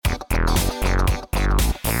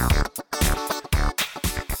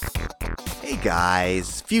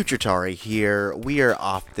guys, Future Tari here. We are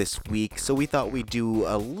off this week, so we thought we'd do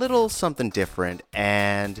a little something different,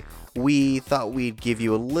 and we thought we'd give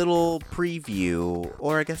you a little preview,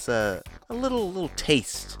 or I guess a little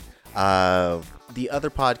taste of the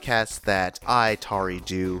other podcast that I, Tari,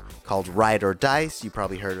 do called Ride or Dice. You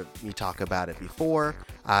probably heard me talk about it before.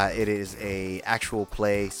 It is a actual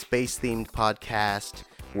play space-themed podcast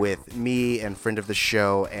with me and friend of the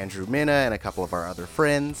show, Andrew Minna, and a couple of our other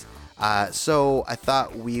friends. So I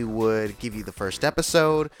thought we would give you the first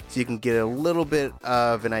episode so you can get a little bit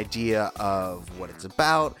of an idea of what it's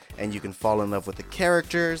about, and you can fall in love with the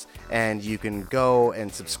characters, and you can go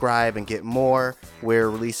and subscribe and get more. We're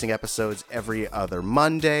releasing episodes every other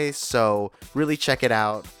Monday, so really check it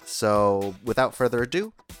out. So without further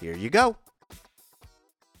ado, here you go.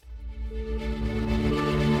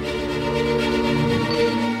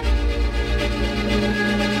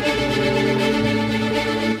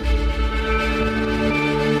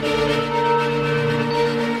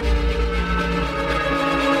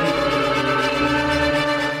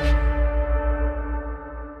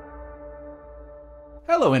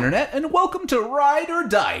 Hello, Internet, and welcome to Ride or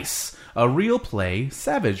Dice, a real play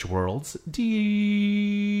Savage Worlds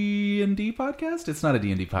D&D podcast. It's not a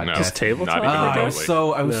D&D podcast. No, Just tabletop? I was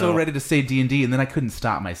so ready to say D&D, and then I couldn't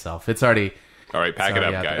stop myself. It's already... All right, pack it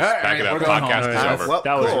up, guys. All right, pack it up. we're going Podcast home. is over. Well,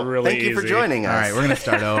 That was cool. really Thank you for easy. joining us. All right, we're going to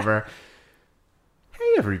start over.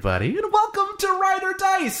 Hey, everybody, and welcome to Ride or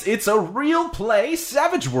Dice. It's a real play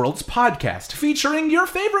Savage Worlds podcast featuring your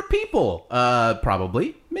favorite people.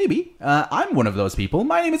 Probably. Maybe. I'm one of those people.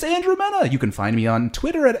 My name is Andrew Minna. You can find me on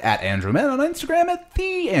Twitter at Andrew Minna, on Instagram at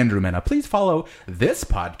The Andrew Minna. Please follow this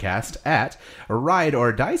podcast at Ride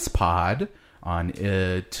or Dice Pod on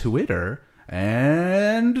Twitter.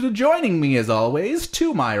 And joining me, as always,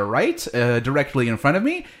 to my right, directly in front of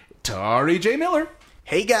me, Tari J. Miller.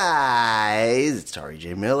 Hey guys, it's Tari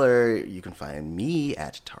J. Miller. You can find me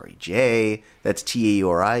at Tari J. That's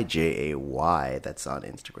TAURIJAY. That's on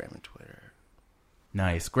Instagram and Twitter.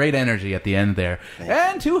 Nice. Great energy at the end there.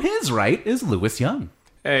 And to his right is Lewis Young.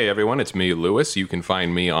 Hey, everyone, it's me, Lewis. You can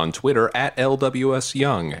find me on Twitter at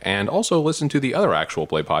LWSYoung. And also listen to the other actual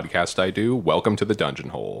play podcast I do, Welcome to the Dungeon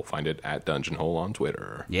Hole. Find it at Dungeon Hole on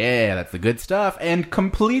Twitter. Yeah, that's the good stuff. And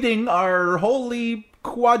completing our holy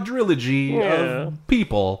quadrilogy of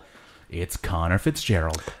people, it's Connor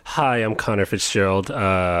Fitzgerald. Hi, I'm Connor Fitzgerald.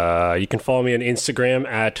 You can follow me on Instagram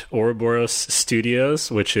at Ouroboros Studios,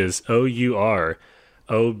 which is OUROBOROS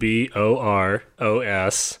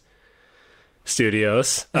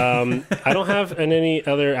Studios. I don't have any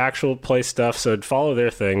other actual play stuff, so follow their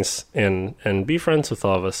things and be friends with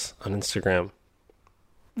all of us on Instagram.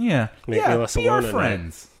 Yeah. Make me less be our alone at night.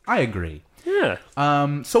 friends. I agree. Yeah.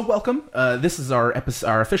 So welcome. This is our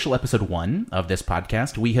official episode 1 of this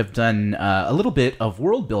podcast. We have done a little bit of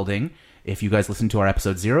world building. If you guys listened to our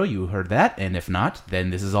episode 0, you heard that, and if not,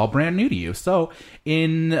 then this is all brand new to you. So,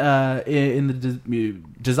 in the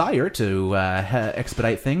desire to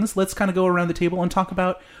expedite things, let's kind of go around the table and talk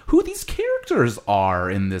about who these characters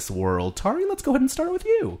are in this world. Tari, let's go ahead and start with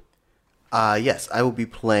you. Yes, I will be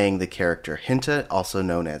playing the character Hinta, also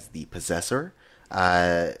known as the Possessor.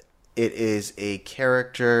 It is a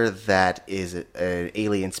character that is an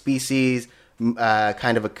alien species,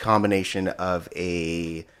 kind of a combination of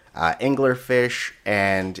a anglerfish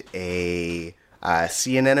and a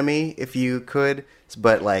sea anemone, if you could,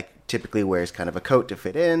 but like typically wears kind of a coat to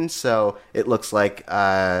fit in, so it looks like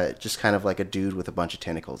just kind of like a dude with a bunch of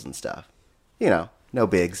tentacles and stuff. You know, no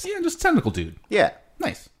bigs. Yeah, just a tentacle dude. Yeah.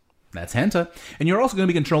 Nice. That's Henta. And you're also going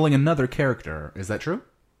to be controlling another character. Is that true?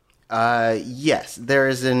 Yes, there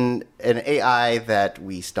is an AI that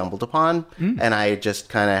we stumbled upon, and I just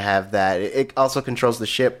kind of have that. It also controls the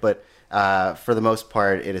ship, but for the most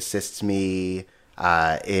part, it assists me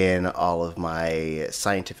in all of my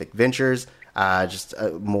scientific ventures. Just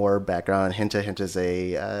more background on Hinta. Hinta's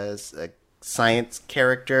a science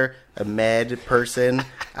character, a med person.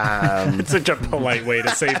 It's such a polite way to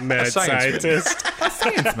say mad scientist. A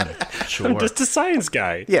scienceman. Sure. I'm just a science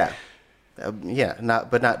guy. Yeah.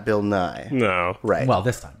 Not Bill Nye. No. Right. Well,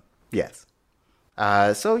 this time. Yes.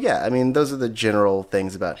 So yeah, I mean, those are the general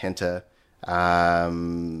things about Hinta.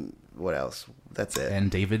 What else? That's it. And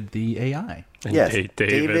David the AI. Yes,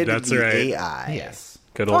 David, that's the right. AI. Yes.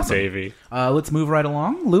 Good old Awesome. Davey. Let's move right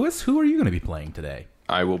along. Lewis, who are you going to be playing today?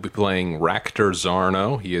 I will be playing Ractor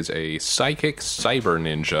Zarno. He is a psychic cyber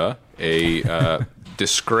ninja, a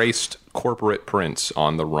disgraced corporate prince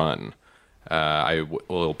on the run. I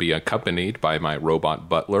will be accompanied by my robot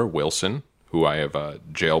butler, Wilson, who I have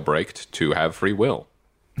jailbreaked to have free will.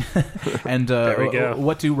 And we go.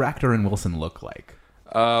 what do Ractor and Wilson look like?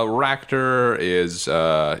 Ractor is,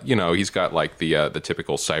 he's got like the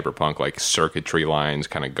typical cyberpunk like circuitry lines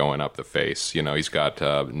kind of going up the face. He's got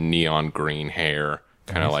neon green hair,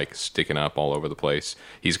 kind of like sticking up all over the place.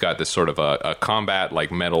 He's got this sort of a combat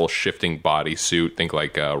like metal shifting bodysuit. Think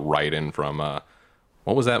like Raiden from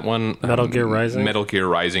what was that one? Metal Gear Rising. Metal Gear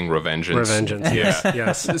Rising: Revengeance. Revengeance.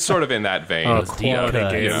 Yes. It's sort of in that vein. Oh, quality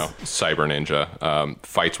game. Cyber ninja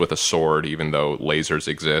fights with a sword, even though lasers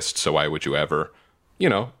exist. So why would you ever?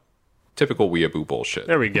 Typical weeaboo bullshit.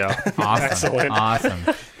 There we go. Awesome. Excellent. Awesome.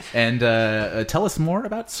 And tell us more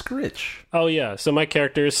about Scritch. Oh yeah. So my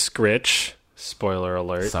character is Scritch. Spoiler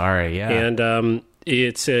alert. Sorry, yeah. And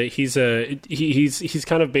it's he's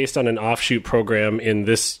kind of based on an offshoot program in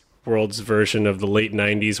this world's version of the late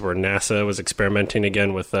 90s where NASA was experimenting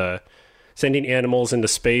again with sending animals into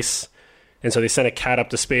space. And so they sent a cat up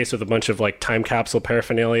to space with a bunch of like time capsule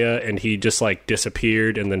paraphernalia, and he just like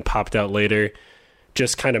disappeared and then popped out later.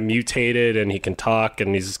 Just kind of mutated, and he can talk,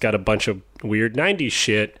 and he's got a bunch of weird 90s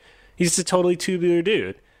shit. He's a totally tubular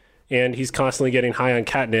dude. And he's constantly getting high on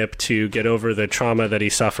catnip to get over the trauma that he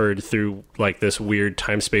suffered through like this weird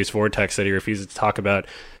time-space vortex that he refuses to talk about.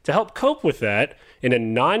 To help cope with that, in a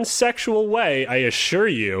non-sexual way, I assure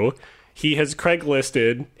you, he has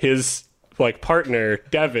Craiglisted his like partner,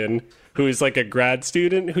 Devin, who is like a grad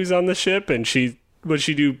student who's on the ship, and would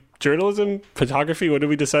she do journalism, photography? What did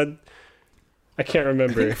we decide? I can't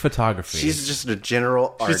remember. Photography. She's just a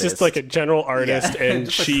general artist. She's just like a general artist, and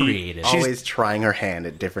Just she creative. always trying her hand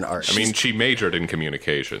at different arts. I mean, she majored in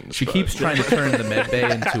communications. She but- keeps trying to turn the med bay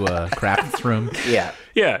into a crafts room. yeah.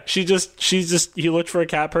 Yeah, she's just he looked for a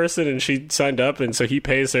cat person and she signed up, and so he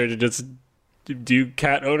pays her to just do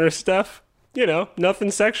cat owner stuff.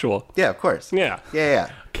 Nothing sexual. Yeah, of course. Yeah.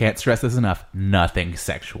 Yeah. Can't stress this enough. Nothing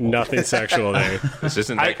sexual. Nothing sexual there. This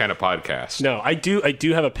isn't that kind of podcast. No, I do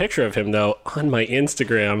have a picture of him though on my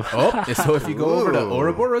Instagram. Oh, so if you go over to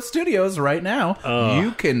Ouroboros Studios right now,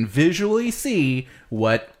 you can visually see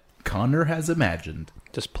what Connor has imagined.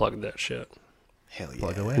 Just plug that shit. Hell yeah.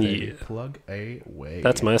 Plug away. Yeah. Plug away.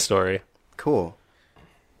 That's my story. Cool.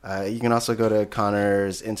 You can also go to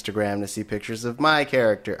Connor's Instagram to see pictures of my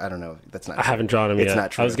character. I don't know. That's not I true. haven't drawn him It's yet.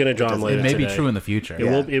 not true. I was gonna draw him later. It may be today. true in the future.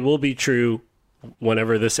 It will be true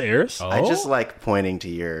whenever this airs. I just like pointing to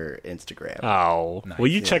your Instagram. Oh, well,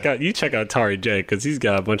 you check out Tari J because he's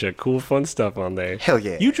got a bunch of cool, fun stuff on there. Hell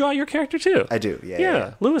yeah. You draw your character too. I do.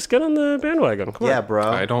 Yeah. Lewis, get on the bandwagon. Come Yeah, on. bro.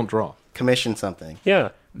 I don't draw. Commission something. Yeah.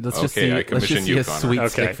 Let's just Okay, see. I Let's commission just see you, a Connor. sweet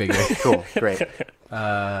Okay. stick figure. Cool. Great.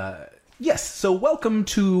 Yes, so welcome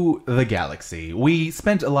to the Galaxy. We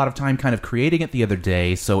spent a lot of time kind of creating it the other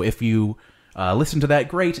day, so if you listen to that,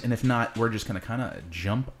 great, and if not, we're just going to kind of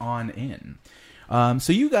jump on in.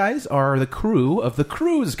 So you guys are the crew of the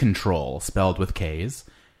Cruise Control, spelled with K's,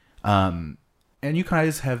 and you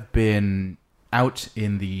guys have been out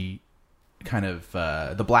in the kind of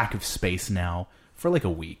the black of space now for like a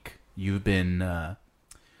week. You've been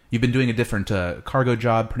doing a different cargo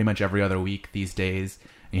job pretty much every other week these days.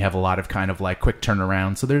 And you have a lot of kind of like quick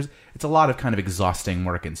turnaround. So it's a lot of kind of exhausting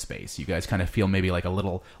work in space. You guys kind of feel maybe like a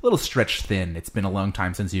little stretched thin. It's been a long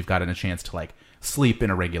time since you've gotten a chance to like sleep in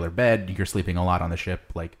a regular bed. You're sleeping a lot on the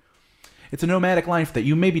ship. Like it's a nomadic life that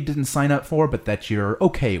you maybe didn't sign up for, but that you're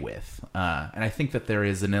okay with. And I think that there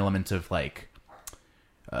is an element of like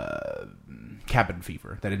cabin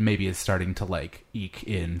fever that it maybe is starting to like eke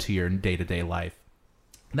into your day-to-day life.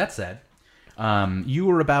 That said, you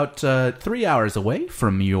were about 3 hours away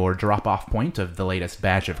from your drop-off point of the latest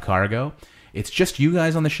batch of cargo. It's just you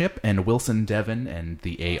guys on the ship and Wilson Devon and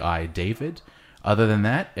the AI David. Other than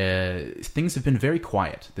that, things have been very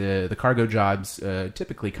quiet. The cargo jobs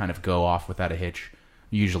typically kind of go off without a hitch.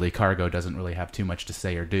 Usually cargo doesn't really have too much to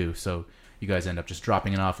say or do, so you guys end up just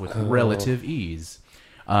dropping it off with relative ease.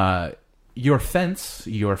 Your fence,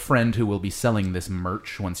 your friend who will be selling this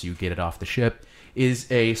merch once you get it off the ship,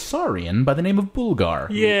 is a Saurian by the name of Bulgar.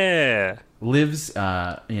 Yeah. Lives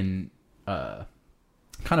in kind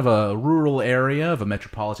of a rural area of a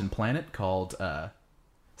metropolitan planet called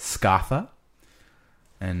Scatha.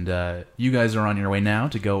 And you guys are on your way now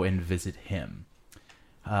to go and visit him.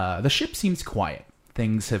 The ship seems quiet.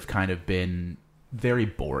 Things have kind of been very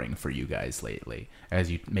boring for you guys lately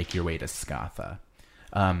as you make your way to Scatha.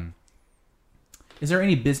 Is there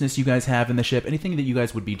any business you guys have in the ship? Anything that you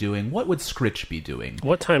guys would be doing? What would Scritch be doing?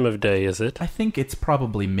 What time of day is it? I think it's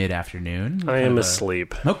probably mid-afternoon. I am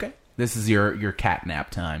asleep. Okay. This is your cat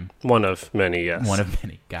nap time. One of many, yes. One of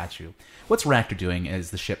many. Got you. What's Ractor doing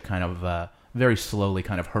as the ship kind of very slowly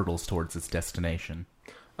kind of hurtles towards its destination?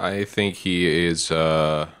 I think he is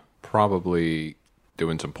probably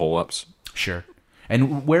doing some pull-ups. Sure.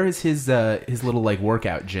 And where is his little like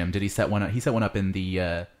workout gym? Did he set one up? He set one up in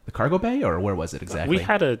the cargo bay, or where was it exactly? We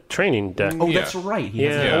had a training deck. Oh, that's right. He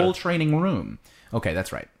has Yeah. a whole training room. Okay,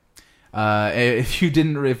 that's right. If you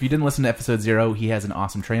didn't listen to episode 0, he has an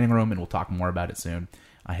awesome training room, and we'll talk more about it soon.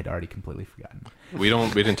 I had already completely forgotten. We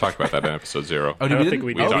didn't talk about that in episode 0. Oh, I don't think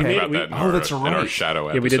we We did. talked We- about we- that in, that's in our right. shadow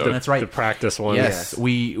episode. Yeah, we did That's right. the practice one. Yes,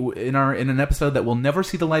 we in an episode that will never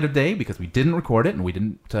see the light of day because we didn't record it and we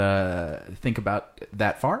didn't think about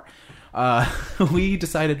that far. We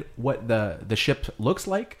decided what the ship looks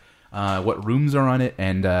like, what rooms are on it,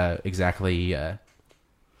 and exactly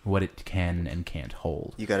what it can and can't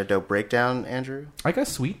hold. You got a dope breakdown, Andrew? I got a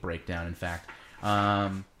sweet breakdown, in fact.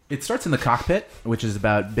 It starts in the cockpit, which is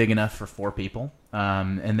about big enough for 4 people.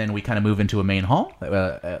 And then we kind of move into a main hall,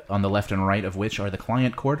 on the left and right of which are the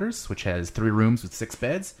client quarters, which has 3 rooms with 6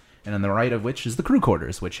 beds. And on the right of which is the crew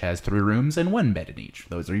quarters, which has 3 rooms and 1 bed in each.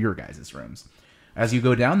 Those are your guys' rooms. As you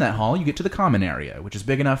go down that hall, you get to the common area, which is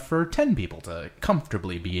big enough for 10 people to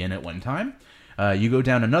comfortably be in at one time. You go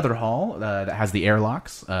down another hall that has the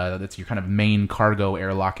airlocks. That's your kind of main cargo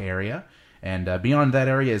airlock area. And beyond that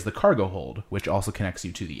area is the cargo hold, which also connects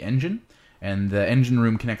you to the engine. And the engine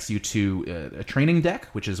room connects you to a training deck,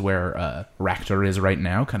 which is where Ractor is right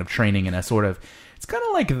now, kind of training in a sort of... It's kind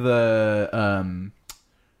of like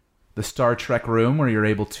the Star Trek room where you're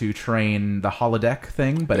able to train the holodeck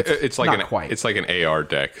thing, but it's like not an quite. It's like an AR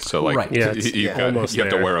deck. So like Right. Yeah, you almost have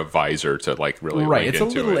to there. wear a visor to like really Right, link it's a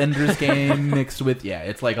into little it. Ender's Game mixed with,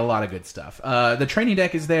 it's like a lot of good stuff. The training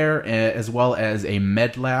deck is there, as well as a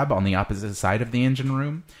med lab on the opposite side of the engine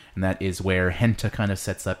room, and that is where Henta kind of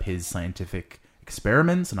sets up his scientific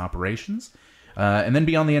experiments and operations. And then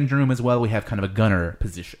beyond the engine room as well, we have kind of a gunner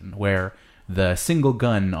position, where the single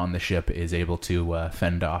gun on the ship is able to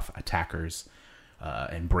fend off attackers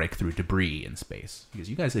and break through debris in space. Because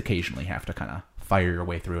you guys occasionally have to kind of fire your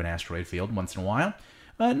way through an asteroid field once in a while.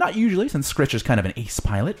 Not usually, since Scritch is kind of an ace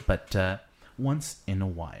pilot, but once in a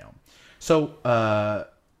while. So,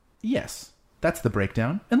 yes, that's the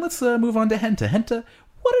breakdown. And let's move on to Henta. Henta,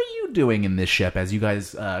 what are you doing in this ship as you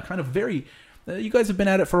guys you guys have been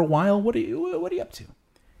at it for a while. What are you up to?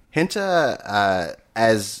 Henta,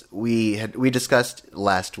 as we discussed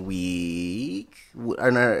last week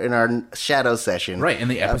in our shadow session, Right, in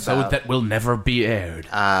the episode that will never be aired.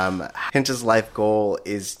 Henta's life goal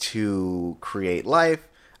is to create life,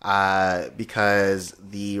 because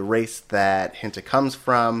the race that Henta comes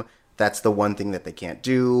from, that's the one thing that they can't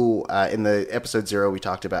do. In the episode 0, we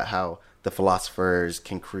talked about how the philosophers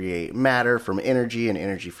can create matter from energy and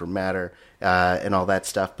energy from matter, and all that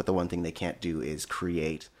stuff, but the one thing they can't do is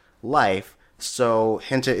create life. So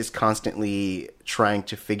Henta is constantly trying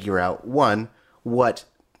to figure out, one, what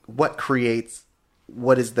creates,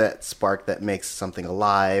 what is that spark that makes something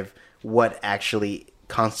alive, what actually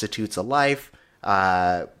constitutes a life.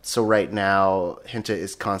 So right now Henta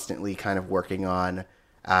is constantly kind of working on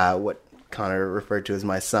what Connor referred to as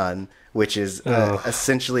my son, which is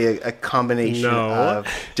essentially a combination of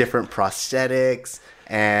different prosthetics,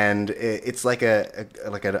 and it's like an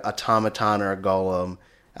automaton or a golem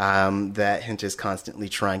that Henta is constantly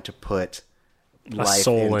trying to put A life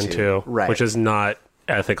soul into, right? which is not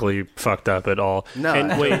ethically fucked up at all. No, and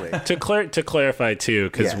totally. wait, to clarify too,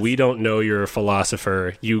 because Yes. we don't know you're a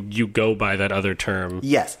philosopher. You go by that other term.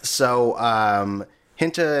 Yes. So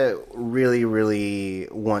Henta really, really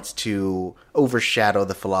wants to overshadow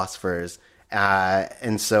the philosophers,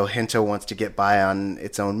 and so Henta wants to get by on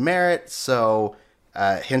its own merit. So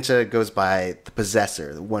Henta goes by the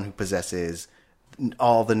Possessor, the one who possesses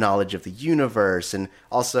all the knowledge of the universe, and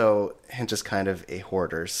also Henta's kind of a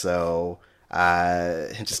hoarder. So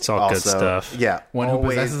Henta's It's all also, good stuff. Yeah, One who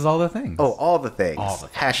possesses all the things. Oh, all the things. All the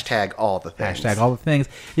things. Hashtag all the things. Hashtag all the things.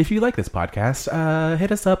 If you like this podcast,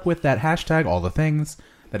 hit us up with that hashtag all the things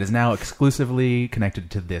that is now exclusively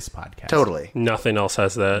connected to this podcast. Totally. Nothing else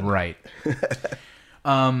has that. Right.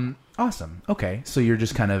 Awesome. Okay, so you're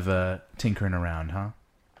just kind of tinkering around, huh?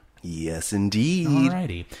 Yes, indeed.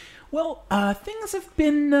 Alrighty. Well, things have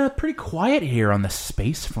been pretty quiet here on the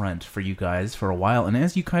space front for you guys for a while, and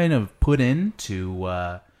as you kind of put into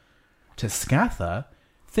to Scatha,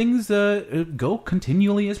 things go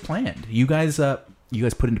continually as planned. You guys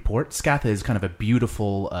put into port. Scatha is kind of a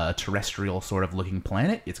beautiful terrestrial sort of looking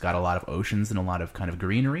planet. It's got a lot of oceans and a lot of kind of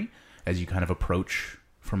greenery as you kind of approach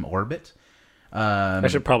from orbit. I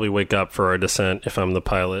should probably wake up for our descent if I'm the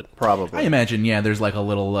pilot. Probably. I imagine, there's like a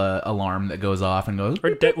little alarm that goes off and goes.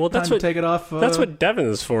 Or well, that's time what to take it off. That's what Devin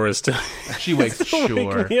is for. Is to She wakes. Sure.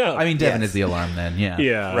 me up. I mean, Devin Yes. is the alarm then. Yeah.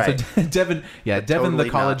 Yeah. Right. So Devin, Devin, totally the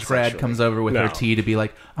college not grad, sexually. comes over with her No. tea to be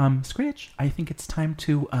like, Scritch, I think it's time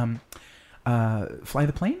to fly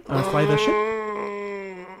the plane? Fly the ship?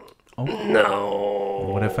 Oh No.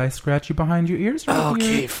 What if I scratch you behind your ears?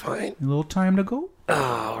 Okay, fine. A little time to go?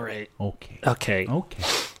 All right. Okay. Okay. Okay.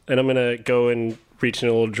 And I'm going to go and reach in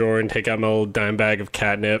a little drawer and take out my little dime bag of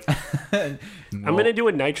catnip. I'm going to do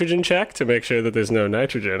a nitrogen check to make sure that there's no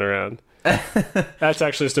nitrogen around. That's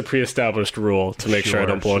actually just a pre-established rule to make sure I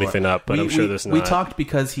don't blow anything up, but I'm sure there's not. We talked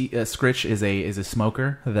because Scritch is a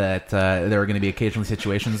smoker, that there are going to be occasionally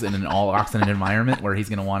situations in an all-oxygen environment where he's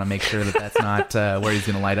going to want to make sure that that's not where he's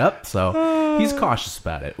going to light up, so he's cautious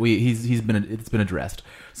about it. It's been addressed.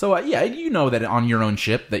 So, yeah, you know that on your own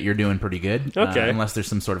ship that you're doing pretty good. Okay. Unless there's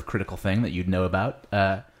some sort of critical thing that you'd know about.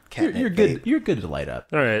 You're good. vape. You're good to light up.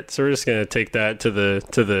 All right, so we're just going to take that to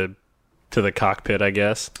the cockpit, I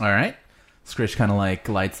guess. All right. Scritch kind of like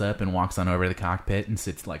lights up and walks on over to the cockpit and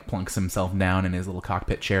sits, like, plunks himself down in his little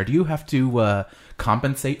cockpit chair. Do you have to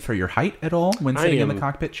compensate for your height at all when sitting in the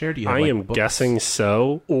cockpit chair? Do you have, I like, am books? guessing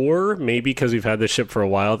so, or maybe because we've had this ship for a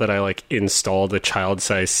while that I like installed a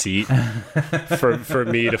child-sized seat for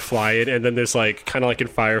me to fly it, and then there's like kind of like in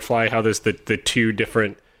Firefly how there's the two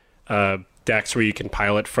different decks where you can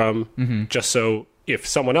pilot from, just so if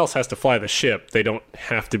someone else has to fly the ship, they don't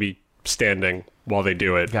have to be standing while they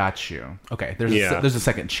do it. Got you. Okay, there's a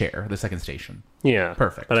second chair, the second station. Yeah,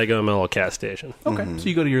 Perfect. But I go in my little cat station. Okay, so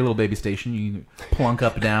you go to your little baby station, you plunk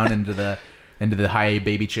up down into the high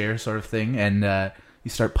baby chair sort of thing, and you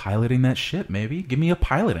start piloting that ship. Maybe give me a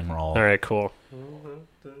piloting roll All right, cool.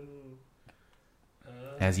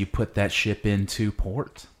 as you put that ship into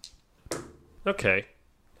port. Okay,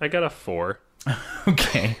 I got a 4.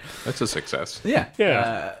 Okay. That's a success. Yeah.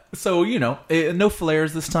 Yeah. So, no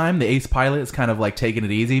flares this time. The ace pilot is kind of like taking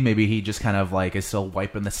it easy. Maybe he just kind of like is still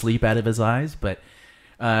wiping the sleep out of his eyes. But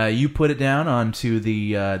you put it down onto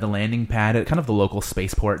the landing pad at kind of the local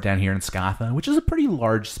spaceport down here in Scatha, which is a pretty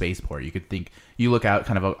large spaceport. You could think, you look out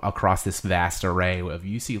kind of across this vast array of,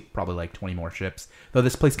 you see probably like 20 more ships, though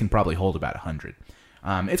this place can probably hold about 100.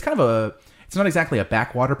 It's kind of it's not exactly a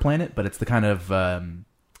backwater planet, but it's the kind of...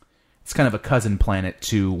 it's kind of a cousin planet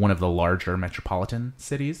to one of the larger metropolitan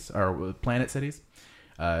cities, or planet cities.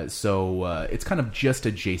 So it's kind of just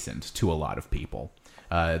adjacent to a lot of people.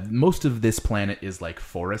 Most of this planet is like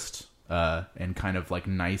forest and kind of like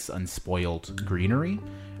nice, unspoiled greenery.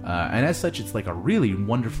 And as such, it's like a really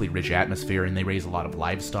wonderfully rich atmosphere, and they raise a lot of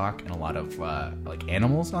livestock and a lot of like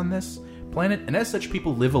animals on this planet. And as such,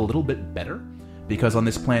 people live a little bit better. Because on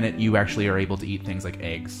this planet, you actually are able to eat things like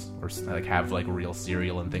eggs, or like have like real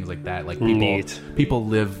cereal and things like that. Like people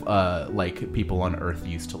live like people on Earth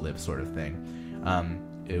used to live, sort of thing.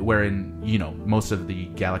 Wherein most of the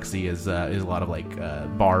galaxy is a lot of like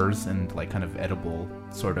bars and like kind of edible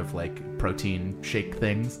sort of like protein shake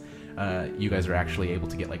things. You guys are actually able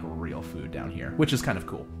to get like real food down here, which is kind of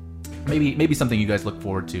cool. Maybe something you guys look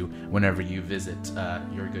forward to whenever you visit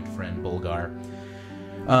your good friend Bulgar.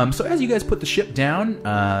 So as you guys put the ship down,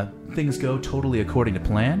 things go totally according to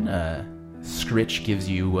plan. Scritch gives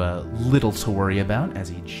you little to worry about as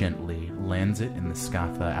he gently lands it in the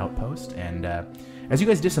Scatha outpost. And as you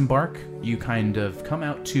guys disembark, you kind of come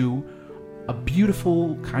out to a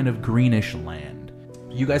beautiful kind of greenish land.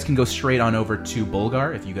 You guys can go straight on over to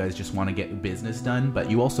Bulgar if you guys just want to get business done,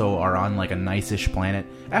 but you also are on like a nice-ish planet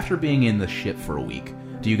after being in the ship for a week.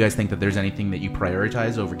 Do you guys think that there's anything that you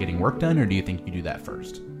prioritize over getting work done, or do you think you do that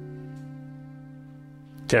first?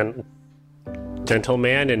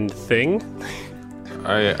 Gentleman and thing?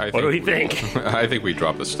 I think, What do we think? I think we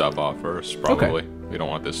drop the stuff off first, probably. Okay. We don't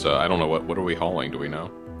want this... I don't know, what are we hauling? Do we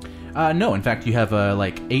know? No, in fact, you have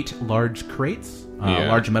like 8 large crates,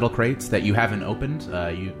 large metal crates that you haven't opened.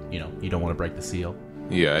 You don't want to break the seal.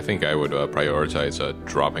 Yeah, I think I would prioritize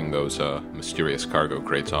dropping those mysterious cargo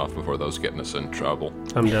crates off before those getting us in trouble.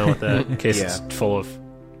 I'm down with that, in case it's full of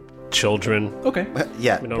children. Okay.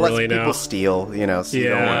 Yeah, We don't plus really people know. steal, so you don't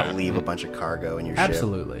Yeah. want to leave a bunch of cargo in your ship.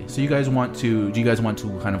 Absolutely. So do you guys want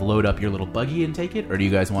to kind of load up your little buggy and take it, or do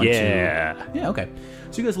you guys want to... Yeah, okay.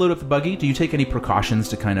 So you guys load up the buggy. Do you take any precautions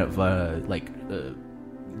to kind of,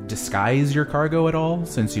 disguise your cargo at all,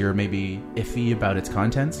 since you're maybe iffy about its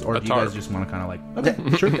contents? Or do you guys just want to kind of like...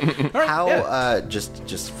 Okay, sure. All right, How, yeah.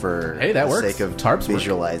 just for Hey, that the works. sake of Tarps work.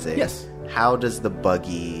 visualizing, Yes. how does the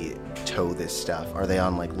buggy tow this stuff? Are they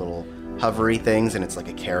on like little hovery things, and it's like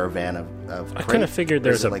a caravan of I kind of figured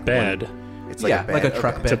there's a bed It's like yeah, a bed. like a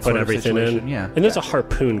truck okay. bed to put sort of everything situation. in. Yeah. And there's a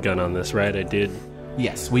harpoon gun on this, right? I did.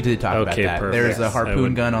 Yes, we did talk about Okay, that. perfect. There's a Yes, I harpoon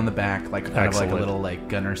would- gun on the back, like kind of like a Excellent. little like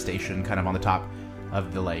gunner station, kind of on the top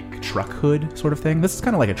of the like truck hood sort of thing. This is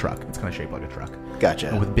kind of like a truck. It's kind of shaped like a truck,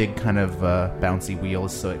 Gotcha. with big kind of bouncy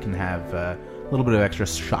wheels, so it can have a little bit of extra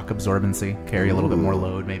shock absorbency, carry a little bit more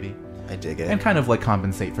load, maybe. I dig it. and kind of like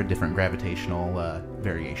compensate for different gravitational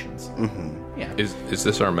variations. Mm-hmm. Yeah. Is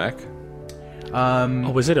this our mech?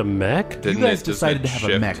 Oh, was it a mech? You Didn't guys it- doesn't decided it to have a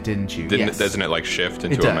shift? mech, didn't you? Didn't Yes. Doesn't it like shift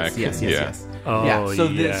into It a does. mech? Yes. Yeah. Oh, yeah. So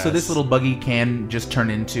yes. this little buggy can just turn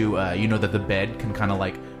into you know that the bed can kind of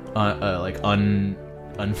like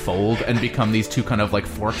unfold and become these two kind of like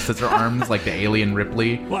fork scissor arms like the alien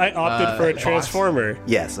Ripley. Well, I opted for a boss. transformer.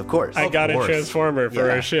 Yes, of course. I got course. a transformer for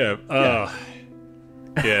Yeah. a ship. Oh,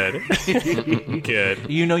 good. Good.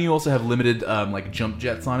 You know, you also have limited like jump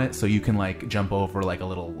jets on it, so you can like jump over like a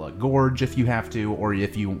little gorge if you have to, or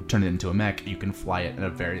if you turn it into a mech, you can fly it at a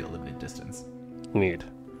very limited distance. Neat.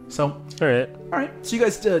 So, All right. all right. So you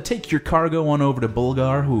guys take your cargo on over to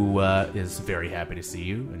Bulgar, who is very happy to see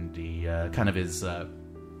you, and he kind of is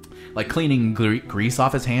like cleaning grease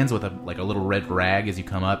off his hands with a little red rag as you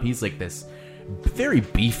come up. He's like this very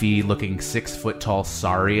beefy looking 6 foot tall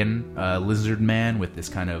saurian lizard man with this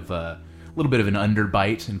kind of little bit of an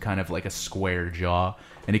underbite and kind of like a square jaw,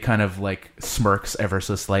 and he kind of like smirks ever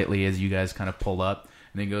so slightly as you guys kind of pull up,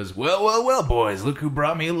 and he goes, well, boys, look who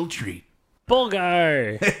brought me a little treat.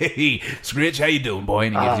 Bulgar. Hey, Scritch, how you doing, boy?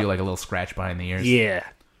 And he gives you like a little scratch behind the ears. Yeah.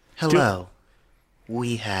 Hello.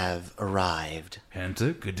 We have arrived.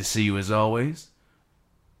 Henta, good to see you as always.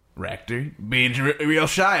 Ractor, being real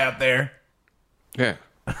shy out there. Yeah.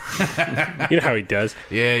 You know how he does.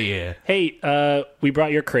 Yeah. Hey, we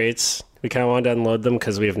brought your crates. We kind of wanted to unload them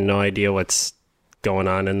because we have no idea what's going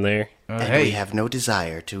on in there. And Hey. we have no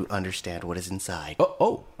desire to understand what is inside.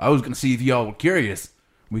 Oh, I was going to see if y'all were curious.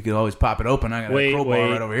 We could always pop it open. I got Wait, a crowbar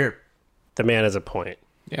wait. right over here. The man has a point.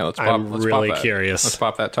 Yeah, let's I'm pop really that. curious. Let's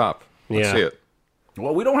pop that top. Let's Yeah. see it.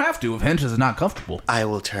 Well, we don't have to if Henta's not comfortable. I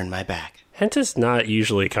will turn my back. Henta's not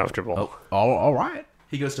usually comfortable. All right.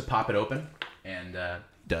 He goes to pop it open, and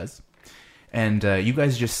does. And you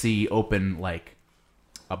guys just see open like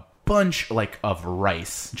a bunch like of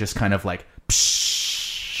rice, just kind of like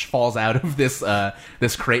falls out of this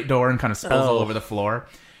this crate door and kind of spills all over the floor.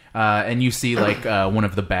 And you see like one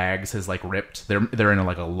of the bags has like ripped. They're in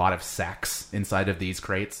like a lot of sacks inside of these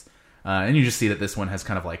crates, and you just see that this one has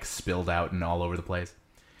kind of like spilled out and all over the place.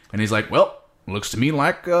 And he's like, "Well, looks to me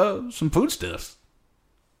like some foodstuffs."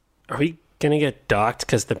 Are we going to get docked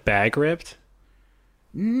because the bag ripped?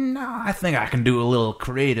 No, I think I can do a little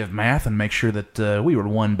creative math and make sure that we were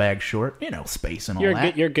one bag short. You know, space and all You're that.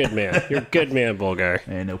 good. You're good, man. You're good, man, Bulgar.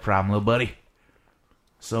 Hey, no problem, little buddy.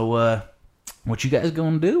 So, what you guys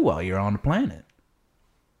gonna do while you're on the planet?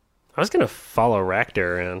 I was going to follow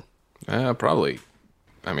Ractor around. Probably.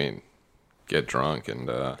 I mean, get drunk and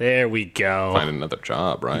There we go. find another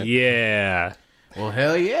job, right? Yeah. Well,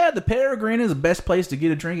 hell yeah, the Peregrine is the best place to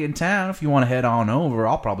get a drink in town. If you want to head on over,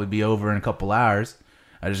 I'll probably be over in a couple hours.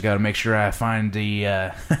 I just got to make sure I find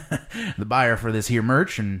the the buyer for this here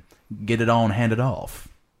merch and get it on handed off.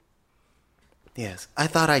 Yes, I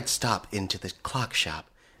thought I'd stop into the clock shop.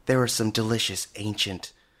 There were some delicious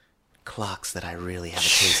ancient clocks that I really have a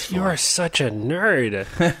taste for. You are such a nerd.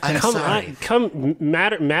 I'm come sorry. on, come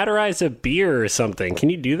matterize a beer or something. Can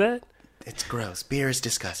you do that? It's gross. Beer is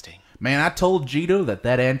disgusting. Man, I told Gito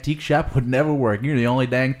that antique shop would never work. You're the only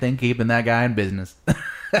dang thing keeping that guy in business.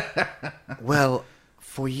 Well,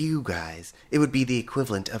 for you guys, it would be the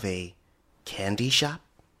equivalent of a candy shop.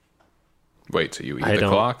 Wait, so you eat I the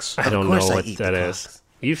don't. clocks? I don't Of course know I what eat that the is. clocks.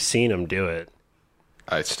 You've seen him do it.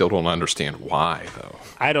 I still don't understand why, though.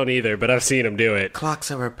 I don't either, but I've seen him do it. Clocks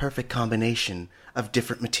are a perfect combination of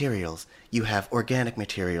different materials. You have organic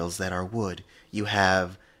materials that are wood. You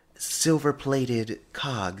have silver-plated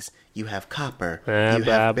cogs. You have copper. Blah, you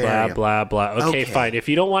blah, have blah, barium. blah, blah. Okay, Okay. fine. If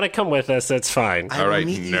you don't want to come with us, that's fine. I All will right,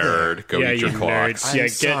 meet you there. nerd. Go Yeah, eat your you clocks. nerds. I'm Yeah,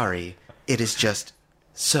 get- sorry. It is just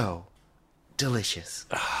so delicious.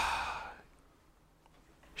 You're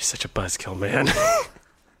such a buzzkill, man.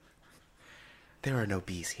 There are no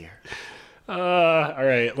bees here. All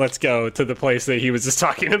right, let's go to the place that he was just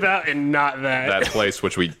talking about and not that. That place,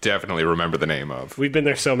 which we definitely remember the name of. We've been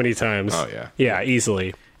there so many times. Oh, yeah. Yeah,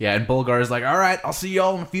 easily. Yeah, and Bulgar's like, all right, I'll see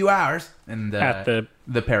y'all in a few hours. And At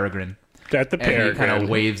the Peregrine. At the And he kind Peregrine. of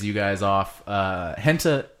waves you guys off.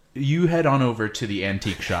 Henta, you head on over to the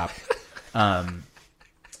antique shop,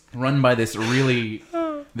 run by this really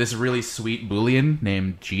sweet Boolean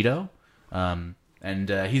named Gito. And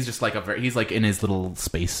he's just like he's like in his little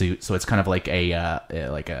spacesuit, so it's kind of like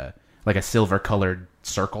a silver colored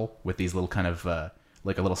circle with these little kind of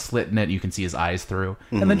like a little slit in it you can see his eyes through,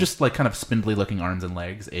 and then just like kind of spindly looking arms and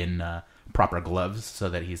legs in proper gloves so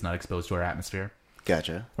that he's not exposed to our atmosphere,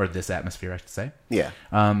 Gotcha. or this atmosphere, I should say. Yeah.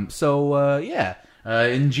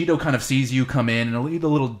 And Gito kind of sees you come in, and the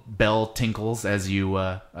little bell tinkles as you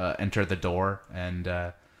enter the door, and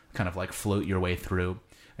kind of like float your way through.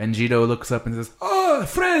 And Jito looks up and says, "Ah,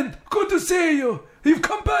 friend, good to see you. You've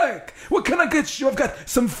come back. What can I get you? I've got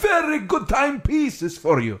some very good timepieces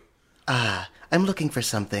for you." I'm looking for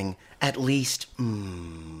something at least,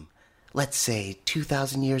 let's say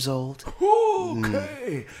 2,000 years old.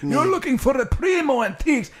 Okay. You're looking for the primo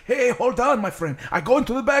antiques. Hey, hold on, my friend. I go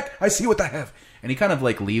into the back. I see what I have. And he kind of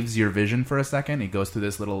like leaves your vision for a second. He goes through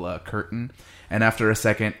this little curtain. And after a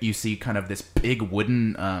second, you see kind of this big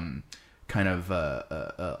wooden, kind of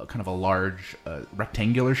a large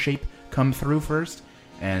rectangular shape come through first.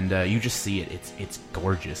 And you just see it. It's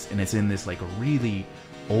gorgeous. And it's in this like really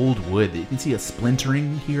old wood. You can see a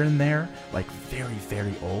splintering here and there, like very,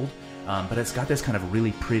 very old. But it's got this kind of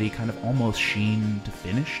really pretty, kind of almost sheened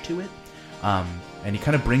finish to it. And he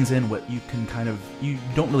kind of brings in what you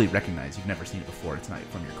don't really recognize. You've never seen it before. It's not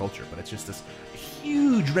from your culture, but it's just this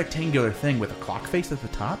huge rectangular thing with a clock face at the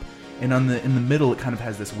top. And in the middle, it kind of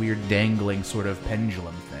has this weird dangling sort of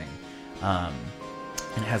pendulum thing.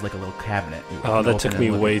 And it has like a little cabinet. Oh, that took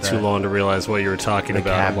me way too long to realize what you were talking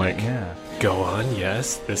about. Cabinet, yeah. Go on,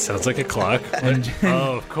 yes. This sounds like a clock.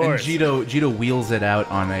 Oh, of course. And Jito wheels it out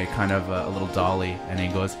on a kind of a little dolly, and he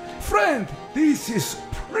goes, "Friend, this is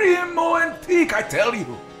primo antique, I tell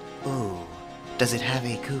you." Ooh, does it have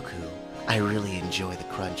a cuckoo? I really enjoy the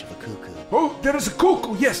crunch of a cuckoo. Oh, there is a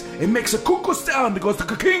cuckoo, yes. It makes a cuckoo sound. It goes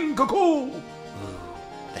to king cuckoo. Ooh,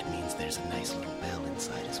 that means there's a nice little bell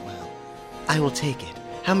inside as well. I will take it.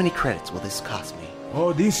 How many credits will this cost me?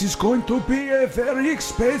 Oh, this is going to be a very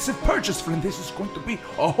expensive purchase, friend. This is going to be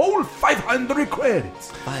a whole 500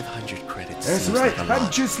 credits. 500 credits. That's seems right. like a lot.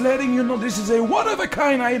 I'm just letting you know this is a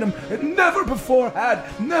one-of-a-kind item. Never before had,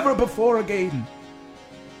 never before again.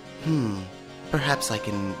 Perhaps I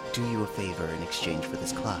can do you a favor in exchange for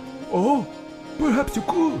this clock. Oh, perhaps you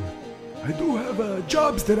could. I do have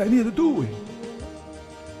jobs that I need to do.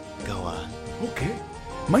 Go on. Okay.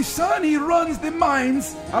 My son, he runs the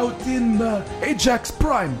mines out in Ajax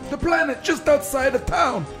Prime, the planet just outside of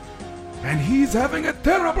town. And he's having a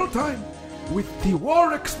terrible time with the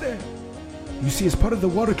Warwicks there. You see, as part of the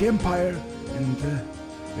Warwick Empire, and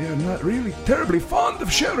they are not really terribly fond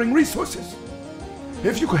of sharing resources.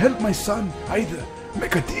 If you could help my son either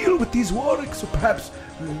make a deal with these Warwicks or perhaps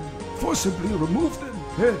forcibly remove them.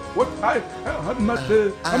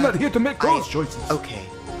 I'm not here to make those choices. Okay,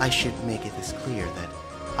 I should make it this clear that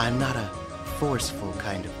I'm not a forceful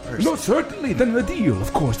kind of person. No, certainly. Then the deal,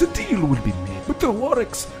 of course. The deal will be made. But the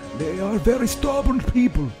Warwicks, they are very stubborn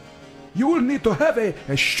people. You will need to have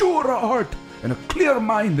a sure heart and a clear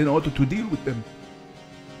mind in order to deal with them.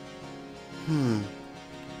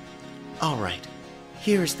 All right,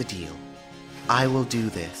 here's the deal. I will do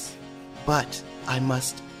this, but I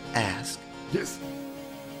must ask. Yes.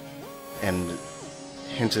 And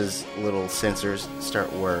Henta's little sensors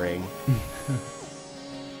start whirring.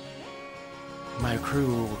 My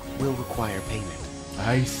crew will require payment.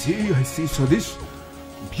 I see. So this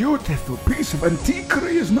beautiful piece of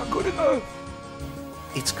antiquity is not good enough.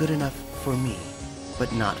 It's good enough for me,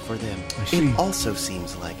 but not for them. I see. It also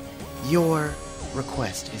seems like your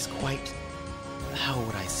request is quite, how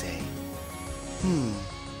would I say?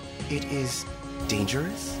 It is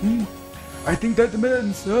dangerous? I think that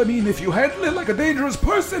depends. I mean, if you handle it like a dangerous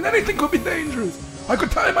person, anything could be dangerous. I could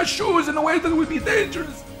tie my shoes in a way that would be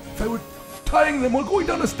dangerous. If I were tying them while going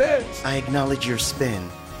down the stairs. I acknowledge your spin,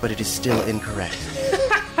 but it is still incorrect.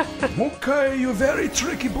 Okay, you're a very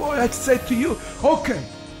tricky boy, I'd say to you. Okay,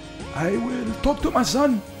 I will talk to my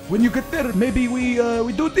son. When you get there, maybe we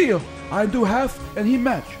do a deal. I do half and he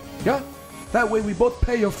match. Yeah? That way we both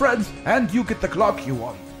pay your friends and you get the clock you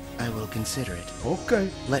want. I will consider it. Okay.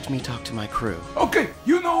 Let me talk to my crew. Okay,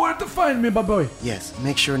 you know where to find me, my boy. Yes,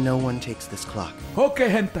 make sure no one takes this clock. Okay,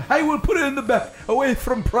 Henta, I will put it in the back, away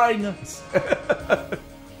from prying us.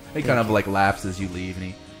 He kind of like laughs as you leave, and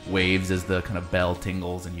he waves as the kind of bell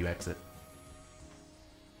tingles and you exit.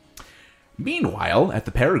 Meanwhile, at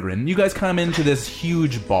the Peregrine, you guys come into this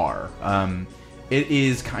huge bar. It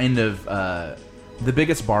is kind of the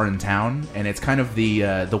biggest bar in town, and it's kind of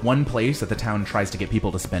the one place that the town tries to get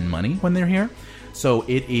people to spend money when they're here. So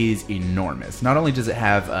it is enormous. Not only does it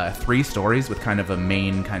have 3 stories with kind of a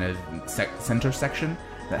main kind of center section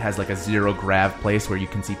that has like a zero grav place where you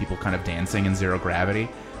can see people kind of dancing in zero gravity,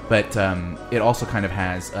 but it also kind of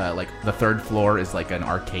has like the 3rd floor is like an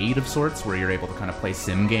arcade of sorts where you're able to kind of play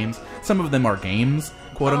sim games. Some of them are games,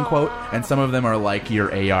 quote unquote, and some of them are like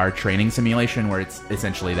your AR training simulation where it's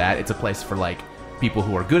essentially that. It's a place for like people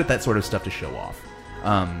who are good at that sort of stuff to show off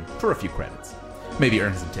for a few credits. Maybe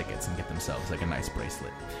earn some tickets and get themselves like a nice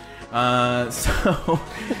bracelet. So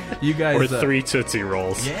you guys Or 3 Tootsie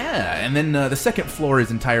Rolls. Yeah, and then the second floor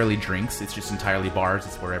is entirely drinks. It's just entirely bars.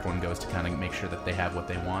 It's where everyone goes to kind of make sure that they have what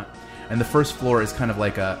they want. And the first floor is kind of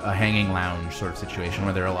like a hanging lounge sort of situation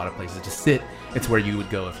where there are a lot of places to sit. It's where you would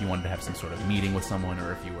go if you wanted to have some sort of meeting with someone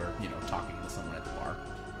or if you were, talking with someone at the bar.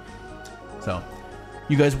 So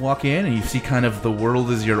you guys walk in and you see kind of the world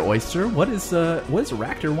is your oyster. What does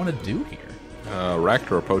Ractor want to do here?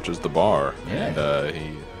 Ractor approaches the bar, Yeah.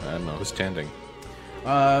 and I don't know who's standing.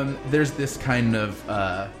 There's this kind of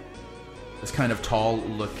tall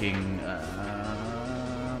looking.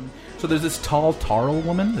 So there's this tall Tarl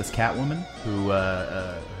woman, this cat woman, who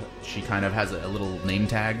she kind of has a little name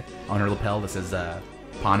tag on her lapel that says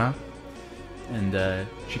Pana, and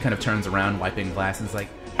she kind of turns around, wiping glass, and is like,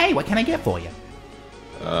 "Hey, what can I get for you?"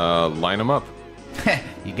 Line them up.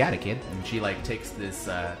 You got it, kid. And she takes this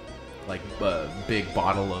big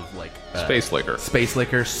bottle of Space liquor. space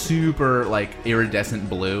liquor, super iridescent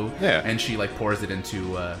blue. Yeah. And she pours it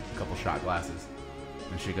into a couple shot glasses,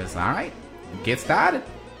 and she goes, "All right, get started."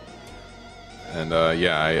 And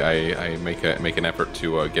I make an effort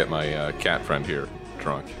to get my cat friend here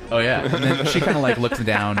drunk. Oh yeah, and then she kind of looks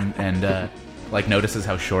down and notices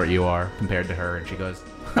how short you are compared to her, and she goes,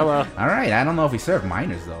 Hello. "All right, I don't know if we serve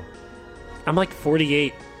minors though." I'm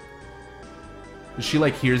 48. She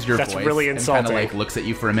hears your That's voice really and insulting. kind of looks at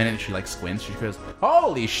you for a minute, and she squints. She goes,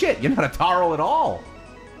 "Holy shit, you're not a Tarl at all."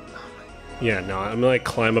 Yeah, no, I'm gonna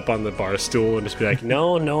climb up on the bar stool and just be like,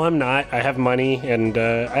 no, I'm not. I have money, and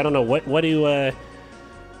I don't know what's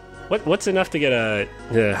enough to get a.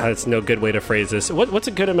 That's no good way to phrase this. What's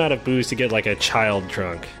a good amount of booze to get a child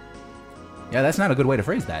drunk? Yeah, that's not a good way to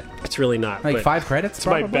phrase that. It's really not. but 5 credits. It's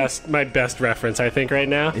probably? my best reference, I think, right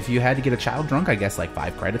now. If you had to get a child drunk, I guess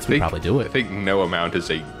 5 credits would probably do I it. think no amount is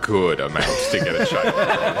a good amount to get a child.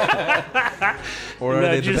 Or are No,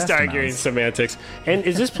 they the just best arguing amounts? semantics. And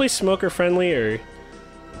is this place smoker friendly or?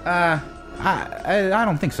 I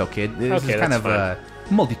don't think so, kid. This Okay, is kind that's of a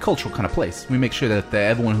multicultural kind of place. We make sure that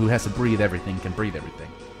everyone who has to breathe everything can breathe everything.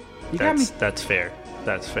 You got me? That's fair.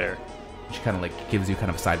 That's fair. She kind of gives you kind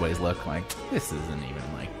of a sideways look, this isn't even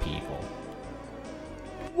people.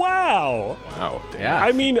 Wow. Wow. Damn. Yeah.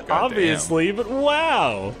 I mean, Goddamn. obviously, but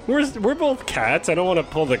wow. We're both cats. I don't want to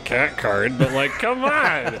pull the cat card, but come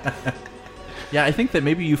on. Yeah, I think that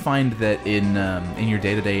maybe you find that in your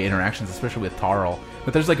day-to-day interactions, especially with Tarl,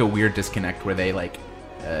 but there's a weird disconnect where they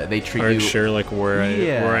they treat Aren't you sure where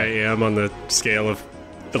Yeah. I am on the scale of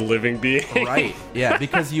the living being. right. Yeah,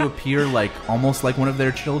 because you appear almost like one of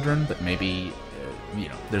their children, but maybe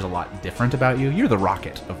there's a lot different about you. You're the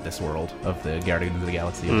Rocket of this world, of the Guardians of the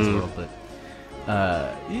Galaxy of this world, but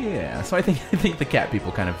yeah. So I think the cat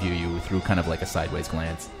people kind of view you through kind of a sideways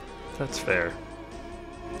glance. That's fair.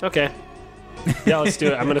 Okay. Yeah, let's do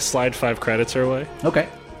it. I'm gonna slide 5 credits her way. Okay.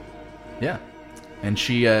 Yeah. And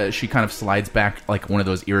she kind of slides back one of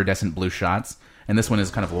those iridescent blue shots, and this one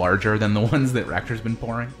is kind of larger than the ones that Ractor's been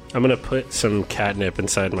pouring. I'm gonna put some catnip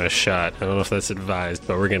inside my shot. I don't know if that's advised,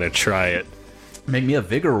 but we're gonna try it. Make me a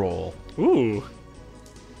vigor roll. Ooh.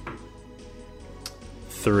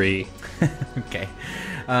 3. Okay.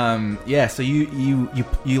 Yeah, so you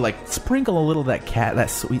sprinkle a little of that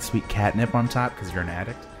sweet catnip on top because you're an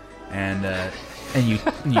addict, and you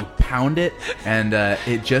pound it, and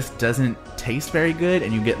it just doesn't taste very good,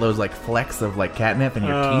 and you get those flecks of catnip in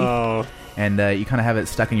your teeth, and you kind of have it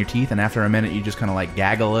stuck in your teeth, and after a minute you just kind of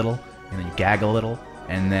gag a little, and then you gag a little,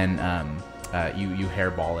 and then you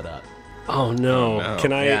hairball it up. Oh no. Oh,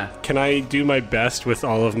 no. Can I do my best with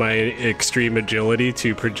all of my extreme agility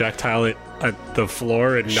to projectile it at the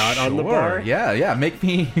floor and not on the bar? Yeah. Make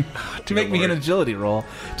me make me an Lord. agility roll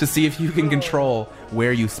to see if you can control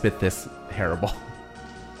where you spit this hairball.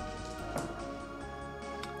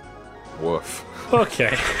 Woof.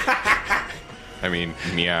 Okay. I mean,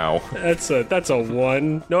 meow. That's a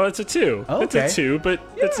 1. No, it's a 2. It's Okay. a 2, but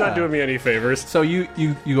it's not Yeah. doing me any favors. So you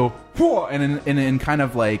go whoa, and in kind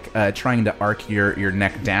of trying to arc your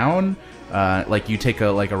neck down, you take a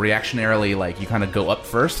reactionarily you kind of go up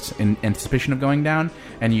first in anticipation of going down,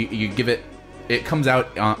 and you give it. It comes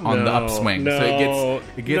out on the upswing, so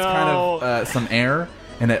it gets kind of some air,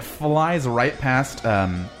 and it flies right past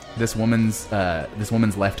this woman's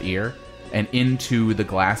left ear and into the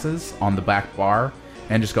glasses on the back bar,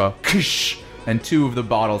 and just go kish, and 2 of the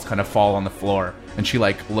bottles kind of fall on the floor, and she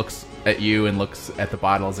looks at you and looks at the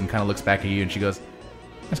bottles and kind of looks back at you, and she goes,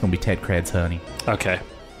 "That's gonna be Ted Creds, honey." Okay.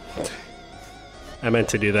 I meant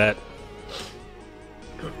to do that.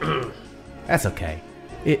 That's okay.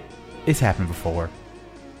 It's happened before.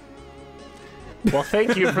 Well,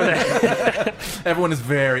 thank you for that. Everyone is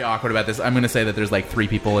very awkward about this. I'm going to say that there's like 3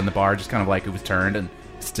 people in the bar, just kind of like who was turned and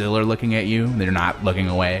still are looking at you. They're not looking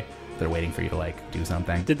away. They're waiting for you to like do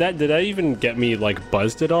something. Did that even get me like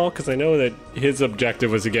buzzed at all? Because I know that his objective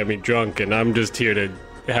was to get me drunk, and I'm just here to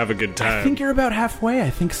have a good time. I think you're about halfway. I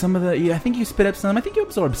think some of the. Yeah, I think you spit up some. I think you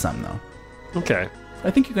absorbed some though. Okay. I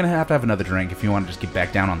think you're going to have another drink if you want to just get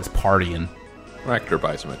back down on this party and. Ractor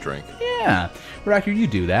buys him a drink. Yeah, Ractor, you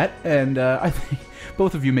do that, and I think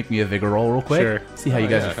both of you make me a vigor roll real quick. Sure. See how you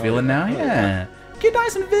guys are feeling now. Yeah. Get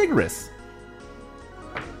nice and vigorous.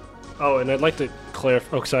 Oh, and I'd like to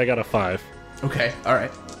clarify. Oh, so I got a 5. Okay. All right.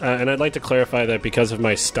 And I'd like to clarify that because of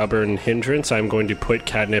my stubborn hindrance, I'm going to put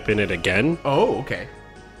catnip in it again. Oh, okay.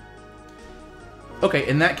 Okay,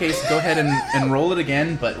 in that case, go ahead and roll it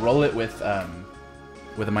again, but roll it with a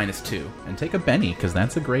 -2 and take a Benny because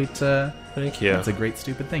that's a great. Thank you. That's a great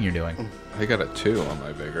stupid thing you're doing. I got a 2 on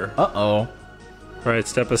my vigor. Uh oh. All right,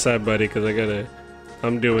 step aside, buddy, because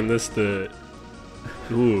I'm doing this to.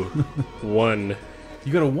 Ooh, 1.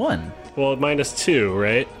 You got a 1. Well, -2,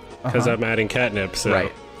 right? Because I'm adding catnip, so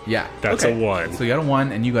Right. Yeah. that's a 1. So you got a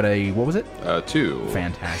 1, and you got a what was it? 2.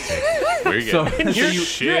 Fantastic. We're So, getting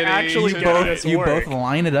You're actually getting this you work. both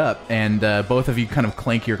line it up, and both of you kind of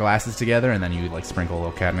clank your glasses together, and then you like sprinkle a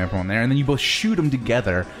little catnip on there, and then you both shoot them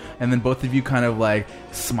together, and then both of you kind of like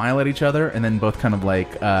smile at each other, and then both kind of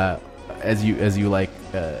like as you like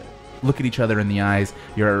look at each other in the eyes,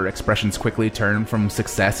 your expressions quickly turn from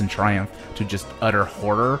success and triumph to just utter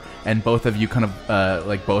horror, and both of you kind of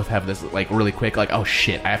like both have this like really quick like, oh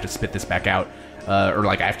shit, I have to spit this back out. Or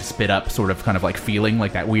like I have to spit up sort of kind of like feeling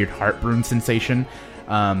like that weird heartburn sensation.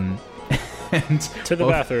 And To the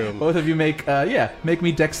bathroom. Both of you make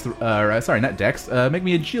me dex make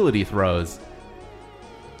me agility throws.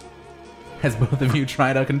 As both of you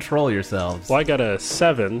try to control yourselves. Well, I got a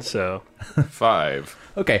 7, so 5.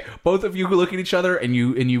 Okay, both of you look at each other and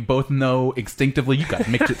you both know instinctively you got to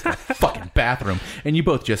make it to the fucking bathroom, and you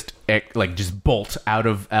both just bolt out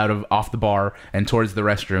of off the bar and towards the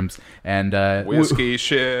restrooms, and Whiskey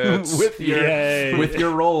shits. with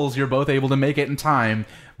your rolls you're both able to make it in time,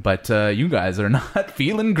 but you guys are not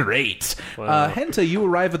feeling great. Wow. Henta, you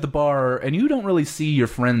arrive at the bar and you don't really see your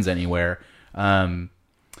friends anywhere.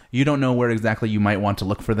 You don't know where exactly you might want to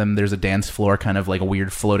look for them. There's a dance floor, kind of like a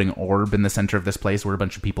weird floating orb in the center of this place where a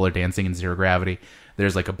bunch of people are dancing in zero gravity.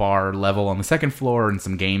 There's like a bar level on the second floor and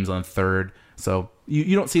some games on the third. So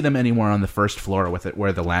you don't see them anywhere on the first floor with it,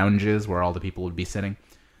 where the lounge is, where all the people would be sitting.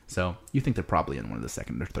 So you think they're probably in one of the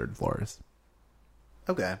second or third floors.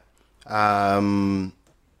 Okay. Hinta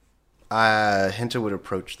would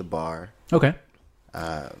approach the bar. Okay.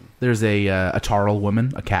 There's a Tarl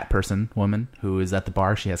woman, a cat person woman, who is at the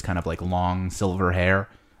bar. She has kind of like long silver hair,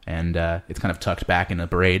 and it's kind of tucked back in a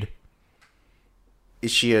braid.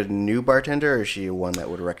 Is she a new bartender, or is she one that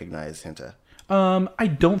would recognize Hinta? I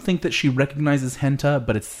don't think that she recognizes Henta,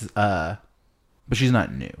 but she's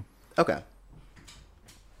not new. Okay.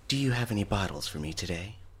 Do you have any bottles for me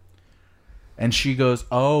today? And she goes,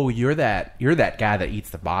 "Oh, you're that guy that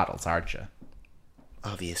eats the bottles, aren't you?"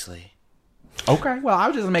 Obviously. Okay, well, I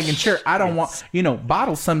was just making sure. I don't want,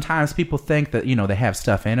 bottles, sometimes people think that, they have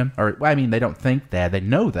stuff in them. Or, I mean, they don't think that. They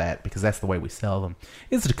know that because that's the way we sell them.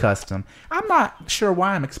 It's a custom. I'm not sure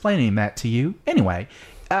why I'm explaining that to you. Anyway,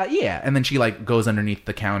 yeah. And then she, goes underneath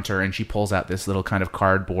the counter and she pulls out this little kind of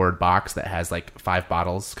cardboard box that has, 5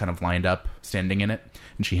 bottles kind of lined up, standing in it.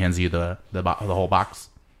 And she hands you the whole box.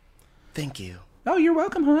 Thank you. Oh, you're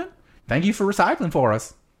welcome, hon. Thank you for recycling for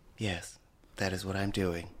us. Yes, that is what I'm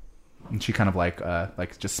doing. And she kind of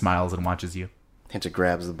just smiles and watches you. Hinta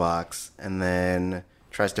grabs the box and then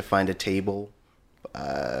tries to find a table.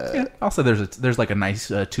 Yeah. Also, there's a nice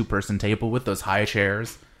 2-person table with those high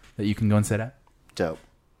chairs that you can go and sit at. Dope.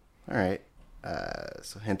 All right.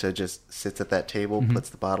 So Hinta just sits at that table, puts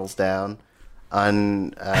the bottles down,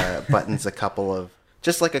 buttons a couple of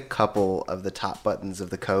the top buttons of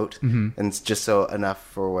the coat, and it's just so enough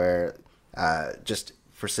for where, just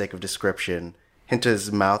for sake of description,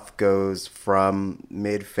 Hinta's mouth goes from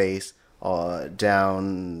mid-face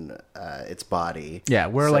down its body. Yeah,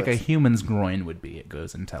 where so a human's groin would be, it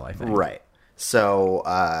goes until, I think. Right. So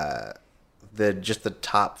the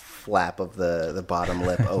top flap of the bottom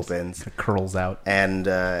lip opens. It curls out. And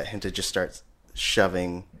Hinta just starts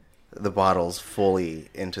shoving the bottles fully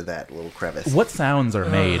into that little crevice. What sounds are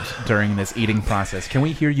made during this eating process? Can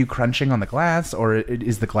we hear you crunching on the glass, or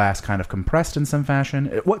is the glass kind of compressed in some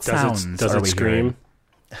fashion? What sounds does are it we scream?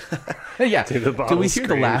 Hearing? Yeah. Do the Do we bottles hear the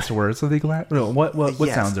scream? last words of the glass? No, what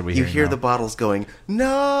Yes, sounds are we you hearing? hear now? the bottles going, no!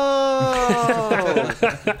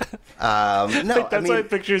 No, That's what I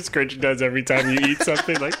picture Scrunch does every time you eat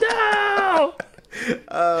something. Like, no!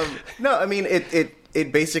 no, I mean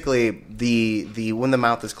it basically the when the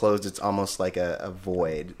mouth is closed, it's almost like a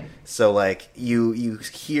void. So like you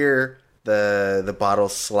hear the bottle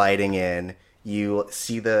sliding in, you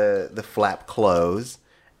see the flap close,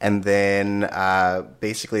 and then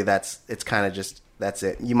basically that's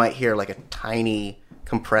it. You might hear like a tiny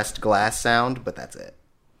compressed glass sound, but that's it.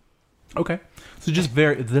 Okay. So just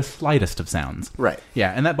the slightest of sounds. Right.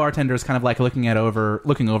 Yeah, and that bartender is kind of like looking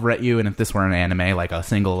over at you, and if this were an anime, like a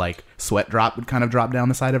single like sweat drop would kind of drop down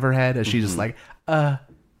the side of her head as she's just like, I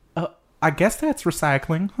guess that's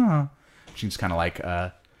recycling, huh? She just kind of like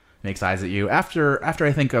makes eyes at you. After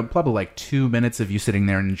I think probably like 2 minutes of you sitting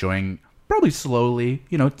there and enjoying, probably slowly,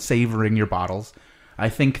 savoring your bottles, I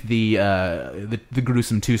think the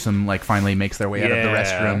gruesome twosome like finally makes their way out of the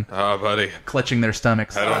restroom. Oh, buddy. Clutching their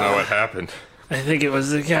stomachs. I don't know what happened. I think it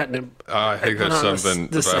was the catnip. I think there's something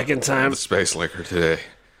the second time. the space liquor today.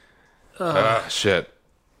 Shit.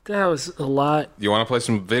 That was a lot. You want to play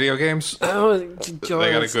some video games? They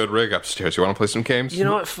got a good rig upstairs. You want to play some games? You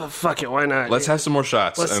know what? Fuck it. Why not? Let's have some more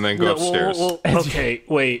shots and then go upstairs. Okay,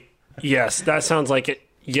 wait. Yes, that sounds like it.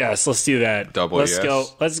 Yes, let's do that. Let's yes. go.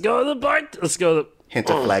 Let's go to the bar. Let's go.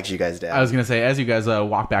 Henta flags you guys down. I was going to say, as you guys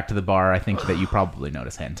walk back to the bar, I think that you probably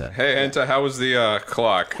notice Henta. Hey, Enta, how was the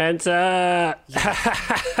clock? Henta.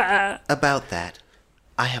 About that,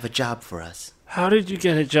 I have a job for us. How did you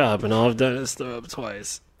get a job and all I've done is throw up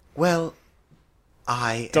twice? Well,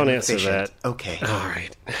 I Don't am answer efficient. that. Okay. All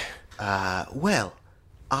right. Well,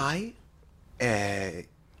 I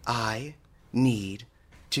need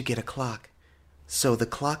to get a clock. So the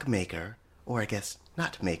clockmaker, or I guess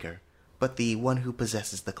not maker, but the one who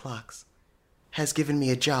possesses the clocks, has given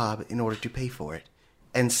me a job in order to pay for it,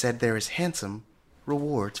 and said there is handsome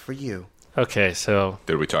rewards for you. Okay, so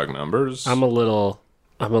Did we talk numbers? I'm a little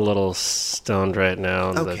stoned right now.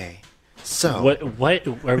 Okay. So What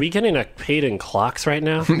are we getting paid in clocks right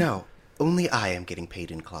now? no, only I am getting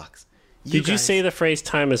paid in clocks. Did you say the phrase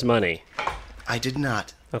 "time is money"? I did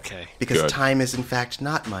not, Okay. because Good. time is in fact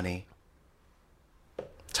not money.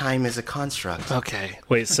 Time is a construct. Okay.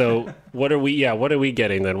 Wait. So what are we? Yeah. What are we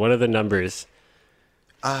getting then? What are the numbers?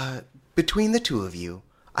 Between the two of you,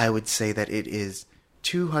 I would say that it is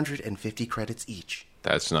 250 credits each.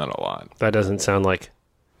 That's not a lot. That doesn't sound like.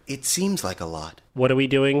 It seems like a lot. What are we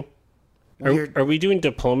doing? We're- Are we doing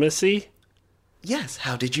diplomacy? Yes,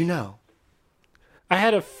 how did you know? I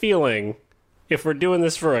had a feeling if we're doing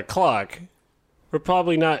this for a clock, we're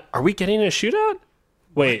probably not. Are we getting a shootout?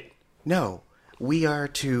 Wait. No, we are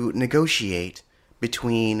to negotiate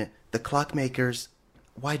between the clockmaker's...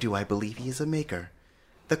 Why do I believe he is a maker?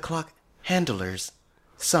 The clock handler's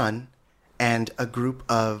son and a group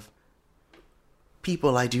of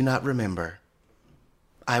people I do not remember.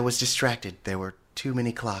 I was distracted. There were too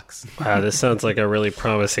many clocks. Wow, this sounds like a really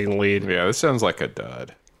promising lead. Yeah, this sounds like a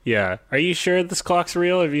dud. Yeah. Are you sure this clock's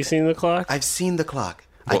real? Have you seen the clock? I've seen the clock.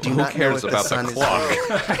 I Well, do who not cares know if about the the sun is clock? real.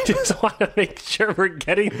 I just want to make sure we're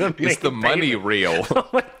getting the Is the money real? Oh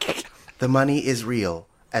my God. The money is real,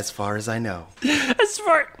 as far as I know. As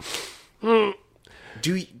far...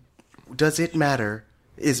 Does it matter?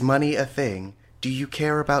 Is money a thing? Do you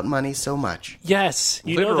care about money so much? Yes.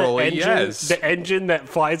 You know Literally, the engine, yes. the engine that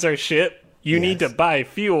flies our ship? You need to Yes. buy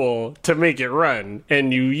fuel to make it run.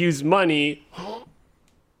 And you use money...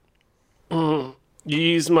 You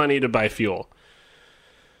use money to buy fuel.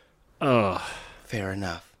 Fair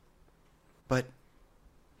enough. But...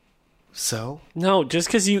 So? No, just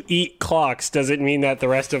because you eat clocks doesn't mean that the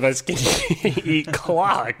rest of us can eat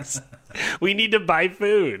clocks. We need to buy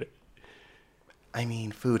food. I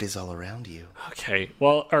mean, food is all around you. Okay,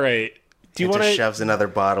 well, all right. Do you Hector want to... shoves another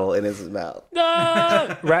bottle in his mouth.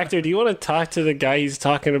 Ractor, do you want to talk to the guy he's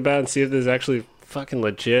talking about and see if this is actually fucking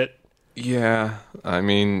legit? Yeah, I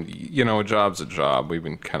mean, a job's a job. We've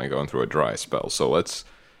been kind of going through a dry spell, so let's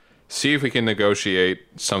see if we can negotiate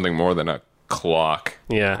something more than a clock.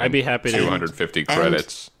 Yeah, I'd be happy to 250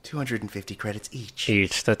 credits. 250 credits each.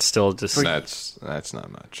 each. That's still just... That's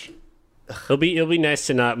not much. It'll be nice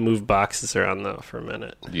to not move boxes around, though, for a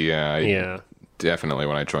minute. Yeah, Yeah. definitely.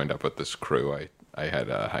 When I joined up with this crew, I had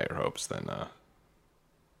higher hopes than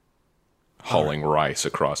hauling rice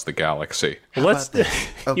across the galaxy. Let's... about that?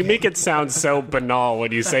 You Okay. make it sound so banal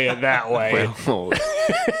when you say it that way. Well,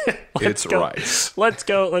 it's go. rice. Let's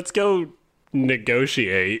go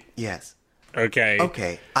negotiate. Yes. Okay.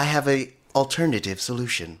 Okay, I have a alternative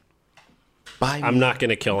solution. Buy me... I'm not going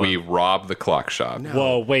to kill him. We rob the clock shop. No,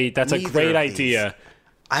 Whoa, wait, that's a neither great of these. idea.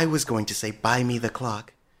 I was going to say, buy me the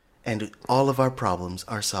clock, and all of our problems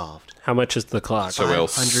are solved. How much is the clock? So we'll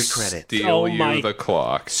 500 credits. steal Oh you my- the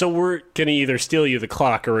clock. So we're going to either steal you the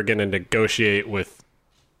clock or we're going to negotiate with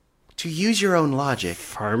To use your own logic,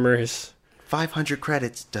 farmers. 500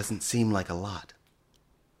 credits doesn't seem like a lot.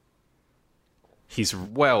 He's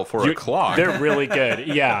Well, for a you- clock. They're really good.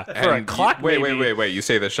 Yeah. For a And clock, Wait, maybe. wait. You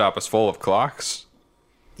say the shop is full of clocks?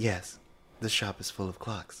 Yes, the shop is full of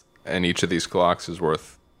clocks. And each of these clocks is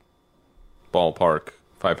worth ballpark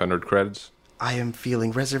 500 credits? I am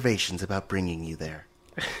feeling reservations about bringing you there.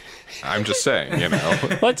 I'm just saying, you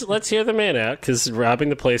know. Let's hear the man out, because robbing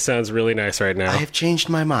the place sounds really nice right now. I have changed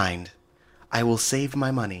my mind. I will save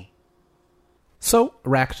my money. So,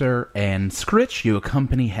 Ractor and Scritch, you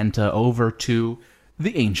accompany Henta over to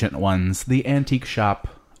the Ancient Ones, the antique shop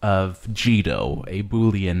of Jido, a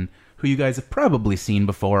Boolean who you guys have probably seen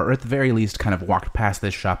before, or at the very least kind of walked past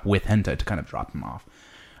this shop with Henta to kind of drop him off.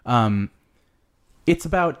 It's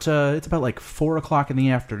about like 4 o'clock in the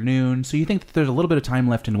afternoon, so you think that there's a little bit of time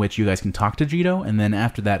left in which you guys can talk to Jido, and then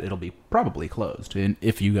after that it'll be probably closed,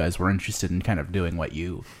 if you guys were interested in kind of doing what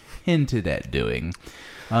you hinted at doing,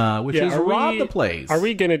 which is rob the place. Are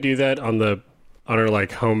we going to do that on our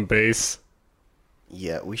like home base?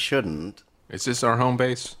 Yeah, we shouldn't. Is this our home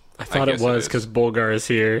base? I thought it guess was is. because Bulgar is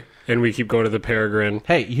here, and we keep going to the Peregrine.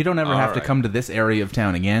 Hey, you don't ever have to right. come to this area of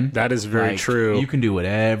town again. That is very true. You can do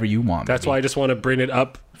whatever you want. That's baby. why I just want to bring it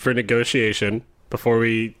up for negotiation before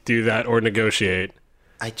we do that or negotiate.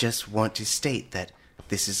 I just want to state that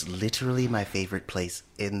this is literally my favorite place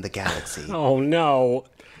in the galaxy. Oh no!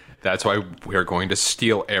 That's why we're going to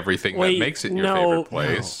steal everything Wait, that makes it your no. favorite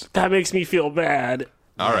place. That makes me feel bad.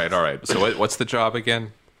 All right. So what's the job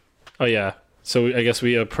again? Oh yeah. So I guess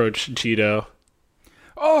we approach Cheeto.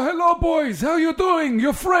 Oh, hello, boys. How you doing?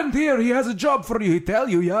 Your friend here, he has a job for you. He tell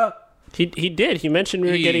you, yeah? He did. He mentioned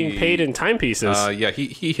we were getting paid in timepieces. Yeah,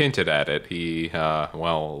 he hinted at it. He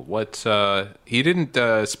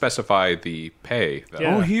didn't specify the pay though.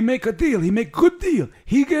 Yeah. Oh, he make a deal. He make good deal.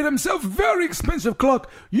 He get himself very expensive clock.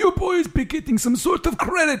 You boys be getting some sort of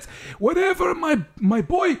credits. Whatever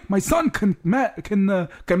my son can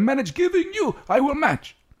manage giving you, I will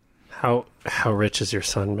match. How rich is your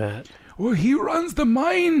son, Matt? Well, he runs the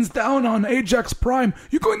mines down on Ajax Prime.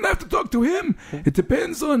 You're going to have to talk to him. It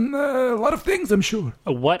depends on a lot of things, I'm sure.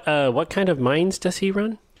 What kind of mines does he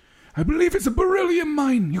run? I believe it's a beryllium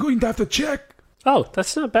mine. You're going to have to check. Oh,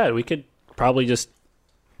 that's not bad. We could probably just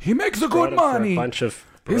He makes a brought good it for money. a bunch of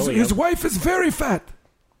His beryllium. wife is very fat.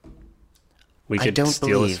 We I could don't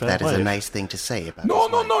steal his believe that fat is a wife. nice thing to say about No,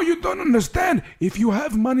 his no, wife. no, you don't understand. If you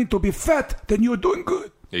have money to be fat, then you're doing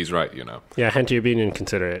good. He's right, you know. Yeah, Henta, you're being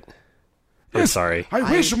inconsiderate. I'm Yes, sorry. I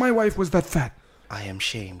wish my wife was that fat. I am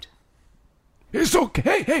shamed. It's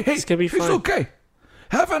okay. Hey, It's gonna be It's fine. okay.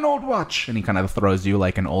 Have an old watch. And he kind of throws you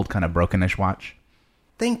like an old kind of brokenish watch.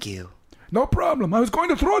 Thank you. No problem. I was going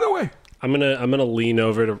to throw it away. I'm gonna lean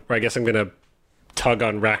over to. I guess I'm gonna tug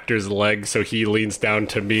on Ractor's leg so he leans down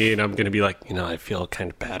to me, and I'm gonna be like, I feel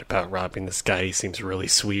kind of bad about robbing this guy. He seems really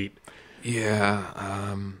sweet.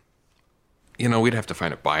 Yeah, we'd have to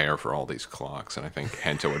find a buyer for all these clocks, and I think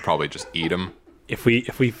Henta would probably just eat them. If we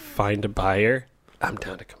find a buyer, I'm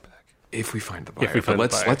down to come back. If we find the buyer. we find the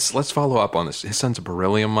But buyer. let's follow up on this. His son's a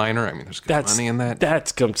beryllium miner. I mean, there's good money in that.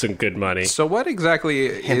 That's some good money. So what exactly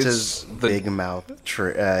Henta's is the... big mouth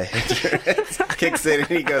kicks in and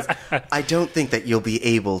he goes, I don't think that you'll be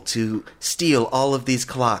able to steal all of these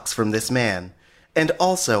clocks from this man. And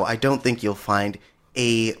also, I don't think you'll find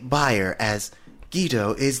a buyer, as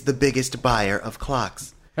Guido is the biggest buyer of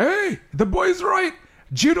clocks. Hey, the boy's right.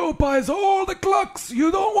 Jiro buys all the clocks.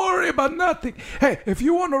 You don't worry about nothing. Hey, if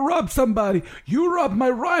you want to rob somebody, you rob my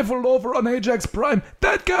rival over on Ajax Prime.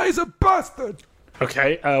 That guy's a bastard.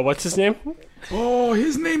 Okay, what's his name? Oh,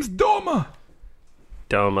 his name's Doma.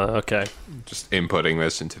 Doma. Okay. Just inputting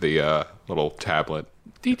this into the little tablet.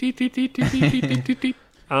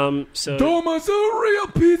 So Doma's a real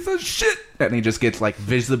piece of shit. And he just gets like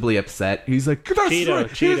visibly upset. He's like, That's Cheeto, right.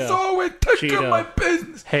 Cheeto. He's always taking Cheeto. my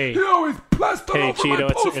business. Hey. He always plastered Hey, over my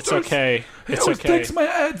Cheeto, posters. it's okay. He It's always okay. takes my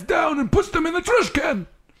ads down and puts them in the trash can.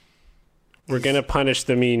 we're gonna punish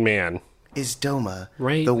the mean man. Is Doma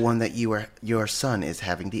Right. the one that your son is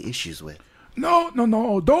having the issues with? No.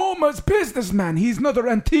 Doma's businessman. He's not an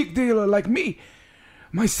antique dealer like me.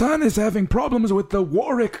 My son is having problems with the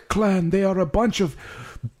Warwick clan. They are a bunch of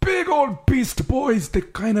big old beast boys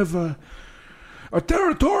that kind of are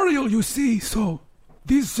territorial, you see. So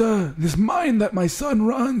this mine that my son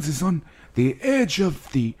runs is on the edge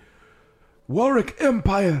of the Warwick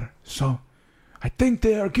Empire. So I think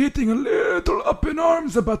they are getting a little up in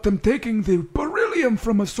arms about them taking the beryllium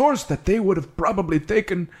from a source that they would have probably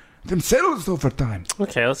taken themselves over time.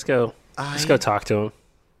 Okay, let's go. Let's go talk to him.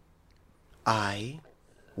 I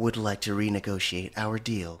would like to renegotiate our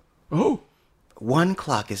deal. Oh, 1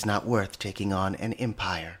 clock is not worth taking on an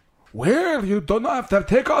empire. well, you don't have to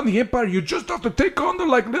take on the Empire. You just have to take on the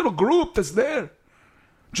little group that's there.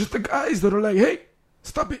 Just the guys that are like, hey,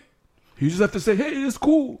 stop it. You just have to say, hey, it's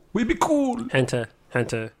cool. We be cool. Henta.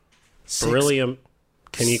 Six- Beryllium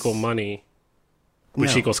can equal money,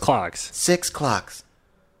 which No. equals clocks. 6 clocks.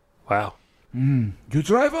 Wow. You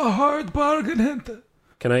drive a hard bargain, Henta.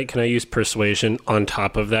 Can I use persuasion on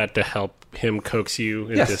top of that to help him coax you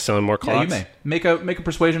into Yes. selling more Yeah, you clocks? may make a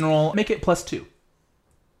persuasion roll. Make it +2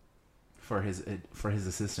 for his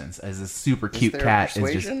assistance. As this super cute cat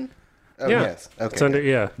is just Oh, Yeah. yes. Okay. It's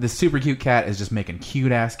under this super cute cat is just making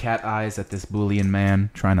cute ass cat eyes at this Boolean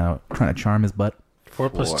man trying to charm his butt. 4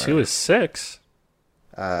 plus 4. 2 is 6.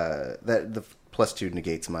 That the +2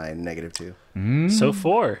 negates my -2. So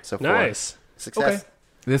 4. So 4. Nice. Success.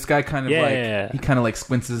 This guy kind of Yeah. he kind of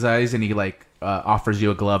squints his eyes and he offers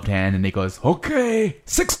you a gloved hand and he goes, Okay,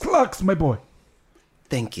 6 clocks, my boy.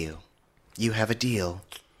 Thank you. You have a deal.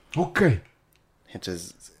 Okay.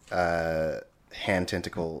 His hand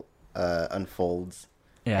tentacle unfolds.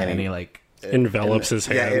 yeah, and he Envelops his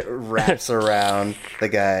hand. Yeah, it wraps around the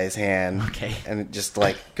guy's hand. Okay. And it just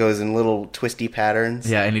goes in little twisty patterns.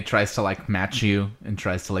 yeah, and he tries to match you and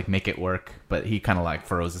tries to make it work, but he kind of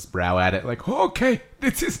furrows his brow at it, Okay,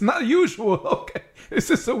 this is not usual. Okay, this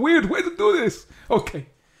is a weird way to do this. Okay.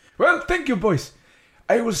 Well, thank you, boys.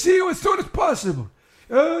 I will see you as soon as possible.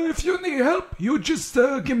 If you need help, you just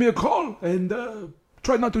give me a call and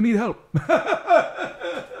try not to need help.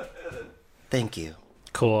 Thank you.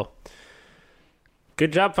 Cool.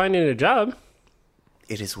 Good job finding a job.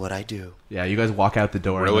 It is what I do. Yeah, you guys walk out the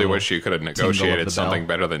door. Really and the wish you could have tingle of the negotiated bell. something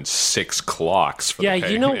better than 6 clocks. For Yeah,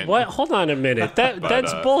 the you know payment. what? Hold on a minute.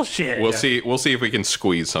 That's bullshit. We'll see. We'll see if we can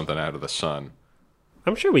squeeze something out of the sun.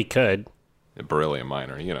 I'm sure we could. A beryllium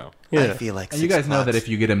miner, I Yeah. feel like And you guys know that if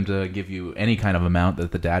you get him to give you any kind of amount,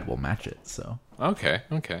 that the dad will match it. So Okay.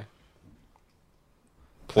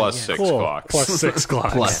 Plus 6 Cool. clocks. Plus 6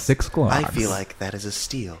 clocks. plus 6 clocks. I feel like that is a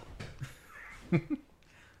steal.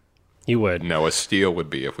 You would. No, a steal would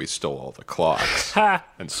be if we stole all the clocks Ha!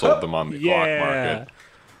 and sold them on the clock Yeah. market.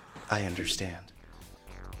 I understand.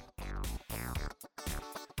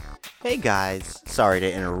 Hey guys, sorry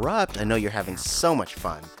to interrupt. I know you're having so much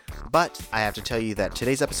fun. But I have to tell you that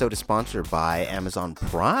today's episode is sponsored by Amazon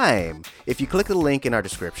Prime. If you click the link in our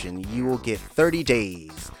description, you will get 30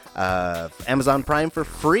 days of Amazon Prime for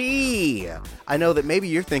free. I know that maybe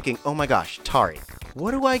you're thinking, oh my gosh, Tari,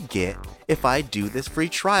 what do I get if I do this free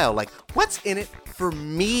trial? What's in it for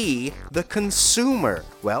me, the consumer?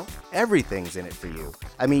 Well, everything's in it for you.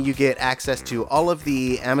 I mean, you get access to all of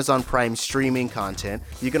the Amazon Prime streaming content.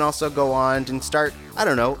 You can also go on and start,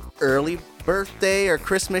 early birthday or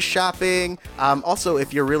Christmas shopping. Also,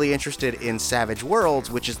 if you're really interested in Savage Worlds,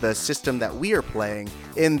 which is the system that we are playing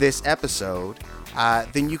in this episode,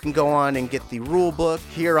 then you can go on and get the rule book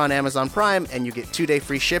here on Amazon Prime, and you get 2-day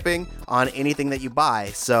free shipping on anything that you buy.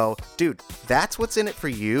 So, dude, that's what's in it for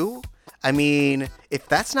you. I mean, if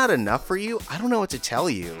that's not enough for you, I don't know what to tell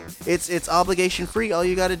you. It's obligation free. All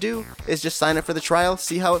you got to do is just sign up for the trial,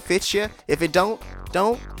 see how it fits you. If it don't.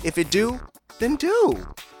 If it do, then do.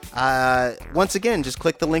 Once again, just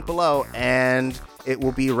click the link below, and it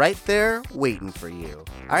will be right there waiting for you.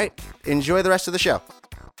 All right, enjoy the rest of the show.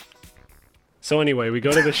 So anyway, we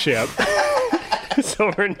go to the ship.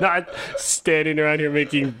 So we're not standing around here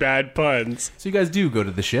making bad puns. So you guys do go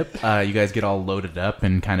to the ship. You guys get all loaded up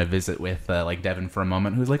and kind of visit with Devin for a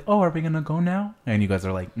moment, who's like, "Oh, are we gonna go now?" And you guys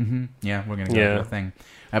are like, yeah, we're gonna go Yeah. do a thing.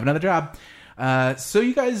 I have another job." So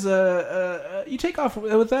you guys, you take off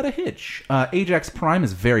without a hitch. Ajax Prime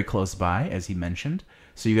is very close by, as he mentioned.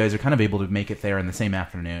 So you guys are kind of able to make it there in the same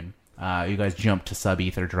afternoon. You guys jump to Sub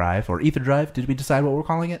Ether Drive, or Ether Drive. Did we decide what we're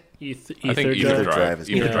calling it? I think Ether Ether Drive Drive. is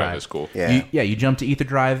Ether good. Drive is cool. Yeah. You jump to Ether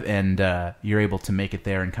Drive, and you're able to make it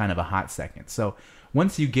there in kind of a hot second. So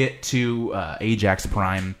once you get to Ajax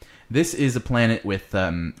Prime, this is a planet with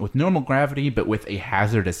normal gravity, but with a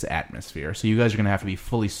hazardous atmosphere. So you guys are going to have to be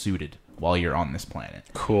fully suited while you're on this planet.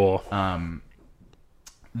 Cool.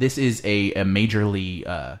 This is a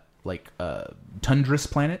majorly tundrous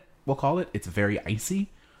planet, we'll call it. It's very icy,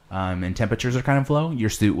 and temperatures are kind of low. Your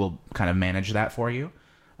suit will kind of manage that for you.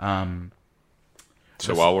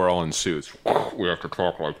 So while we're all in suits, we have to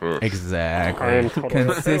talk like this. I Exactly. am totally okay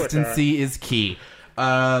with Consistency is key.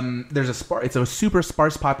 There's it's a super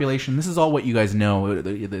sparse population. This is all what you guys know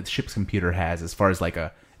the ship's computer has as far as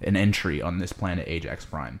an entry on this planet Ajax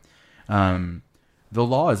Prime. the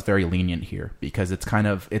law is very lenient here because it's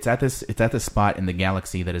at this spot in the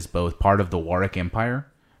galaxy that is both part of the Warwick Empire,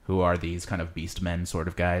 who are these kind of beast men sort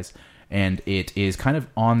of guys, and it is kind of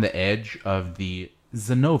on the edge of the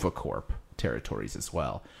Zenova Corp territories as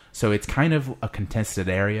well. So it's kind of a contested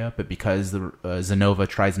area, but because the Zenova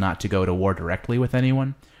tries not to go to war directly with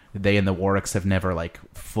anyone, they and the Warwicks have never like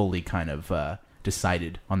fully kind of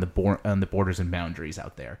decided on the borders and boundaries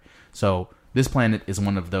out there. So this planet is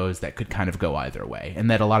one of those that could kind of go either way,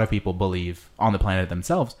 and that a lot of people believe on the planet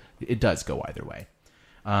themselves it does go either way.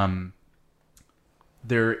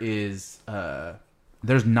 There's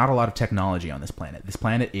not a lot of technology on this planet. This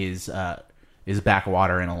planet is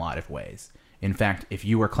backwater in a lot of ways. In fact, if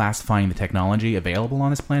you were classifying the technology available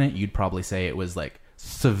on this planet, you'd probably say it was like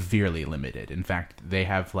severely limited. In fact, they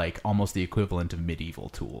have like almost the equivalent of medieval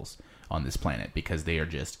tools on this planet because they are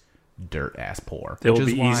just dirt ass poor. They will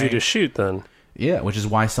be easy to shoot then. Yeah, which is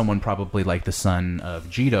why someone probably like the son of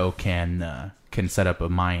Jito can set up a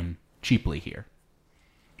mine cheaply here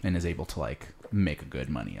and is able to like make a good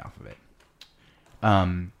money off of it.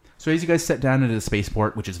 So as you guys set down into the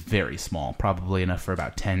spaceport, which is very small, probably enough for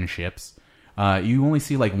about 10 ships, you only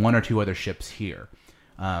see like 1 or 2 other ships here.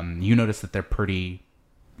 You notice that they're pretty...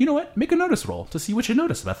 You know what? Make a notice roll to see what you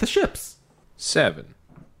notice about the ships. 7.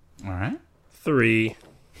 All right. 3.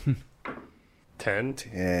 10.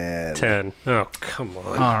 10. 10. Oh, come on.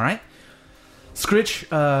 All right. Scritch,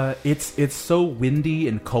 it's so windy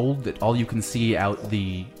and cold that all you can see out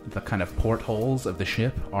the kind of portholes of the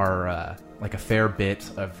ship are like a fair bit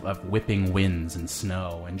of whipping winds and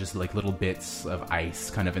snow and just like little bits of ice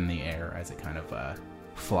kind of in the air as it kind of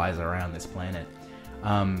flies around this planet.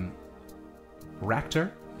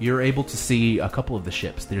 Ractor, you're able to see a couple of the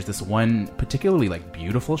ships. There's this one particularly like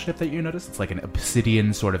beautiful ship that you notice. It's like an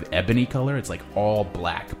obsidian sort of ebony color. It's like all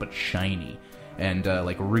black but shiny and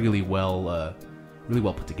like really well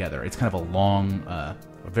put together. It's kind of a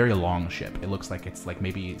very long ship. It looks like it's like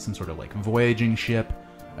maybe some sort of like voyaging ship.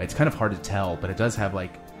 It's kind of hard to tell, but it does have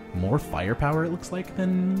like more firepower, it looks like,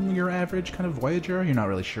 than your average kind of Voyager. You're not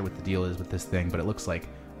really sure what the deal is with this thing, but it looks like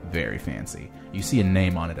very fancy. You see a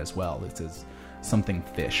name on it as well. It says something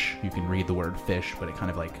fish. You can read the word fish, but it kind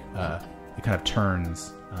of like it kind of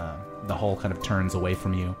turns the hull kind of turns away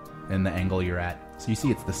from you in the angle you're at. So you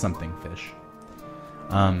see it's the something fish.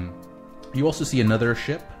 You also see another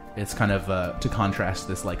ship. It's kind of to contrast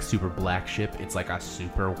this like super black ship. It's like a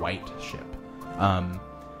super white ship.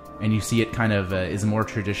 And you see it kind of is a more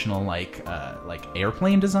traditional like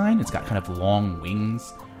airplane design. It's got kind of long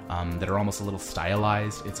wings that are almost a little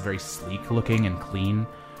stylized. It's very sleek looking and clean.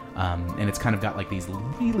 And it's kind of got like these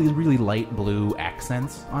really, really light blue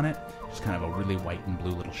accents on it. Just kind of a really white and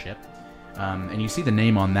blue little ship. And you see the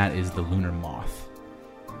name on that is the Lunar Moth.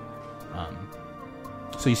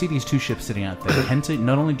 So you see these 2 ships sitting out there.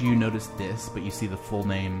 Not only do you notice this, but you see the full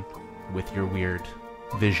name with your weird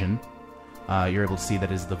vision. You're able to see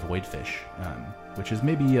that is the Voidfish, which is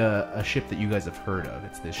maybe a ship that you guys have heard of.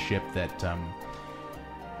 It's this ship that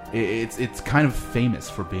it's kind of famous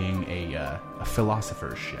for being a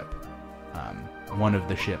philosopher's ship. One of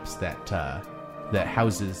the ships that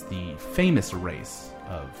houses the famous race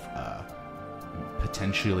of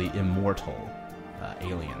potentially immortal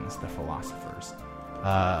aliens, the philosophers.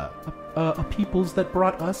 A peoples that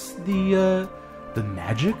brought us the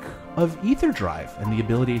magic of ether drive and the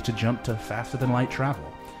ability to jump to faster than light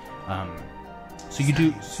travel.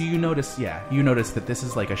 You notice that this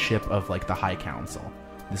is like a ship of like the High Council.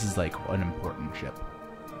 This is like an important ship.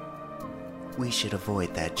 We should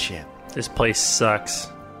avoid that ship. This place sucks.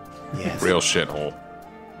 Yes. Real shithole.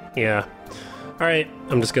 Yeah. All right.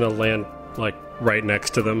 I'm just going to land like right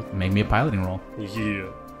next to them. Make me a piloting roll. Yeah.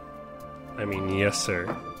 I mean, yes,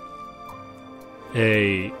 sir.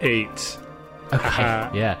 8.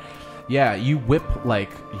 Okay. Yeah. You whip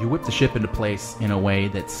the ship into place in a way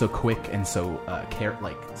that's so quick and so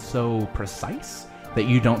so precise that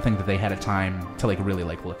you don't think that they had a time to like really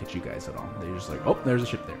like look at you guys at all. They're just like, oh, there's a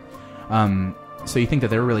ship there. So you think that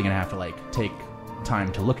they're really gonna have to like take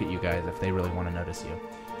time to look at you guys if they really want to notice you.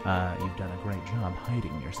 You've done a great job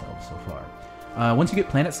hiding yourself so far. Once you get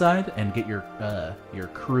planet side and get your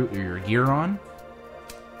crew or your gear on,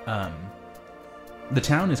 the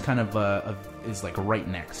town is kind of is like right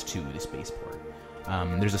next to the spaceport.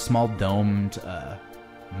 There's a small domed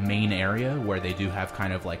main area where they do have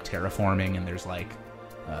kind of like terraforming, and there's like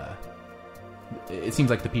it seems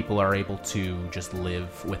like the people are able to just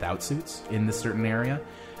live without suits in this certain area,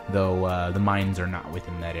 though the mines are not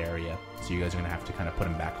within that area. So you guys are gonna have to kind of put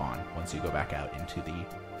them back on once you go back out into the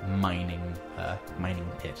mining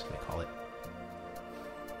pit, they call it.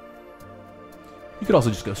 You could also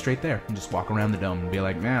just go straight there and just walk around the dome and be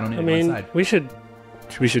like, man, I don't need I to go mean, inside. we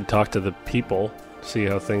should talk to the people, see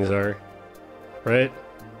how things are, right?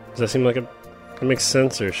 Does that seem like that makes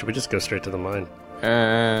sense, or should we just go straight to the mine?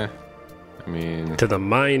 I mean, To the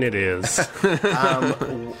mine it is.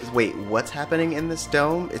 Wait, what's happening in this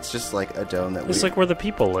dome? It's just like a dome that It's like where the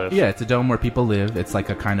people live. Yeah, it's a dome where people live. It's like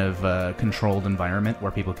a kind of controlled environment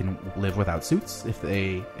where people can live without suits if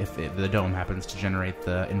the dome happens to generate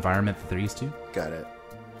the environment that they're used to. Got it.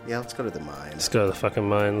 Yeah, let's go to the mine. Let's go to the fucking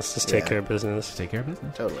mine. Let's just take Yeah. care of business. Just take care of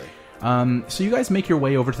business. Totally. So you guys make your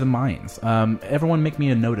way over to the mines. Everyone make me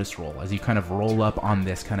a notice roll as you kind of roll up on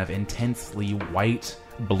this kind of intensely white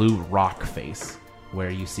blue rock face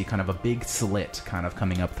where you see kind of a big slit kind of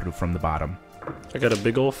coming up through from the bottom. I got a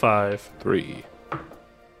big old 5. 3.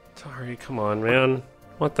 Sorry, come on, man.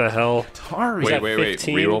 What the hell? Tari! that Wait.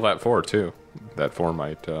 15? Reroll that 4 too. That 4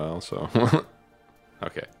 might also.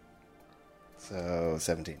 Okay. So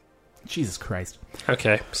 17. Jesus Christ.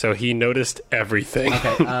 Okay, so he noticed everything.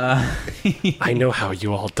 Okay, I know how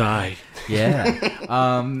you all die.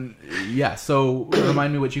 yeah. Yeah, so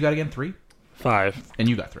remind me what you got again? 3? 5. And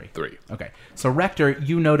you got 3. 3. Okay, so Rector,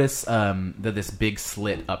 you notice that this big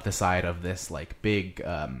slit up the side of this like big,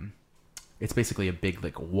 it's basically a big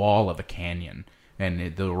like wall of a canyon,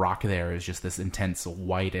 and the rock there is just this intense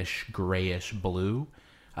whitish, grayish blue.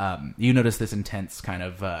 You notice this intense kind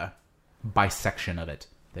of bisection of it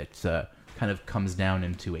that kind of comes down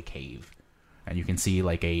into a cave, and you can see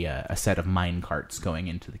like a set of mine carts going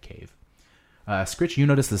into the cave. Scritch, you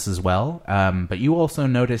notice this as well, but you also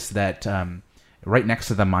notice that right next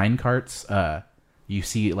to the mine carts, you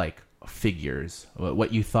see like figures.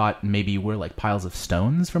 What you thought maybe were like piles of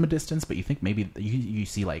stones from a distance, but you think maybe you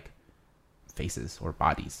see like faces or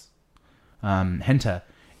bodies. Henta,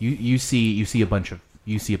 you see a bunch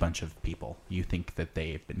of people. You think that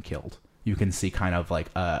they've been killed. You can see kind of like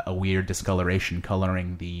a weird discoloration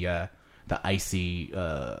coloring the icy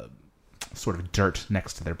sort of dirt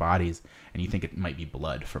next to their bodies, and you think it might be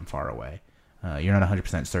blood from far away. You're not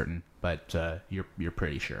 100% certain, but you're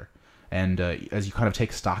pretty sure. And as you kind of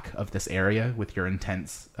take stock of this area with your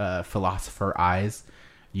intense philosopher eyes,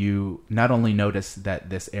 you not only notice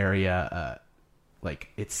that this area, like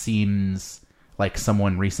it seems like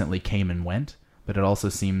someone recently came and went, but it also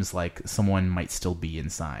seems like someone might still be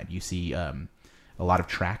inside. You see a lot of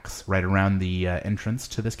tracks right around the entrance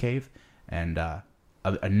to this cave, and a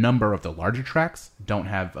number of the larger tracks don't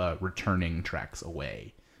have returning tracks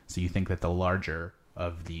away. So you think that the larger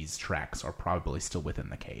of these tracks are probably still within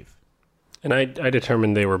the cave. And I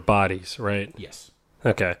determined they were bodies, right? Yes.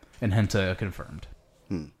 Okay. And Henta confirmed.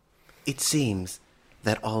 It seems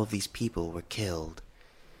that all of these people were killed,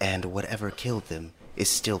 and whatever killed them is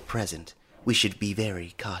still present. We should be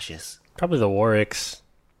very cautious. Probably the Warwicks.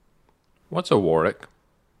 What's a Warwick?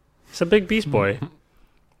 It's a big beast boy.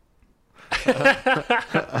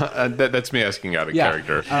 That's me asking out of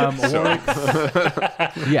character.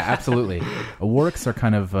 Warwicks, yeah, absolutely. Warwicks are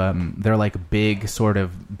kind of they're like big sort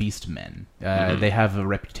of beast men. They have a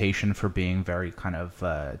reputation for being very kind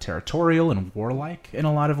of territorial and warlike in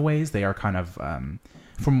a lot of ways. They are kind of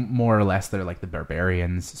from more or less they're like the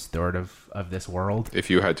barbarians sort of this world. If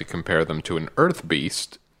you had to compare them to an earth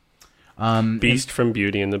beast, Beast from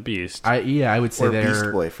Beauty and the Beast. I would say Or they're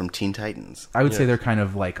Beast Boy from Teen Titans. I would say they're kind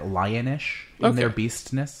of like lionish in their Okay.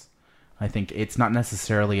 beastness. I think it's not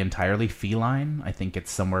necessarily entirely feline. I think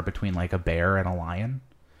it's somewhere between like a bear and a lion.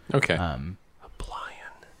 okay. Lion.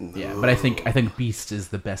 Yeah, but I think beast is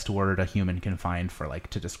the best word a human can find for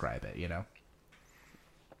like to describe it, you know.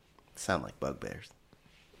 Sound like bugbears.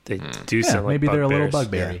 They do sound like maybe they're a little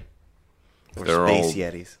bugbears. bugberry. Or They're Space all-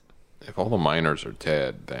 Yetis. If all the miners are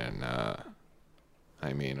dead, then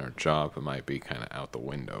I mean our job might be kind of out the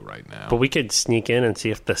window right now. But we could sneak in and see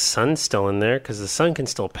if the sun's still in there, because the sun can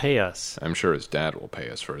still pay us. I'm sure his dad will pay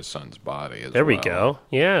us for his son's body as There we well. go.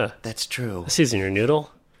 Yeah. That's true. Season your noodle.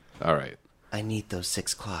 All right. I need those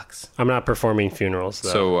 6 clocks. I'm not performing funerals, though.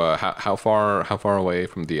 So how far away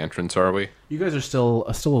from the entrance are we? You guys are still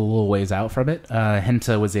a little ways out from it.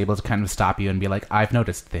 Henta was able to kind of stop you and be like, I've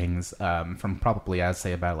noticed things from probably, I'd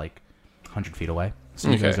say, about like 100 feet away. So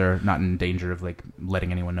you Okay. guys are not in danger of like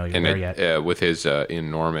letting anyone know you're And there yet. with his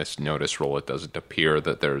enormous notice roll, it doesn't appear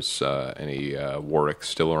that there's any Warwick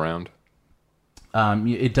still around.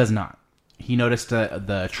 It does not. He noticed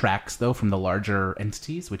the tracks, though, from the larger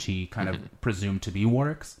entities, which he kind of presumed to be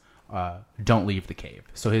Warwicks, don't leave the cave.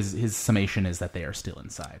 So his summation is that they are still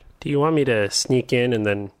inside. Do you want me to sneak in and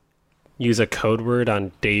then use a code word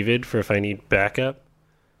on David for if I need backup?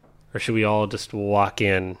 Or should we all just walk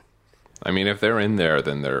in? I mean, if they're in there,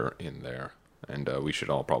 then they're in there, and we should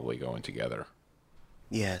all probably go in together.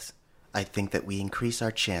 Yes, I think that we increase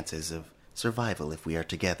our chances of survival if we are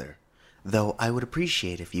together. Though I would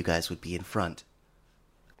appreciate if you guys would be in front.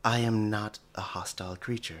 I am not a hostile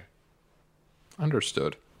creature.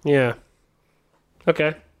 Understood. Yeah.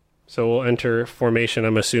 Okay. So we'll enter formation.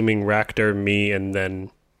 I'm assuming Raktor, me, and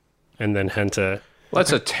then Henta.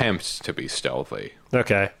 Let's attempt to be stealthy.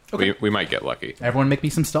 Okay. We might get lucky. Everyone make me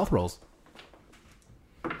some stealth rolls.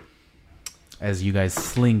 As you guys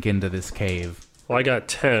slink into this cave. Well, I got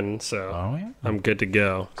 10, so Oh, yeah? I'm good to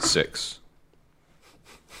go. 6.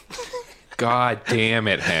 God damn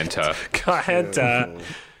it, Henta. God, Henta.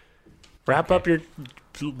 Wrap up your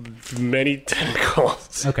many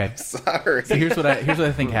tentacles. Okay. Sorry. So here's what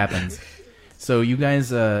I think happens. So you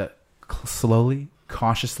guys slowly,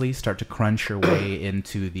 cautiously start to crunch your way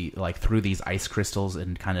into through these ice crystals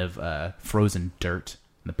and kind of frozen dirt,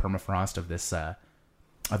 the permafrost of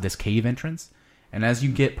this cave entrance. And as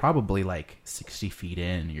you get probably 60 feet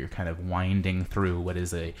in, you're kind of winding through what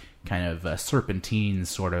is a kind of a serpentine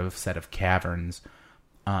sort of set of caverns.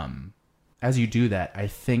 As you do that, I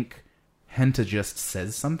think Henta just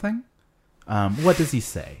says something. What does he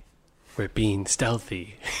say? We're being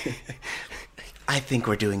stealthy. I think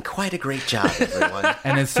we're doing quite a great job, everyone.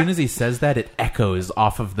 And as soon as he says that, it echoes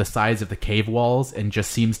off of the sides of the cave walls and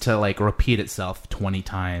just seems to repeat itself 20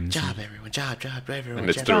 times. Job, everyone. Job, everyone. And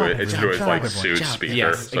it's job, through everyone, it's job, through his job, like everyone, suit job. speaker.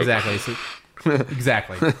 Yes, So- exactly. So,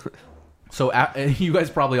 exactly. So you guys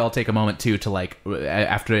probably all take a moment too to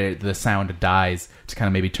after the sound dies to kind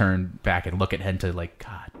of maybe turn back and look at Henta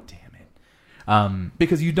God damn it,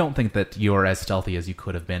 because you don't think that you're as stealthy as you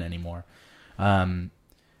could have been anymore.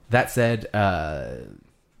 That said,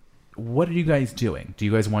 what are you guys doing? Do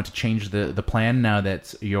you guys want to change the plan now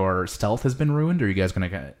that your stealth has been ruined, or are you guys going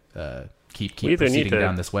to keep proceeding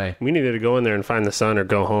down this way? We needed to go in there and find the sun or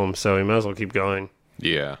go home, so we might as well keep going.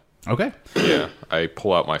 Yeah. Okay. Yeah. I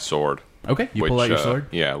pull out my sword. Okay. You pull out your sword.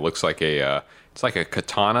 Yeah, it looks like it's like a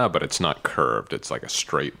katana, but it's not curved. It's like a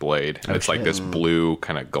straight blade. And it's like this blue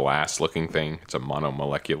kind of glass-looking thing. It's a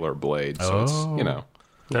monomolecular blade, so it's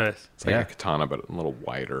Nice. it's like Yeah. a katana, but a little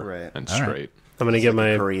wider Right. and All right. straight. I'm gonna get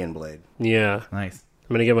my Korean blade. Nice. I'm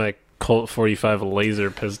gonna get my Colt 45 laser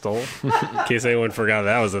pistol in case anyone forgot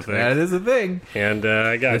that was a thing. That is a thing. And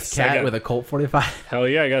I got This cat with a Colt 45. hell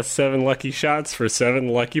yeah, I got 7 lucky shots for 7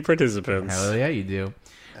 lucky participants. Hell yeah, you do.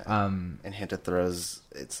 And Henta throws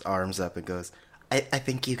its arms up and goes, I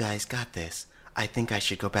think you guys got this. I think I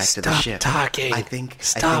should go back to the Stop ship. talking. I think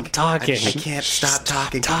talking. I can't stop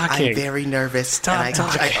talking. talking. I'm very nervous. Stop and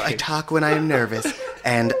talking. I talk when I'm nervous,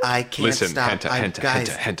 and I can't Listen, stop.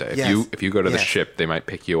 Henta. Yes, If you go to the yes. ship, they might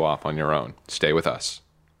pick you off on your own. Stay with us.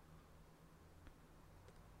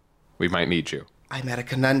 We might need you. I'm at a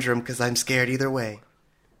conundrum because I'm scared either way.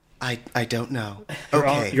 I don't know. You're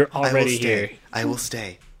Okay, you're I will already stay. here. I will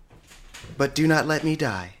stay. But do not let me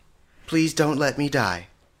die. Please don't let me die.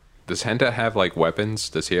 Does Henta have weapons?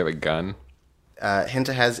 Does he have a gun?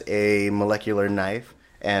 Henta has a molecular knife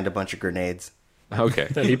and a bunch of grenades. Okay.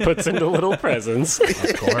 And he puts into little presents.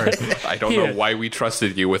 Of course. I don't know why we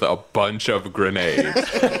trusted you with a bunch of grenades.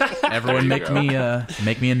 Everyone make go. me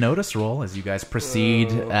a notice roll as you guys proceed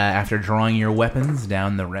after drawing your weapons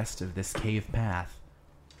down the rest of this cave path.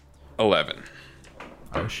 11.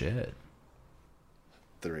 Oh shit.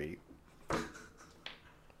 3.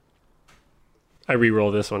 I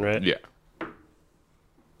re-roll this one, right? Yeah.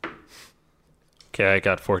 Okay, I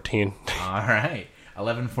got 14. All right.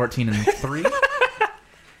 11, 14, and 3.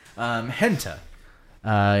 Henta.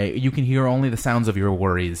 You can hear only the sounds of your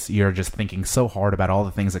worries. You're just thinking so hard about all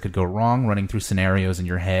the things that could go wrong, running through scenarios in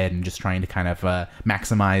your head, and just trying to kind of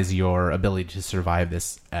maximize your ability to survive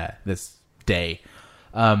this day.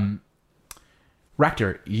 Raktor,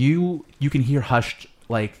 you can hear hushed,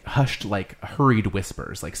 hurried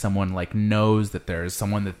whispers, like someone knows that there's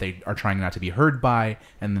someone that they are trying not to be heard by,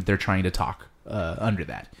 and that they're trying to talk under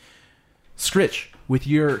that. Scritch, with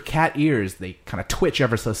your cat ears, they kind of twitch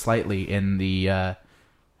ever so slightly in the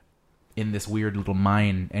in this weird little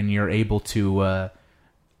mine, and you're able to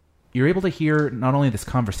hear not only this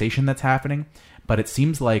conversation that's happening, but it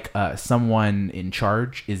seems like someone in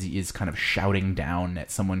charge is kind of shouting down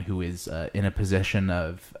at someone who is in a position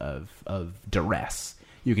of duress.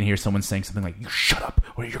 You can hear someone saying something like, "You shut up,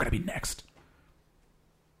 or you're going to be next."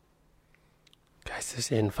 Guys,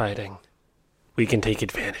 there's infighting. We can take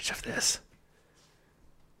advantage of this.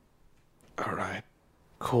 All right.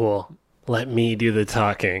 Cool. Let me do the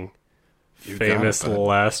talking. You Famous got it, bud.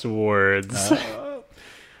 last words.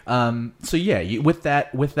 So yeah, with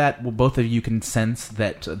that, both of you can sense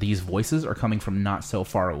that these voices are coming from not so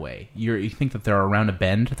far away. You think that they're around a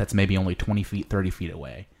bend that's maybe only 20 feet, 30 feet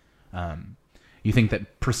away. You think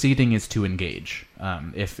that proceeding is to engage,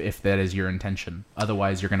 if that is your intention.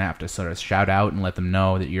 Otherwise, you're going to have to sort of shout out and let them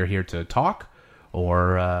know that you're here to talk,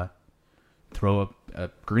 or throw a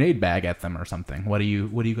grenade bag at them or something. What do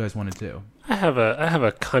you guys want to do? I have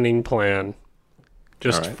a cunning plan.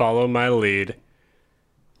 Just All right. follow my lead,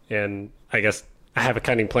 and I guess I have a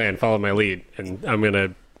cunning plan. Follow my lead, and I'm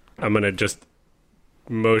gonna just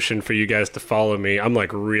motion for you guys to follow me. I'm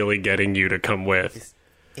like really getting you to come with.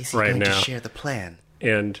 Is he Right going now. to share the plan?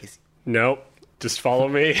 And nope, just follow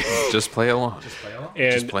me. Just play along.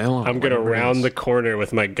 And Just play along. I'm gonna Whatever it round is. the corner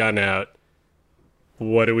with my gun out.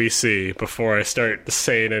 What do we see before I start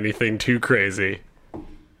saying anything too crazy?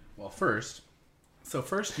 Well, first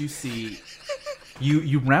you see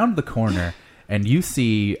you round the corner and you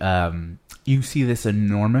see this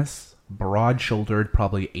enormous, broad-shouldered,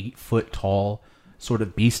 probably 8-foot tall sort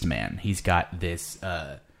of beast man. He's got this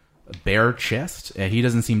bare chest. He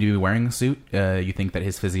doesn't seem to be wearing a suit. You think that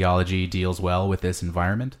his physiology deals well with this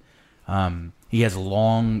environment. He has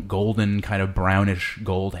long, golden, kind of brownish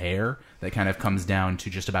gold hair that kind of comes down to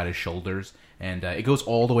just about his shoulders, and it goes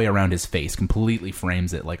all the way around his face, completely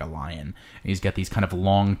frames it like a lion. And he's got these kind of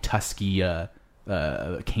long, tusky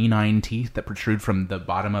canine teeth that protrude from the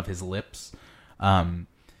bottom of his lips.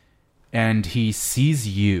 And he sees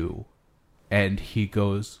you, and he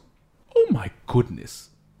goes, "Oh my goodness,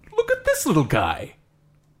 look at this little guy."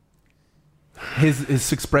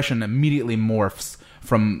 His expression immediately morphs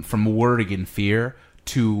from worry and fear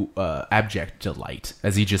to abject delight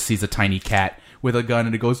as he just sees a tiny cat with a gun,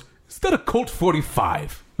 and he goes, "Is that a Colt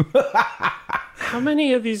 45? How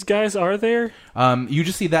many of these guys are there? You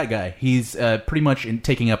just see that guy. He's pretty much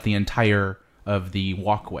taking up the entire of the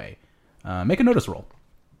walkway. Make a notice roll.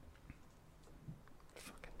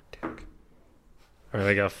 All right,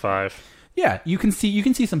 I got 5. Yeah, you can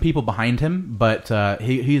see some people behind him, but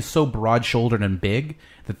he is so broad-shouldered and big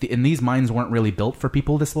that and these mines weren't really built for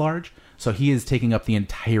people this large, so he is taking up the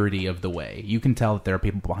entirety of the way. You can tell that there are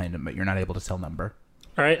people behind him, but you're not able to tell number.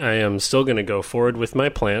 All right, I am still going to go forward with my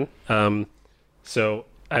plan. So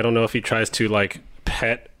I don't know if he tries to like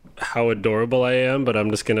pet how adorable I am, but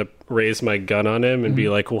I'm just going to raise my gun on him and be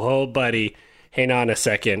like, "Whoa, buddy, hang on a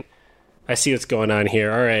second. I see what's going on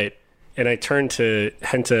here. All right." And I turn to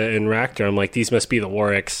Henta and Raktor. I'm like, "These must be the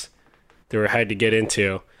Warwicks that were hard to get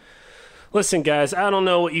into. Listen, guys, I don't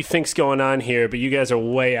know what you think's going on here, but you guys are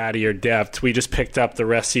way out of your depth. We just picked up the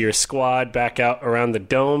rest of your squad back out around the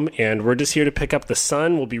dome, and we're just here to pick up the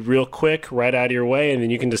sun. We'll be real quick, right out of your way, and then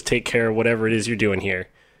you can just take care of whatever it is you're doing here."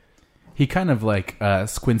 He kind of like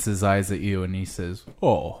squints his eyes at you, and he says,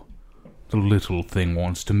 "Oh, the little thing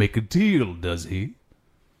wants to make a deal, does he?"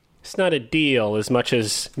 It's not a deal as much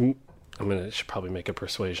as... should probably make a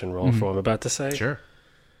persuasion roll for what I'm about to say. Sure.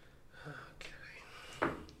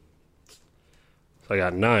 So I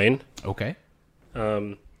got 9. Okay.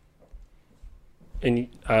 And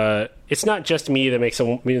it's not just me that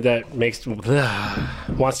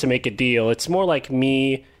wants to make a deal. It's more like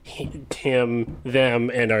me, him,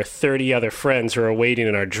 them, and our 30 other friends who are waiting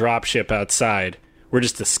in our dropship outside. We're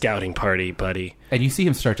just a scouting party, buddy. And you see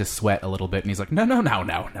him start to sweat a little bit, and he's like, no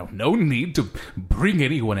need to bring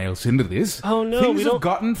anyone else into this. Oh, no, Things we have don't-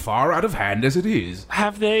 gotten far out of hand as it is.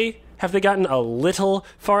 Have they gotten a little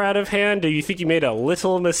far out of hand? Do you think you made a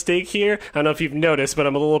little mistake here? I don't know if you've noticed, but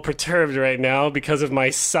I'm a little perturbed right now because of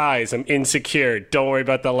my size. I'm insecure. Don't worry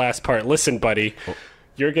about the last part. Listen, buddy.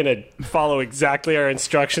 You're going to follow exactly our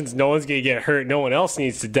instructions. No one's going to get hurt. No one else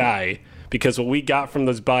needs to die. Because what we got from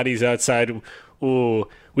those bodies outside, ooh,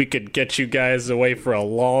 we could get you guys away for a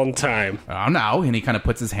long time. Now, and he kind of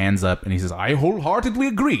puts his hands up, and he says, "I wholeheartedly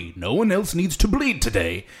agree. No one else needs to bleed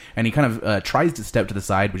today." And he kind of tries to step to the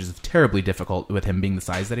side, which is terribly difficult with him being the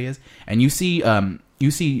size that he is. And you see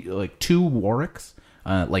like 2 Warwicks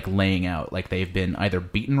like laying out, like they've been either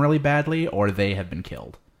beaten really badly or they have been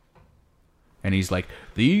killed. And he's like,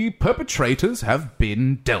 "The perpetrators have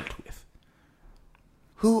been dealt with.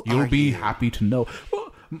 Who You'll are be you? happy to know.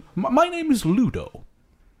 Well, my name is Ludo.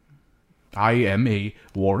 I am a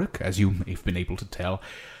Warwick, as you may have been able to tell.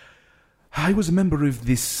 I was a member of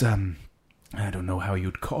this, I don't know how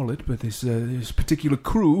you'd call it, but this particular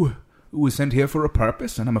crew who was sent here for a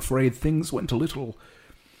purpose, and I'm afraid things went a little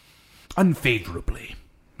unfavorably.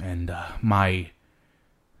 And my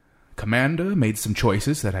commander made some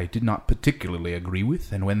choices that I did not particularly agree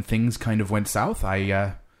with, and when things kind of went south,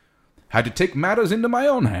 I had to take matters into my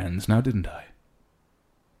own hands, now didn't I?"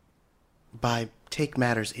 By take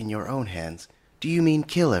matters in your own hands, do you mean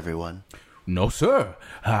kill everyone? "No, sir.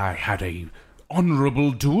 I had a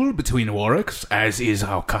honorable duel between Warwicks, as is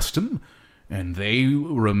our custom, and they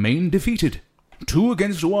remain defeated. 2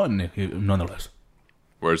 against 1, nonetheless."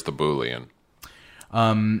 Where's the Boolean?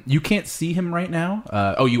 You can't see him right now.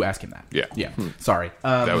 You ask him that. Yeah. Yeah. Sorry.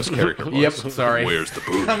 That was character voice. Yep, sorry. Where's the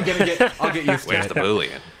Boolean? I'll get used to Where's it. the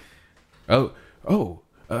Boolean?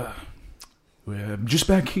 We're just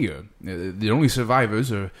back here. The only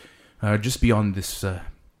survivors are just beyond this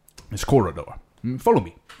corridor. Follow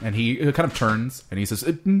me. And he kind of turns and he says,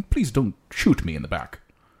 please don't shoot me in the back.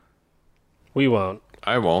 We won't.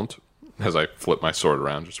 I won't. As I flip my sword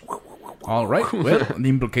around, just... All right. Well, the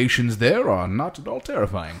implications there are not at all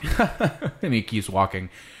terrifying. And he keeps walking,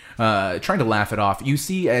 trying to laugh it off. You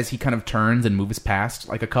see as he kind of turns and moves past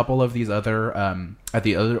like a couple of these other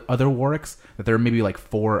other Warwicks, that there are maybe like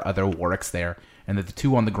 4 other Warwicks there, and that the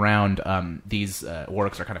 2 on the ground, these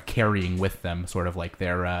Warwicks are kind of carrying with them, sort of like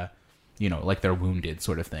they're like they're wounded,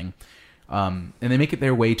 sort of thing. And they make it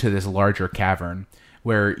their way to this larger cavern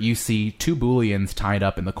where you see 2 Booleans tied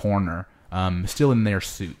up in the corner, still in their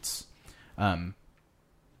suits.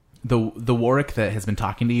 The Warwick that has been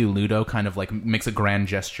talking to you, Ludo, kind of like makes a grand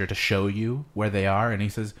gesture to show you where they are, and he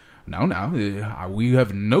says, "Now, we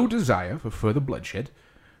have no desire for further bloodshed.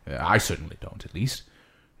 I certainly don't, at least."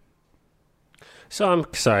 So I'm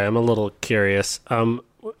sorry, I'm a little curious.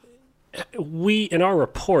 We in our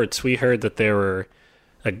reports we heard that there were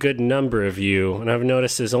a good number of you, and I've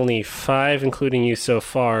noticed there's only 5, including you so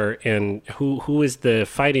far. And who is the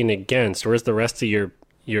fighting against? Where's the rest of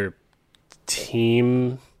your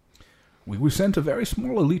team? We were sent a very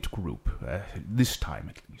small elite group, this time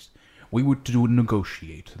at least. We were to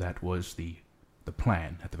negotiate. That was the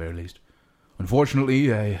plan, at the very least.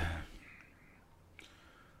 Unfortunately,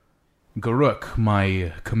 Garuk,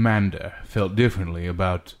 my commander, felt differently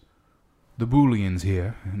about the Booleans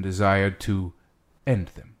here and desired to end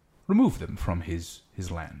them, remove them from his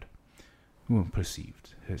land. Well,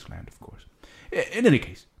 perceived his land, of course. In any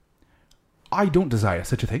case, I don't desire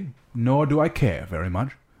such a thing, nor do I care very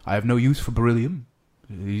much. I have no use for beryllium.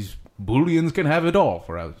 These Booleans can have it all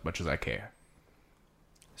for as much as I care.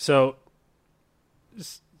 So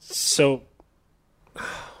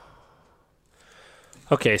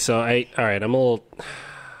okay, so I'm a little...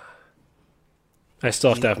 I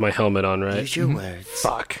still have to have my helmet on, right? Use your words.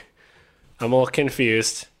 Fuck. I'm a little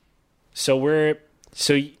confused. So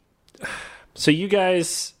you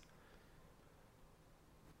guys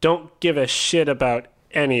don't give a shit about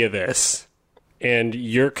any of this. And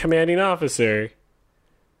your commanding officer,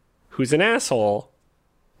 who's an asshole,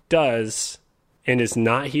 does and is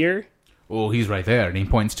not here? Well, he's right there, and he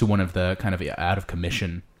points to one of the kind of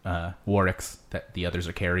out-of-commission Warwicks that the others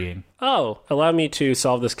are carrying. Oh, allow me to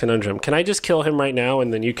solve this conundrum. Can I just kill him right now,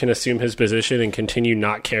 and then you can assume his position and continue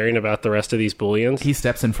not caring about the rest of these Booleans? He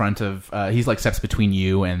steps in front of, steps between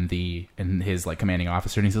you and his like commanding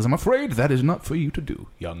officer, and he says, "I'm afraid that is not for you to do,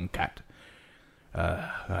 young cat.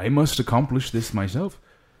 I must accomplish this myself.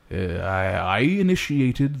 I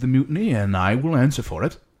initiated the mutiny, and I will answer for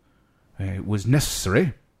it. It was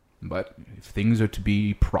necessary, but if things are to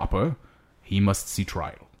be proper, he must see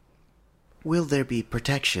trial." Will there be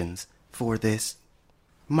protections for this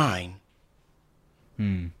mine?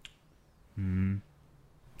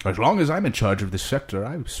 As long as I'm in charge of this sector,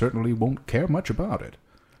 I certainly won't care much about it.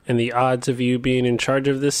 And the odds of you being in charge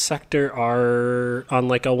of this sector are on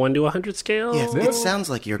like a 1 to 100 scale? Yes, it sounds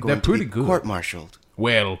like you're going they're to pretty be good. court-martialed.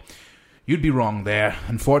 Well, you'd be wrong there.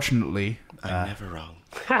 Unfortunately... I'm never wrong.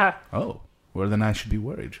 Oh, well then I should be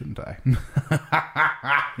worried, shouldn't I? And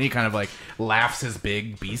he kind of like laughs his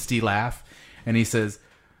big beastie laugh, and he says,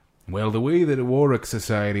 Well, the way that a Warwick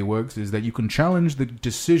society works is that you can challenge the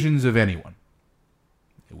decisions of anyone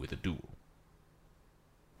with a duel.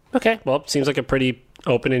 Okay, well, it seems like a pretty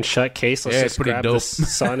open and shut case. Let's Yeah, just it's pretty grab dope. the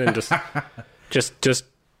son and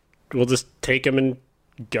we'll just take him and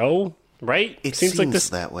go, right? It seems like seems this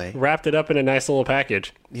that way. wrapped it up in a nice little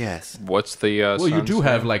package. Yes. What's the Well, you son's do name?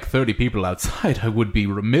 have like 30 people outside. I would be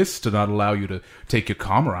remiss to not allow you to take your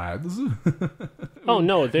comrades. Oh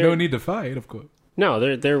no, they're No need to fight, of course.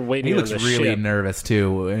 they're waiting. he on looks the really ship. nervous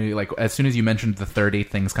too. And he, like as soon as you mentioned the 30,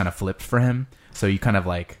 things kind of flipped for him. So you kind of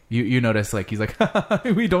like you notice like he's like,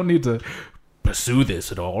 We don't need to pursue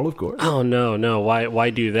this at all, of course. Oh no, why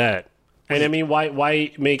do that? And I mean,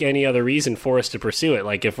 why make any other reason for us to pursue it?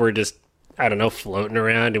 Like if we're just, I don't know, floating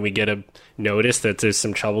around and we get a notice that there's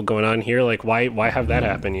some trouble going on here, like why have that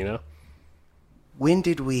happen, you know? When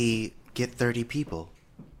did we get 30 people?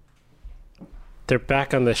 They're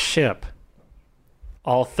back on the ship.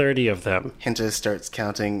 All 30 of them. Hinta starts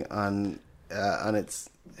counting on its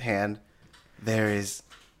hand. There is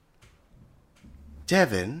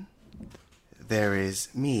Devin. There is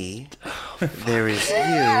me. There is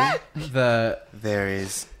you. the There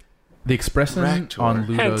is The expression Raktor. on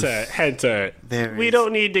Ludo's... Henta, There we is-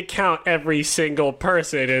 don't need to count every single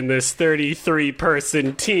person in this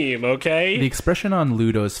 33-person team, okay? The expression on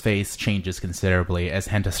Ludo's face changes considerably as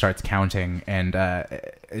Henta starts counting and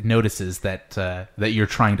notices that you're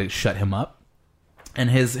trying to shut him up. And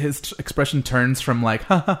his expression turns from like,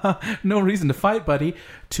 ha ha ha, no reason to fight, buddy,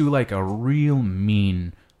 to like a real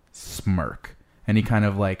mean smirk. And he kind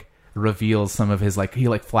of like reveals some of his like, he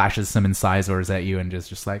like flashes some incisors at you and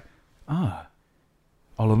just like, all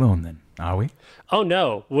alone then, are we? Oh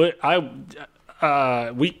no, we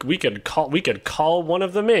could call one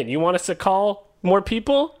of them in. You want us to call more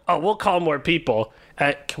people? Oh, we'll call more people.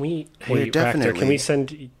 Can we? We're Hey, Raptor, definitely- can we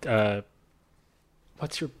send?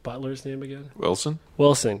 What's your butler's name again? Wilson?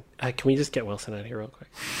 Wilson. Can we just get Wilson out of here real quick?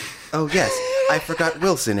 Oh, yes. I forgot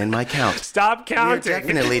Wilson in my count. Stop We're counting.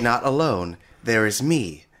 definitely not alone. There is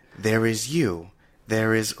me. There is you.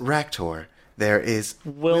 There is Raktor. There is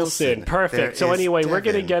Wilson. Perfect. There So is anyway, we're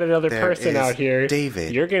going to Devin. get another There person is out here.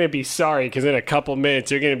 David. You're going to be sorry because in a couple minutes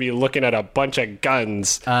you're going to be looking at a bunch of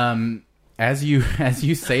guns. As you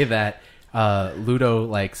say that, Ludo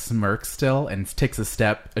like smirks still and takes a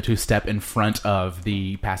step in front of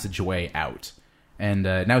the passageway out, and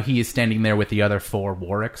now he is standing there with the other 4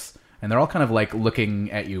 Warwicks, and they're all kind of like looking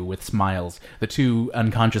at you with smiles. The 2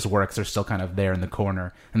 unconscious Warwicks are still kind of there in the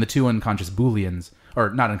corner, and the 2 unconscious Booleans, or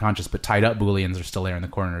not unconscious but tied up Booleans, are still there in the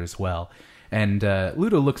corner as well. And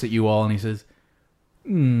Ludo looks at you all and he says,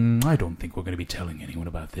 "I don't think we're going to be telling anyone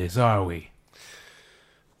about this, are we?"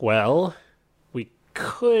 Well, we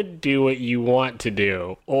could do what you want to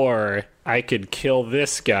do, or I could kill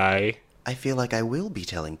this guy. I feel like I will be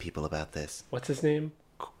telling people about this. What's his name?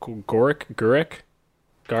 Garrick?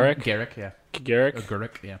 Garrick, yeah. Garrick?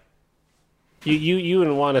 Garrick, yeah. You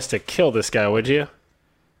wouldn't want us to kill this guy, would you?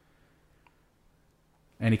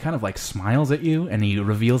 And he kind of like smiles at you, and he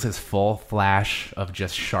reveals his full flash of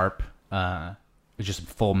just sharp, just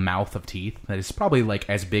full mouth of teeth that is probably like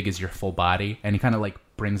as big as your full body. And he kind of like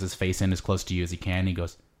brings his face in as close to you as he can. He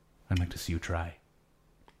goes, "I'd like to see you try."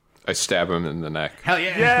 I stab him in the neck. Hell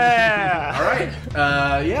yeah! Yeah! All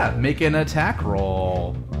right, yeah, make an attack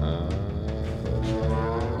roll. Do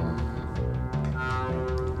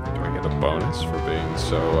I get a bonus for being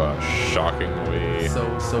so shockingly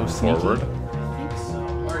So sneaky. forward? I think so.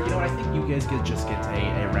 Or you know what? I think you guys get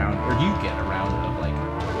a round, or you get a round of like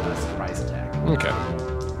a surprise attack. Okay.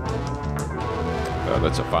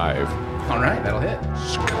 That's a 5. All right, that'll hit.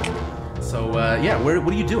 So yeah, what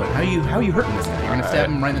are you doing? How are you hurting this guy? You're gonna stab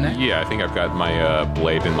him right in the neck? Yeah, I think I've got my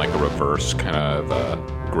blade in like a reverse kind of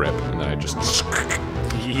grip, and then I just.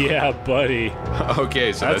 Yeah, buddy.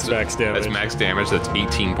 Okay, so That's max damage. That's max damage. That's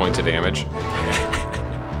 18 points of damage.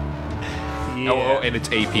 Yeah. Oh, and it's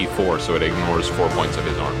AP 4, so it ignores 4 points of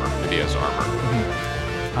his armor if he has armor.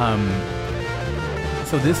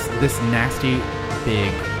 So this nasty,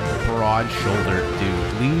 big, broad-shouldered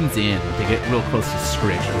dude leans in to get real close to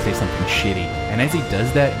Scritch and say something shitty. And as he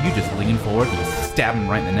does that, you just lean forward and you stab him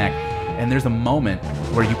right in the neck. And there's a moment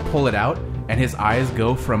where you pull it out, and his eyes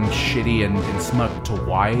go from shitty and smug to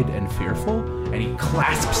wide and fearful. And he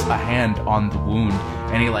clasps a hand on the wound,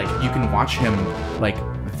 and he you can watch him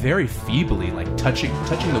very feebly, touching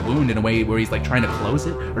the wound in a way where he's like trying to close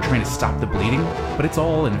it or trying to stop the bleeding, but it's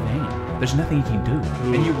all in vain. There's nothing he can do.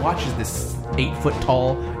 And you watch as this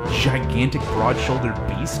 8-foot-tall, gigantic, broad-shouldered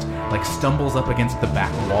beast stumbles up against the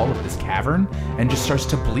back wall of this cavern and just starts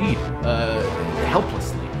to bleed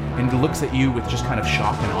helplessly. And he looks at you with just kind of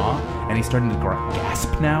shock and awe, and he's starting to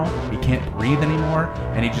gasp now. He can't breathe anymore,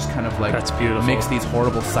 and he just kind of That's beautiful. makes these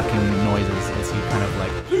horrible sucking noises as he kind of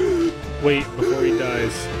Wait, before he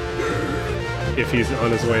dies, if he's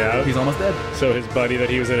on his way out. he's almost dead. So his buddy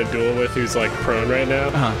that he was in a duel with, who's prone right now,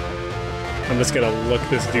 I'm just gonna look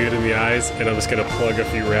this dude in the eyes, and I'm just gonna plug a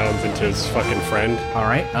few rounds into his fucking friend. All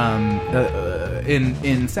right.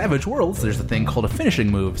 In Savage Worlds, there's a thing called a finishing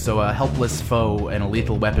move. So a helpless foe and a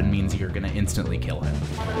lethal weapon means you're going to instantly kill him.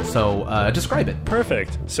 So describe it.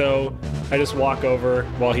 Perfect. So I just walk over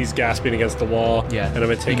while he's gasping against the wall. Yeah. And I'm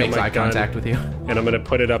gonna take he out makes my eye gun, contact with you. and I'm gonna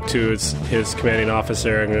put it up to his commanding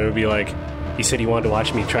officer. I'm gonna be like, "He said he wanted to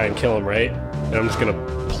watch me try and kill him, right?" And I'm just gonna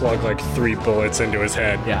plug 3 bullets into his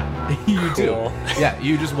head. Yeah, you Cool. do. Yeah,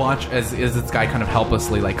 you just watch as this guy kind of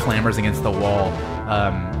helplessly clambers against the wall,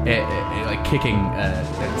 kicking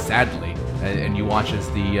sadly, and you watch as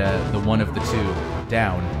the one of the 2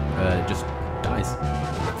 down just dies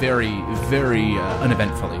very, very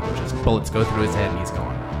uneventfully. Just bullets go through his head and he's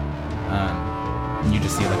gone. And you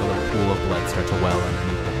just see a little pool of blood start to well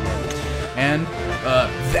underneath the head. And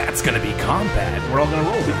that's going to be combat. We're all going to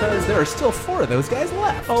roll because there are still 4 of those guys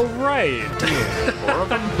left. Oh, right. 4 of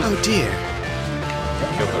them? Oh dear.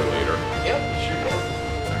 Kill her later.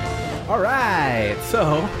 All right.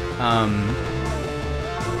 So,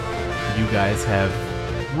 you guys have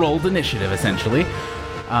rolled initiative, essentially.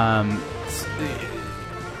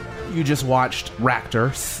 You just watched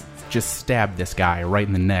Raktor just stab this guy right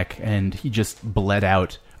in the neck, and he just bled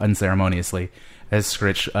out unceremoniously as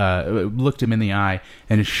Scritch looked him in the eye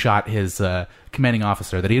and shot his commanding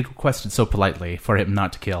officer that he had requested so politely for him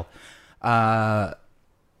not to kill. Battle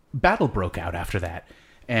broke out after that.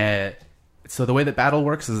 So the way that battle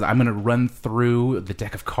works is I'm going to run through the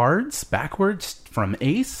deck of cards backwards from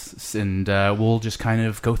ace, and we'll just kind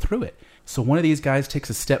of go through it. So one of these guys takes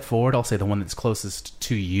a step forward. I'll say the one that's closest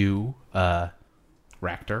to you,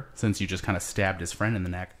 Raktor, since you just kind of stabbed his friend in the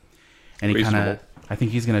neck. And he kind of, I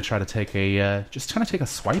think he's going to try to take just kind of take a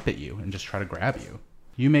swipe at you and just try to grab you.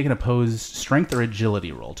 You make an opposed strength or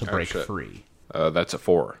agility roll to break free. That's a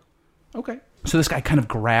 4. Okay. So this guy kind of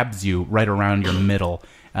grabs you right around your middle,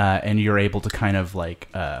 and you're able to kind of like...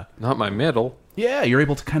 Not my middle. Yeah, you're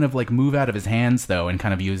able to kind of like move out of his hands, though, and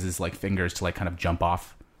kind of use his like fingers to like kind of jump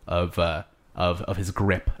off of his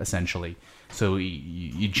grip, essentially. So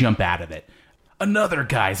you jump out of it. Another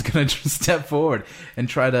guy's gonna just step forward and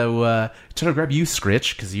try to grab you,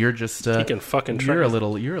 Scritch, because you're just He can fucking try. you're a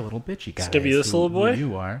little bitchy guy. Skibby this little boy?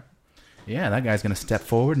 You are. Yeah, that guy's gonna step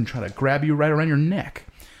forward and try to grab you right around your neck.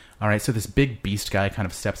 All right, so this big beast guy kind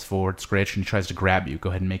of steps forward, Scritch, and he tries to grab you. Go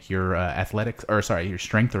ahead and make your your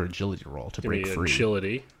strength or agility roll to break free.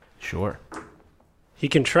 Agility. Sure. He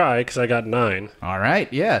can try, because I got 9. All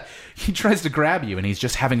right, yeah. He tries to grab you, and he's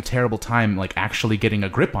just having a terrible time, like, actually getting a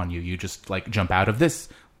grip on you. You just, like, jump out of this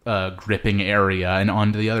gripping area and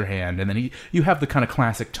onto the other hand, and then you have the kind of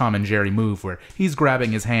classic Tom and Jerry move where he's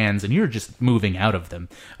grabbing his hands, and you're just moving out of them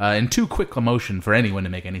in too quick a motion for anyone to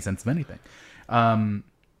make any sense of anything.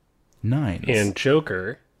 9. And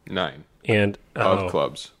Joker. 9. And... Of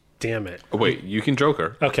clubs. Damn it. Oh, wait, you can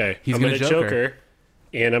Joker. Okay, He's I'm gonna going to Joker. Joker,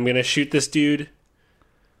 and I'm going to shoot this dude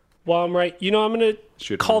while I'm right... You know, I'm going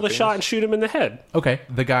to call the shot and shoot him in the head. Okay,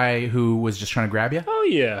 the guy who was just trying to grab you? Oh,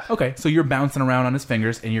 yeah. Okay, so you're bouncing around on his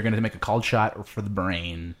fingers, and you're going to make a called shot for the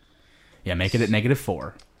brain. Yeah, make it at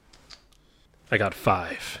 -4. I got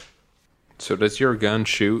 5. So does your gun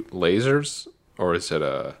shoot lasers? Or is it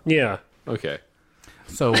a... Yeah. Okay.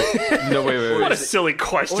 So... No, wait. What a silly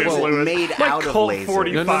question, Well, Lewis. made My out of Colt lasers.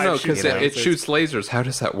 45 No, because shoots it lasers. shoots lasers. How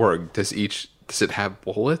does that work? Does it have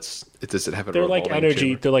bullets? Does it have a They're like revolving energy.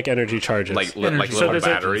 chamber? They're like energy charges. Like Energy. little so there's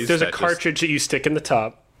batteries? there's a that just- cartridge that you stick in the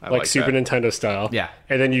top, like Super that. Nintendo style. Yeah.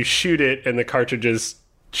 And then you shoot it, and the cartridges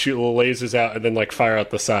shoot little lasers out, and then like fire out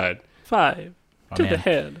the side. 5 to the man.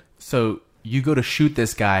 head. So you go to shoot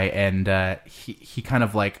this guy, and he kind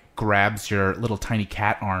of like grabs your little tiny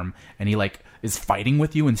cat arm, and he like is fighting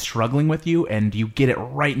with you and struggling with you, and you get it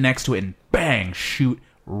right next to it, and bang, shoot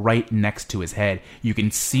right next to his head. You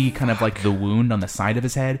can see kind of like the wound on the side of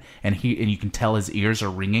his head, and you can tell his ears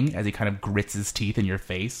are ringing as he kind of grits his teeth in your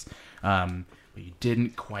face. But you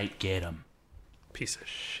didn't quite get him. Piece of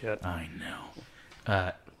shit. I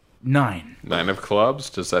know. 9. 9 of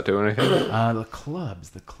clubs? Does that do anything? The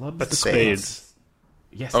clubs. That's the spades. clubs.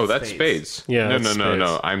 Yes. Oh, that's spades. Yeah, No, that's no.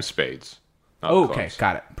 spades. I'm spades. Not Oh, okay, clubs.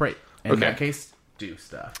 got it. Great. In Okay. that case, do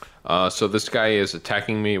stuff. So this guy is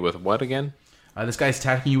attacking me with what again? This guy's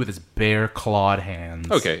attacking you with his bare clawed hands.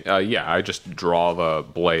 Okay, yeah, I just draw the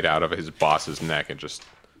blade out of his boss's neck and just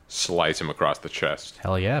slice him across the chest.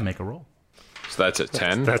 Hell yeah, make a roll. So that's a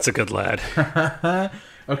 10. That's a good lad.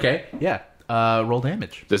 Okay, yeah. Roll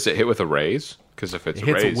damage. Does it hit with a raise? Because if it's It a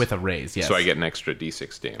hits raise, with a raise, yes. so I get an extra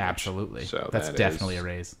d6 damage. Absolutely. So That's that definitely is a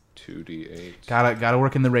raise. 2d8. Gotta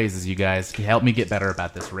work in the raises, you guys. Help me get better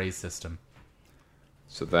about this raise system.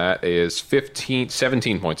 So that is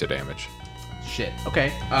 17 points of damage. Shit.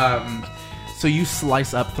 Okay. So you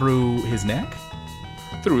slice up through his neck?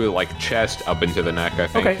 Through like chest up into the neck, I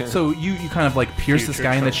think. Okay, so you kind of like pierce this Future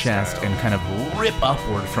guy in the Trump chest style. and kind of rip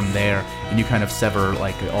upward from there, and you kind of sever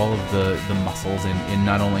like all of the muscles in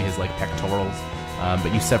not only his like pectorals,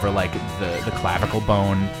 but you sever like the clavicle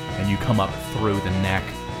bone, and you come up through the neck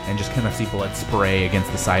and just kind of see blood spray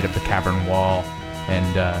against the side of the cavern wall, and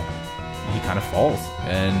he kind of falls,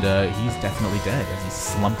 and he's definitely dead as he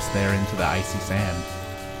slumps there into the icy sand.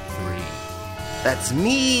 3. That's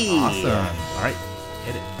me. Awesome. All right,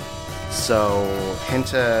 hit it. So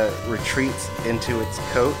Hinta retreats into its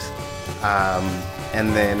coat,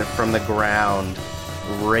 and then from the ground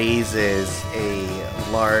raises a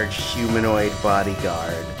large humanoid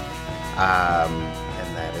bodyguard,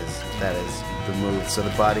 and that is the move. So the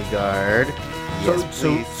bodyguard. Yes,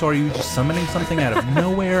 please. So are you just summoning something out of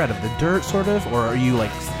nowhere, out of the dirt, sort of, or are you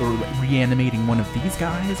like reanimating one of these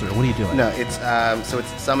guys, or what are you doing? No, it's so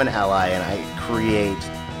it's summon ally, and I create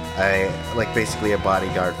basically a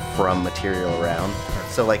bodyguard from material around.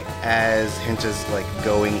 So like as Hinta's like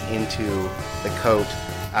going into the coat,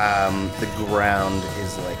 the ground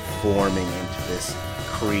is like forming into this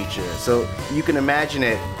creature. So you can imagine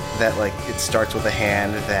it that like it starts with a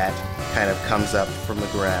hand that kind of comes up from the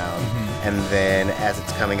ground, and then as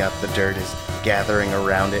it's coming up, the dirt is gathering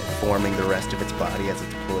around it, forming the rest of its body as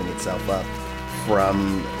it's pulling itself up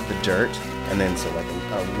from the dirt, and then so like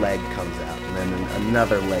a leg comes out, and then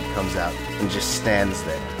another leg comes out and just stands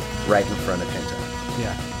there right in front of Hinta.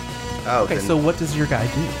 Yeah. Oh, Okay, then, so what does your guy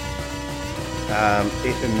do?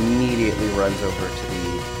 it immediately runs over to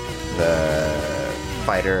the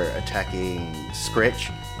fighter attacking Scritch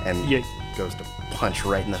and Yeah. goes to punch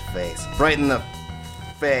right in the face. Right in the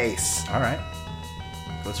face. All right.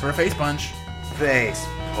 Goes for a face punch. Face.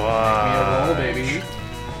 roll, baby.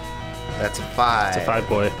 That's a 5. It's a 5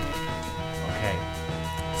 boy. Okay.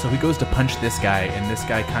 So he goes to punch this guy, and this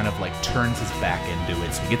guy kind of like turns his back into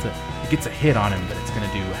it. So he gets a hit on him, but it's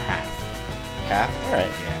gonna do half. Half? Alright.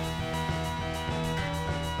 Yeah.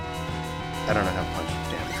 I don't know how punch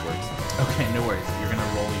damage works. Okay, no worries. You're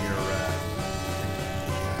gonna roll your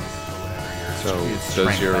So your does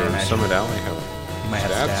strength, your I imagine. Summit Alley have You might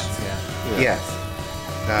have stats? stats. Yeah. Yes.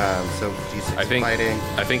 So D6 I think fighting.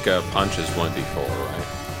 I think a punch is 1d4, right?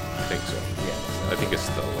 I think so. Yeah. I think it's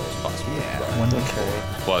the lowest possible. Yeah. Right.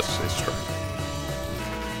 1d4. Plus his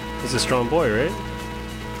strength. He's a strong boy, right?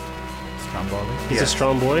 Stromboli. He's Yes. a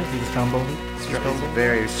strong boy. He's a Stromboli. He's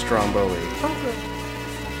very Stromboli.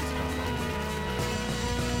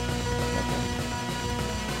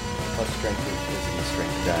 Plus strength is in the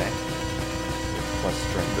strength die. Plus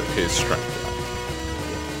strength. His strength.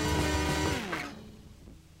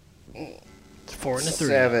 It's 4 and a 3.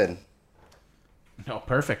 7. No,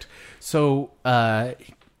 perfect. So, out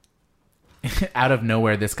of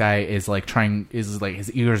nowhere, this guy is like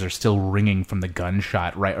his ears are still ringing from the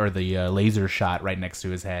gunshot, right, or the laser shot right next to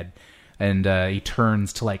his head, and he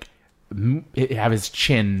turns to like have his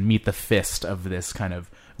chin meet the fist of this kind of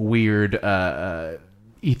weird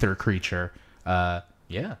ether creature.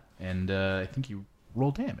 Yeah, and I think you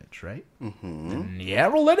roll damage, right? Mm-hmm. Yeah,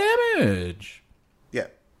 roll that damage. Yeah.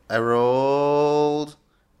 I rolled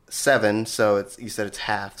 7, so you said it's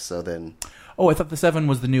half, so then Oh, I thought the 7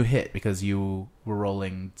 was the new hit because you were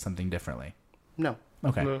rolling something differently. no.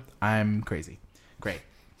 Okay. No. I'm crazy. Great.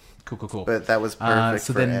 Cool. But that was perfect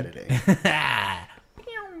so for then- editing.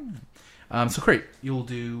 So great. You'll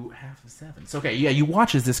do half of 7. So okay, yeah, you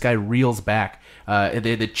watch as this guy reels back,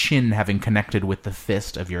 the chin having connected with the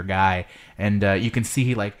fist of your guy, and you can see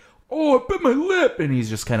he like, oh, I bit my lip, and he's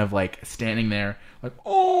just kind of like standing there, like,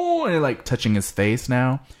 oh, and like touching his face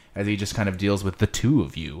now as he just kind of deals with the two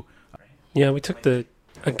of you. Yeah, we took a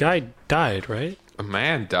guy died, right? A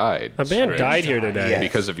man died. A man died here today. Yeah.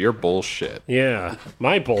 Because of your bullshit. Yeah,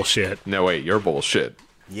 my bullshit. No, wait, your bullshit.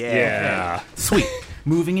 Yeah. Sweet.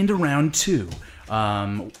 Moving into round 2.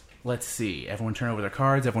 Let's see. Everyone turn over their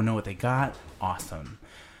cards. Everyone know what they got. Awesome.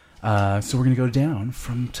 So we're going to go down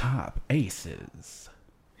from top. Aces.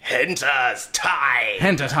 Hinta's time!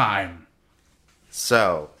 Henta time.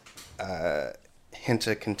 So,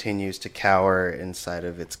 Hinta continues to cower inside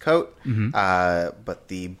of its coat, but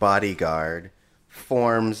the bodyguard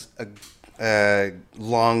forms a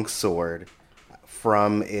long sword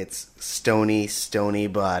from its stony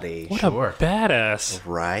body. What Sure. a badass.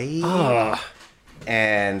 Right?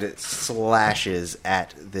 And slashes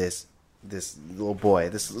at this little boy.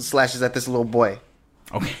 This slashes at this little boy.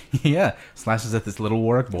 Okay. Yeah. Slashes at this little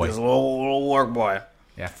Warwick boy. This little work boy.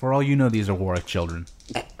 Yeah. For all you know, these are Warwick children.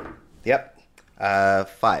 Yep.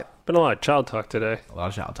 5. Been a lot of child talk today. A lot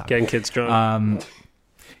of child talk. Getting kids drunk.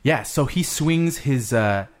 Yeah, so he swings his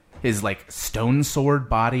like stone sword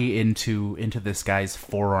body into this guy's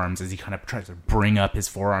forearms as he kind of tries to bring up his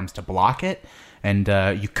forearms to block it, and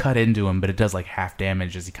you cut into him, but it does like half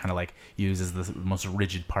damage as he kind of like uses the most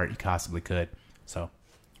rigid part he possibly could. So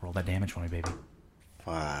roll that damage for me, baby.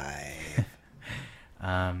 5.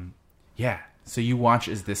 Yeah. So you watch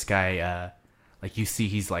as this guy, like you see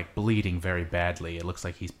he's like bleeding very badly. It looks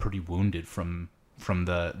like he's pretty wounded from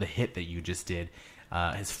the hit that you just did.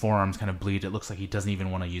 His forearms kind of bleed. It looks like he doesn't even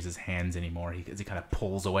want to use his hands anymore. He kind of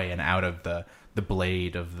pulls away and out of the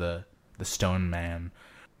blade of the stone man.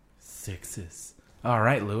 6s. All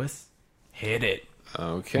right, Lewis. Hit it.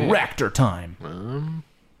 Okay. Raptor time.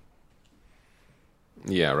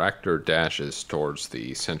 Yeah, Ractor dashes towards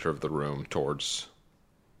the center of the room, towards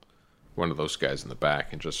one of those guys in the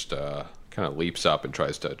back and just kind of leaps up and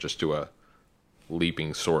tries to just do a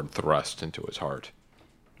leaping sword thrust into his heart.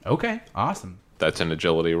 Okay, awesome. That's an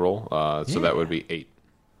agility roll, so that would be 8.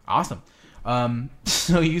 Awesome.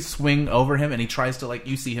 So you swing over him, and he tries to, like,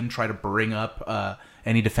 you see him try to bring up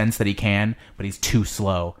any defense that he can, but he's too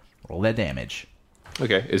slow. Roll that damage.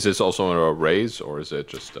 Okay, is this also a raise, or is it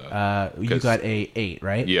just... You got a 8,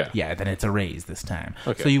 right? Yeah. Yeah, then it's a raise this time.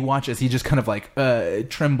 Okay. So you watch as he just kind of, like,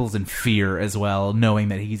 trembles in fear as well, knowing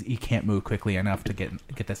that he can't move quickly enough to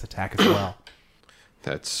get this attack as well.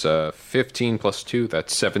 That's 15 plus 2,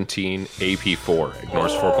 that's 17 AP 4.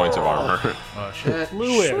 Ignores 4 points of armor. Oh, shit.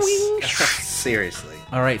 Lewis, Seriously.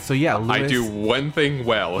 All right, so yeah, Lewis... I do one thing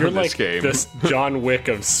well you're in like this game. this John Wick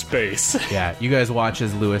of space. Yeah, you guys watch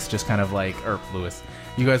as Lewis just kind of like,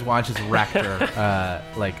 you guys watch as Ractor,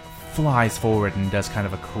 like, flies forward and does kind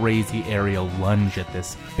of a crazy aerial lunge at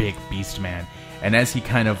this big beast man. And as he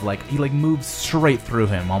kind of like, he like moves straight through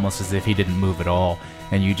him, almost as if he didn't move at all.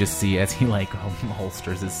 And you just see as he like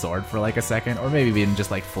holsters his sword for like a second, or maybe even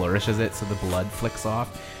just like flourishes it so the blood flicks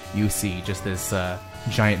off. You see just this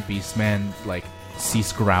giant beast man like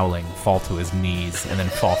cease growling, fall to his knees, and then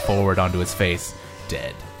fall forward onto his face,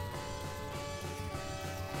 dead.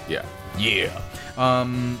 Yeah. Yeah.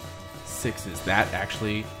 6s. That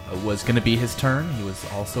actually was going to be his turn. He was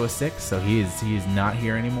also a 6, so he is not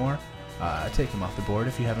here anymore. Take him off the board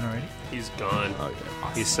if you haven't already. He's gone. Oh, yeah.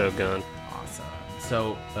 Awesome. He's so gone. Awesome.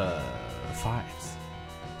 So, 5s.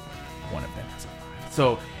 One of them has a 5.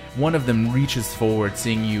 So, one of them reaches forward,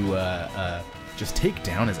 seeing you just take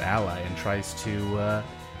down his ally, and tries to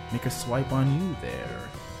make a swipe on you there,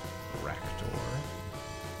 Ractor.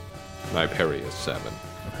 My parry is 7.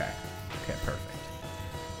 Okay, perfect.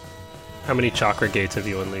 How many chakra gates have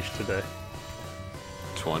you unleashed today?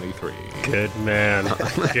 23. Good man.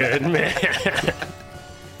 Good man.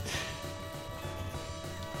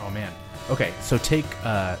 Oh man. Okay, so take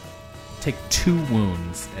 2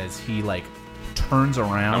 wounds as he like turns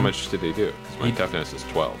around. How much did he do? 'Cause my toughness is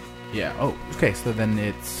 12. Yeah. Oh, okay. So then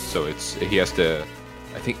it's So he has to,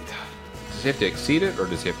 I think, does he have to exceed it or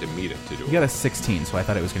does he have to meet it to do you it? got a 16, so I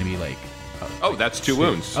thought it was going to be like. Oh, that's 2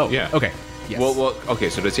 wounds. Oh, yeah. Okay. Yes. Well, okay,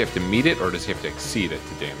 so does he have to meet it or does he have to exceed it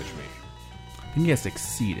to damage me? I think he has to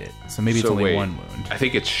exceed it, so maybe it's So only wait, 1 wound. I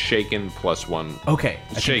think it's shaken plus 1. Okay,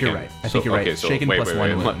 I think Shaken. you're right. I think you're right. Okay, so Shaken wait, plus wait, 1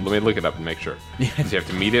 wait. wound. Let me look it up and make sure. Does he have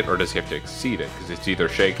to meet it or does he have to exceed it? Because it's either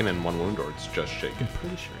shaken and 1 wound or it's just shaken. I'm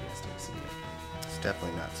pretty sure he has to exceed it. It's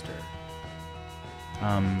definitely not stirred.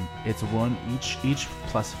 It's 1 each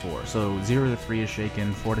plus 4. So 0 to 3 is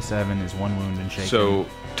shaken, 4 to 7 is 1 wound and shaken. So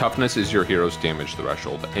toughness is your hero's damage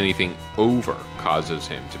threshold. Anything over causes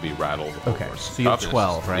him to be rattled Okay, over. so you have Toughness,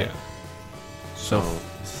 12, right? Yeah. So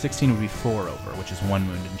 16 would be 4 over, which is 1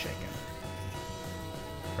 wound and shaken.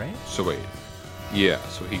 Right? So wait. Yeah,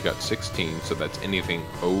 so he got 16, so that's anything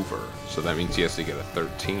over. So that means he has to get a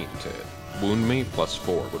 13 to wound me, plus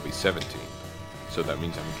 4 would be 17. So that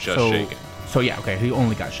means I'm just shaken. So yeah, okay, he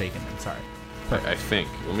only got shaken then, sorry. I think.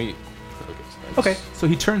 Let me... Okay, so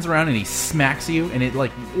he turns around and he smacks you, and it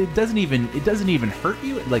doesn't even hurt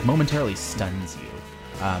you. It like momentarily stuns you,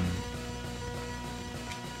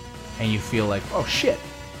 and you feel like, oh shit,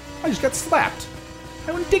 I just got slapped.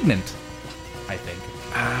 How indignant! I think.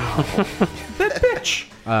 Ow! That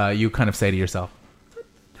bitch. You kind of say to yourself,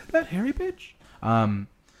 that hairy bitch. All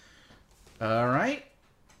right.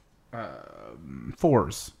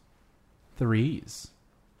 4s, 3s,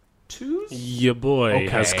 2s. Your boy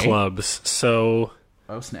has Okay. clubs. So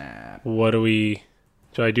Oh snap! what do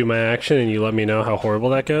I do my action and you let me know how horrible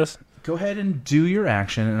that goes? Go ahead and do your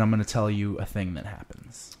action, and I'm going to tell you a thing that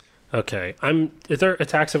happens. Okay. Is there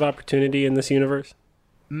attacks of opportunity in this universe?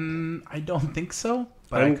 I don't think so.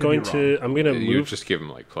 But I'm going to You move. just give him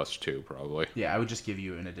like plus 2, probably. Yeah, I would just give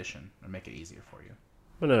you an addition or make it easier for you.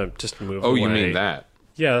 I'm gonna just move. Oh, you away. mean that?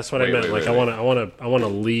 Yeah, that's what I Wait, meant. wait, Like wait, I want to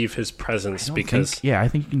leave his presence because I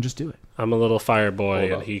think you can just do it. I'm a little fire boy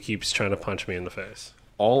Hold and up. he keeps trying to punch me in the face.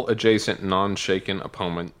 All adjacent non-shaken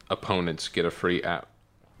opponents get a free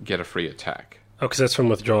attack. Oh, because that's from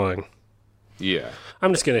withdrawing. Yeah.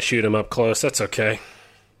 I'm just gonna shoot him up close. That's okay.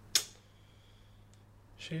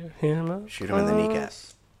 Shoot him up. Shoot him in the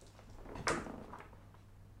kneecaps.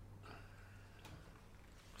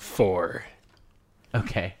 4.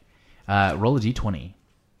 Okay. Roll a d20.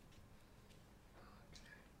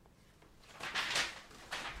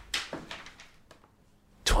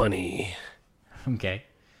 $20. Okay.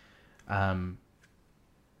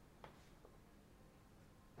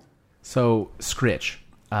 So, Scritch,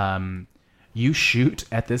 you shoot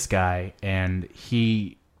at this guy, and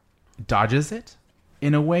he dodges it,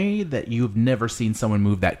 in a way that you've never seen someone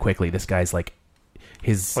move that quickly. This guy's like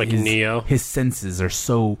his Neo. His senses are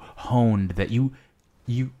so honed that you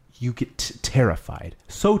get terrified.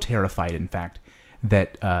 So terrified, in fact,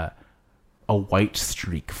 that a white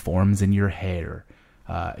streak forms in your hair.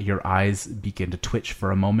 Your eyes begin to twitch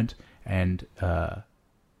for a moment, and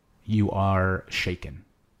you are shaken.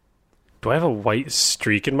 Do I have a white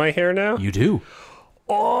streak in my hair now? You do.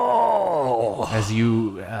 Oh! As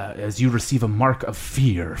you receive a mark of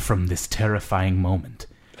fear from this terrifying moment.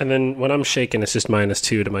 And then when I'm shaken, it's just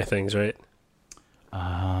 -2 to my things, right?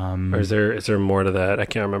 Or is there more to that? I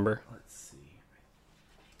can't remember. Let's see.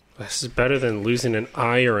 This is better than losing an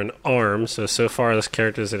eye or an arm. So far, this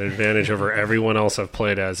character is an advantage over everyone else I've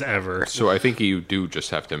played as ever. So I think you do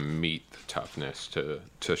just have to meet the toughness to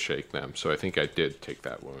shake them. So I think I did take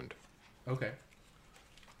that wound. Okay.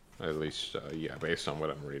 At least, based on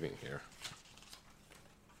what I'm reading here.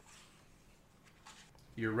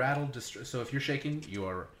 You're rattled. So if you're shaken,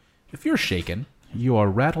 you are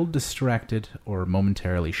rattled, distracted, or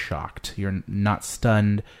momentarily shocked. You're not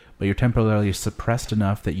stunned, but you're temporarily suppressed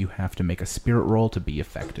enough that you have to make a spirit roll to be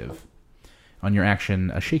effective. On your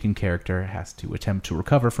action, a shaken character has to attempt to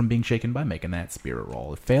recover from being shaken by making that spirit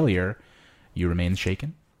roll. If failure, you remain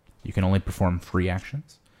shaken. You can only perform free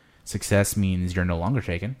actions. Success means you're no longer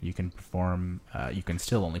shaken. You can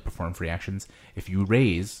still only perform free actions. If you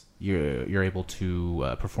raise, you're able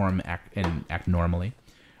to perform and act normally.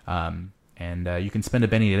 And you can spend a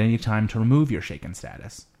Benny at any time to remove your shaken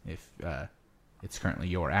status if it's currently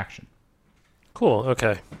your action. Cool,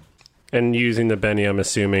 okay. And using the Benny, I'm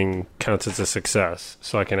assuming, counts as a success,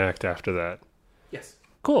 so I can act after that. Yes.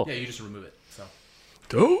 Cool. Yeah, you just remove it. So.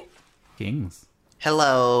 Dope. Kings.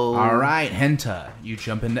 Hello. All right, Henta, you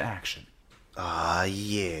jump into action.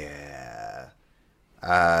 Yeah.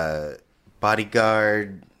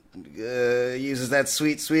 Bodyguard uses that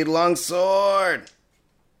sweet, sweet long sword.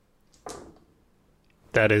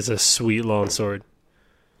 That is a sweet long sword.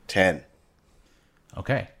 10.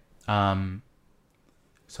 Okay.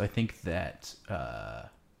 So I think that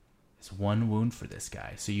is one wound for this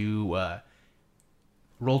guy. So you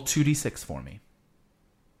roll 2d6 for me.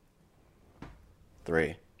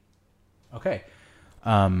 3. Okay.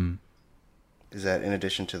 Is that in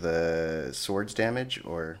addition to the sword's damage,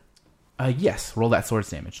 or? Yes, roll that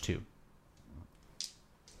sword's damage too.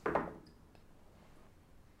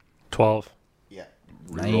 12. Yeah.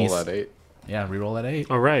 Roll Nice. that 8. Yeah, reroll that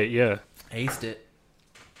 8. All right, yeah. Aced it.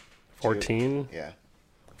 14. Yeah.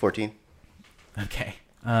 14. Okay.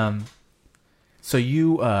 So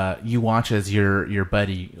you watch as your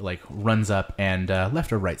buddy like runs up and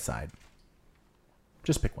left or right side.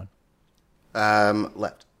 Just pick one.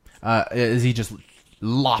 Left. As he just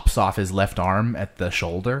lops off his left arm at the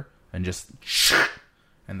shoulder and just,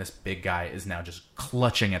 and this big guy is now just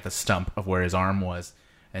clutching at the stump of where his arm was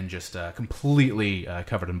and just completely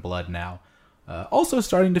covered in blood now. Also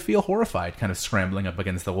starting to feel horrified, kind of scrambling up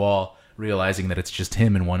against the wall, realizing that it's just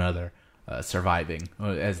him and one other surviving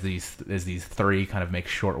as these three kind of make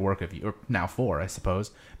short work of you, or now 4, I suppose,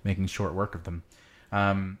 making short work of them.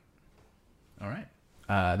 All right.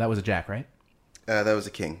 That was a jack, right? That was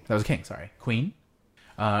a king. That was a king, sorry. Queen.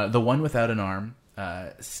 The one without an arm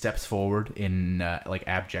steps forward in like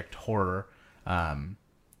abject horror and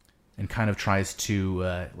kind of tries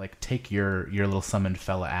to like take your little summoned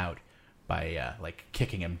fella out by like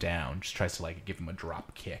kicking him down. Just tries to like give him a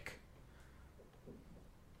drop kick.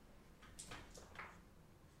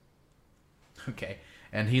 Okay.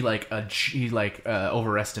 And he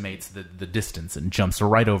overestimates the distance and jumps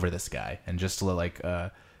right over this guy and just like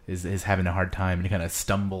is having a hard time and he kind of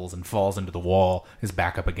stumbles and falls into the wall, his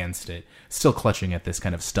back up against it, still clutching at this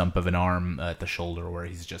kind of stump of an arm at the shoulder where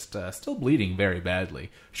he's just still bleeding very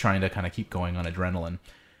badly, trying to kind of keep going on adrenaline.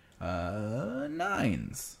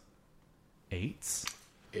 9s. 8s.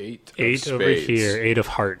 8. 8 over here. 8 of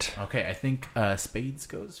heart. Okay, I think spades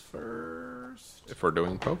goes first. If we're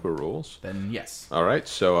doing poker rules. Then yes. All right,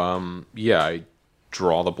 so I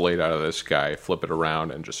draw the blade out of this guy, flip it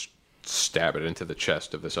around, and just stab it into the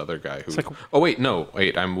chest of this other guy. Who? Wait,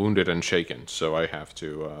 I'm wounded and shaken, so I have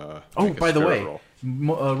to. Oh, by the way, roll.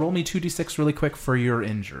 roll me 2d6 really quick for your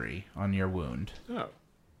injury on your wound. Oh.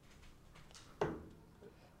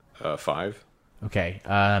 5. Okay.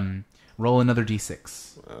 Roll another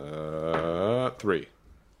d6. 3.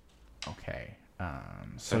 Okay.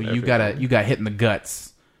 So you got hit in the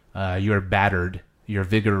guts. You are battered. Your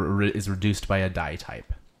vigor is reduced by a die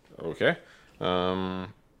type. Okay. All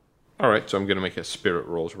right, so I'm going to make a spirit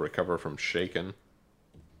roll to recover from shaken.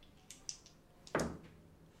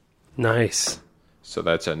 Nice. So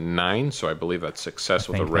that's a 9, so I believe that's success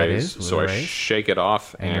with a think that raise. is with So a I raise. shake it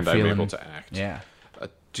off, And and you're I'm feeling- able to act. Yeah.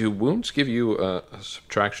 Do wounds give you a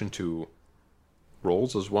subtraction to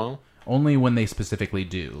rolls as well? Only when they specifically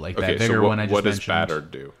do. Like Okay, that vigor so one I just what does mentioned.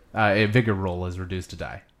 battered do? A vigor roll is reduced to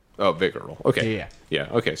die. Oh, vigor roll. Okay. Yeah.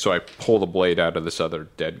 Okay, so I pull the blade out of this other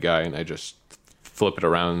dead guy, and I just flip it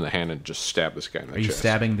around in the hand and just stab this guy in the Are you chest.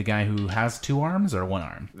 stabbing the guy who has 2 arms or 1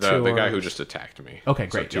 arm? The Two guy who arms. just attacked me. Okay, So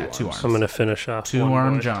great. 2 arms. I'm going to finish off 2 one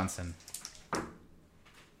arm boy. Johnson.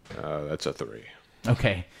 That's a 3.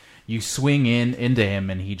 Okay. You swing into him,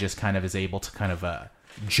 and he just kind of is able to kind of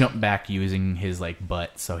jump back using his like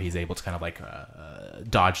butt, so he's able to kind of like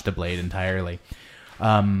dodge the blade entirely.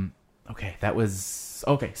 Okay, that was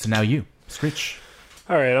okay. So now you, Scritch.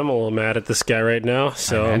 All right, I'm a little mad at this guy right now,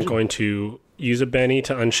 so I'm imagine. going to use a Benny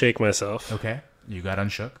to unshake myself. Okay, you got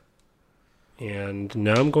unshook. And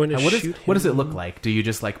now I'm going to What shoot what does him. it look like? Do you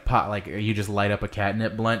just like pot like you just light up a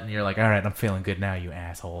catnip blunt and you're like, all right, I'm feeling good now, you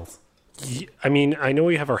assholes. I mean, I know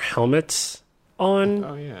we have our helmets on.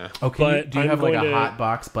 Oh, yeah. Okay, But do you I'm have like a going to- hot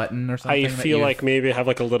box button or something? I that feel you- like maybe I have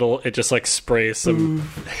like a little. It just like sprays some.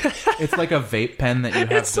 it's like a vape pen that you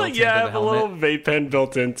have It's built like yeah, I into the have a helmet. little vape pen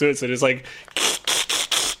built into it, so it's like,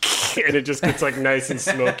 and it just gets like nice and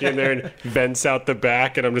smoky in there and vents out the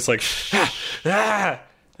back, and I'm just like, and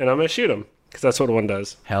I'm gonna shoot him because that's what one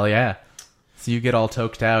does. Hell yeah. So you get all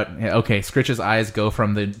toked out. Yeah, okay, Scritch's eyes go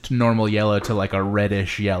from the normal yellow to like a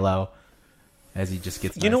reddish yellow as he just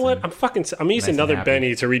gets. You know what? I'm gonna use nice and another happy.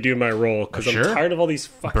 Benny to redo my roll because Sure. I'm tired of all these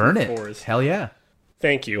fucking burn it. 4s. Hell yeah.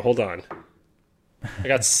 Thank you. Hold on. I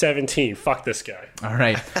got 17. Fuck this guy. All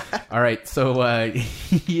right. All right. So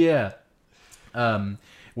yeah.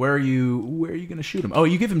 Where are you going to shoot him? Oh,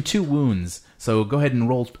 you give him 2 wounds. So go ahead and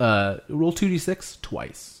roll 2d6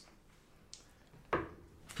 twice.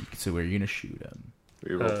 So where are you going to shoot him?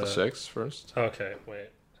 We roll the 6 first. Okay, wait.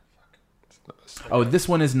 Oh, this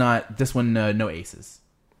one is not. This one no aces.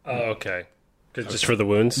 Oh, okay. Just for the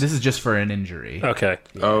wounds? This is just for an injury. Okay.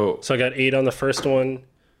 Oh, So I got 8 on the first one,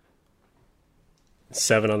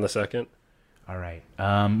 7 on the second. All right.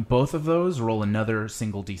 Both of those roll another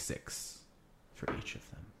single d6 for each of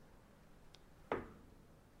them.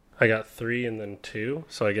 I got 3 and then 2,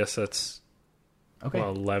 so I guess that's Okay.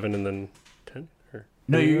 11 and then 10? Or...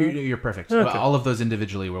 No, you're perfect. Okay. All of those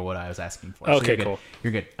individually were what I was asking for. Okay, you're good. cool.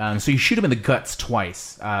 You're good. So you shoot him in the guts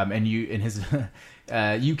twice, and you in his.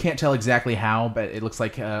 You can't tell exactly how, but it looks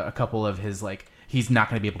like a couple of his like he's not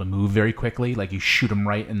going to be able to move very quickly. Like you shoot him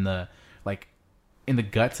right in the in the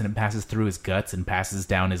guts, and it passes through his guts and passes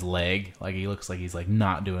down his leg. Like he looks like he's like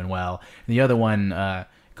not doing well. And the other one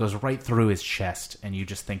goes right through his chest, and you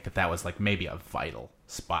just think that was like maybe a vital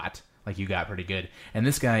spot. Like you got pretty good. And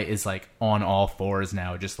this guy is like on all fours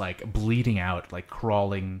now, just like bleeding out, like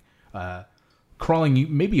crawling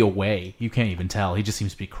maybe away. You can't even tell. He just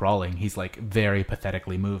seems to be crawling. He's like very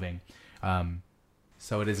pathetically moving.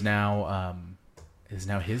 So it is now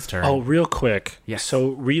his turn. Oh, real quick. Yes. So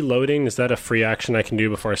reloading, is that a free action I can do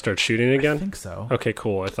before I start shooting I again? think so. Okay,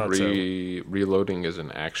 cool. I thought so. reloading is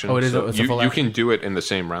an action. Oh, it is So it's a full you action? can do it in the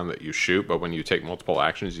same round that you shoot, but when you take multiple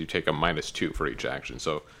actions, you take a -2 for each action.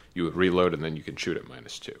 So you would reload, and then you can shoot at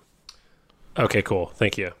 -2. Okay, cool.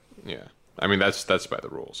 Thank you. Yeah. I mean, that's by the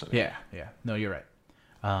rules. Anyway. Yeah. No, you're right.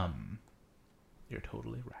 You're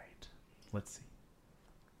totally right. Let's see.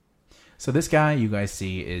 So this guy you guys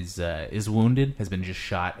see is wounded, has been just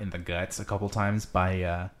shot in the guts a couple times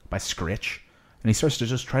by Scritch, and he starts to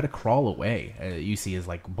just try to crawl away. You see his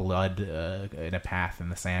like blood in a path in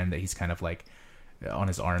the sand that he's kind of like on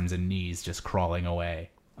his arms and knees, just crawling away.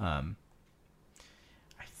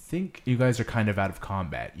 I think you guys are kind of out of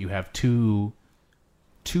combat. You have two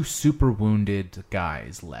super wounded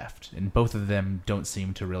guys left, and both of them don't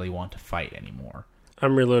seem to really want to fight anymore.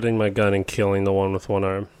 I'm reloading my gun and killing the one with one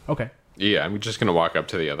arm. Okay. Yeah, I'm just gonna walk up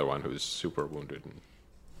to the other one who's super wounded. And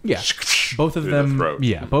Yeah, both of through the them. throat.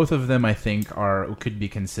 Yeah, both of them. I think could be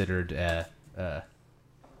considered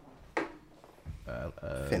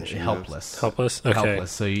Finishing helpless. Helpless? Okay.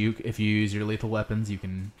 Helpless. So if you use your lethal weapons, you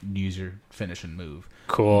can use your finish and move.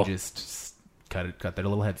 Cool. You just cut their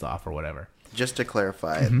little heads off or whatever. Just to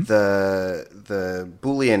clarify, Mm-hmm. the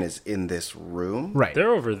Boolean is in this room. Right.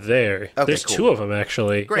 They're over there. Okay, There's cool. 2 of them,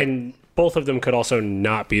 actually. Great. And both of them could also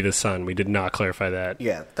not be the sun. We did not clarify that.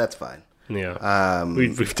 Yeah, that's fine. Yeah.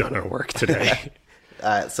 We've done our work today.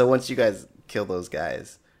 So once you guys kill those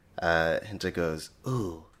guys, Hinta goes,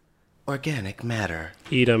 "Ooh, organic matter.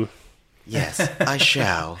 Eat them. Yes, I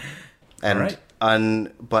shall." And All right.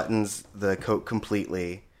 unbuttons the coat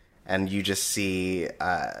completely, and you just see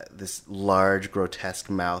this large, grotesque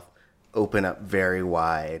mouth open up very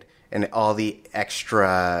wide, and all the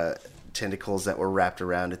extra tentacles that were wrapped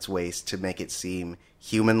around its waist to make it seem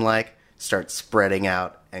human-like start spreading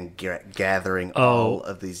out and gathering all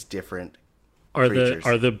of these different creatures.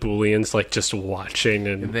 Are the Booleans like just watching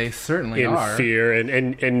and They certainly in are. fear, and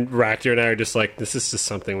Raktor and I are just like, this is just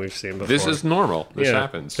something we've seen before. This is normal. This Yeah,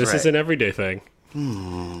 happens. This is an everyday thing.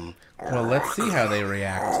 Well, let's see how they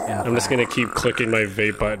react. I'm just gonna keep clicking my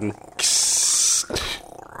vape button.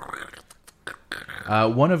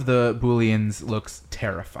 One of the Booleans looks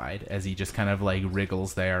terrified as he just kind of like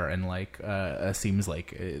wriggles there and like seems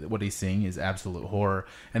like what he's seeing is absolute horror.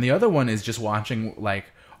 And the other one is just watching like,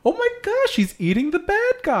 oh my gosh, he's eating the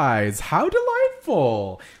bad guys. How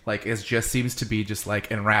delightful. Like it just seems to be just like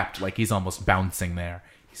enwrapped, like he's almost bouncing there.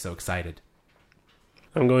 He's so excited.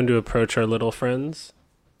 I'm going to approach our little friends.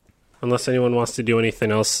 Unless anyone wants to do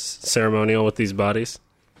anything else ceremonial with these bodies.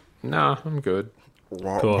 No, I'm good.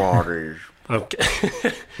 Cool. Bodies.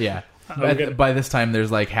 Okay. Yeah. gonna- By this time,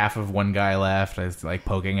 there's like half of one guy left. It's like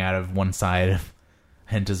poking out of one side of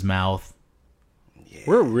Henta's mouth.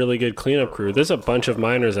 We're a really good cleanup crew. There's a bunch of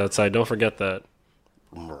miners outside. Don't forget that.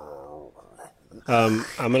 I'm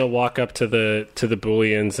gonna walk up to the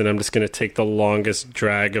Booleans, and I'm just gonna take the longest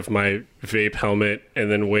drag of my vape helmet, and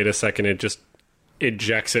then wait a second. It just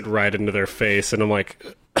ejects it right into their face, and I'm like,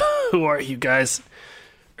 "Who are you guys?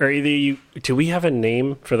 Or either you? Do we have a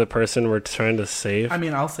name for the person we're trying to save? I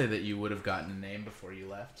mean, I'll say that you would have gotten a name before you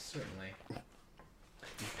left, certainly.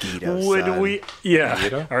 Guido, Would son. we? Yeah.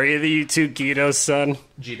 Guido? Are either you two Guido's son?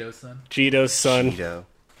 Jito's son. Jito's son. Guido.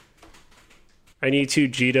 Are you two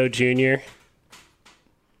Jito Jr.?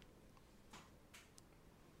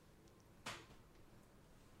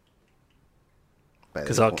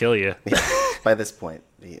 Because I'll kill you. By this point,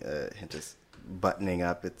 the Hint is buttoning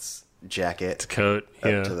up its jacket Coat.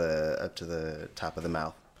 Yeah. up to the top of the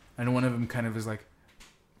mouth. And one of them kind of is like,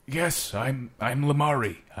 "Yes, I'm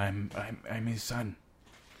Lamari. I'm his son."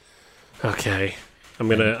 Okay. I'm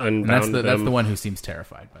gonna And unbound them. that's the one who seems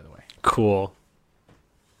terrified, by the way. Cool.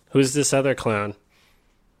 Who's this other clown?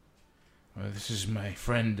 This is my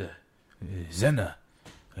friend Zena.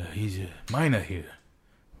 He's a miner here.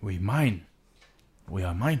 We mine. We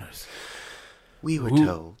are miners. We were Who-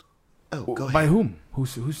 told. Oh, go By ahead. whom? Who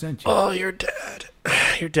sent you? Oh, your dad.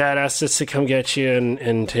 Your dad asked us to come get you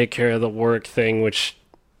and take care of the work thing, which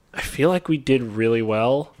I feel like we did really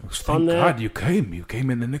well on Thank that. God you came. You came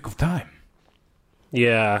in the nick of time.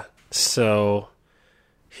 Yeah, so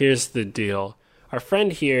here's the deal. Our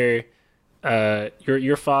friend here,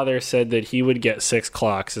 your father said that he would get 6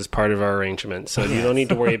 clocks as part of our arrangement, so you don't need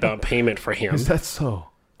to worry about payment for him. Is that so?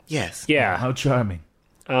 Yes. Yeah. How charming.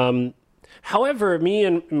 However, me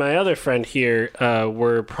and my other friend here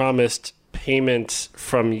were promised payment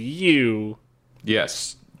from you,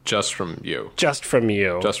 Yes, just from you. just from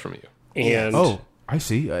you. Just from you. and Oh, I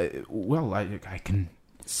see. Well, I can.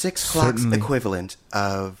 6 clocks Certainly. equivalent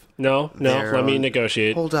of. no, their let me own-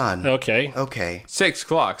 negotiate. Hold on. Okay. Okay. 6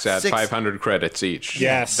 clocks at 6 500 credits each.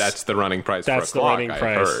 Yes. That's the running price That's for a the clock, running I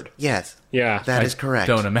price. heard. Yes. Yeah. That is correct.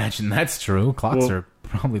 Don't imagine that's true. Clocks Well- are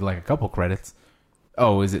probably like a couple credits.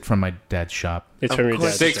 Oh, is it from my dad's shop? It's Of from your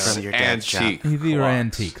course dad's it's Six job. from your dad's shop. antique These are clocks.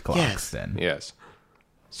 antique clocks, Yes. then. Yes.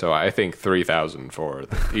 So I think 3,000 for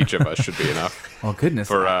each of us should be enough. Oh, goodness.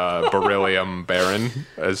 For a beryllium baron,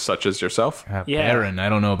 as such as yourself. Yeah. Baron, I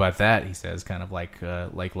don't know about that, he says, kind of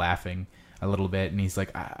like laughing a little bit. And he's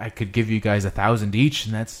like, I could give you guys 1,000 each,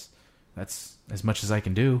 and that's as much as I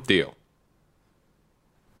can do. Deal.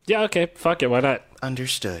 Yeah, okay. Fuck it. Why not?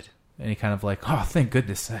 Understood. And he kind of like, oh, thank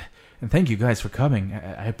goodness. And thank you guys for coming.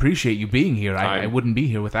 I appreciate you being here. I wouldn't be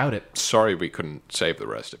here without it. Sorry we couldn't save the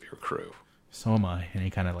rest of your crew. So am I. And he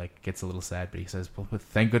kind of like gets a little sad, but he says, well, but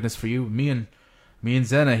thank goodness for you. Me and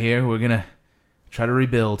Zena here, we're going to try to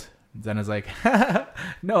rebuild. Zena's like,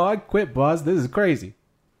 no, I quit, boss. This is crazy.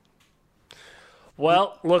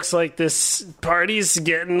 Well, looks like this party's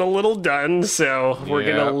getting a little done, so we're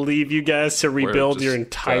Yeah. gonna leave you guys to We're rebuild just, your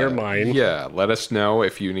entire mine. Yeah, let us know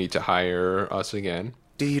if you need to hire us again.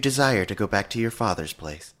 Do you desire to go back to your father's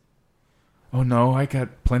place? Oh no, I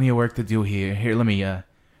got plenty of work to do here. Here, let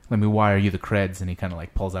me wire you the creds. And he kind of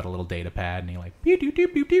like pulls out a little data pad and he like beep beep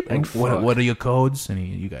beep beep beep. Oh, And fuck. what are your codes? And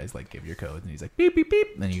you guys like give your codes and he's like beep beep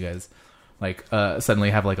beep. And then you guys like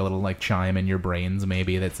suddenly have like a little like chime in your brains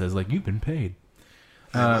maybe that says like you've been paid.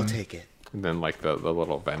 I will take it. And then like the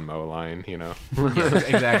little Venmo line,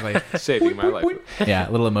 Exactly. saving my life. Yeah,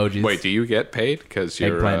 little emojis. Wait, do you get paid? Because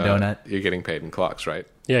you're Eggplant donut. You're getting paid in clocks, right?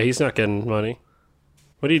 Yeah, he's not getting money.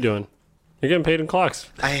 What are you doing? You're getting paid in clocks.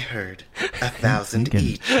 I heard 1,000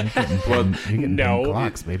 each. You're getting no.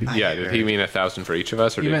 clocks, baby. Yeah, did he mean 1,000 for each of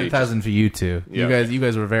us, or You did meant he 1,000 for you two. Yeah. You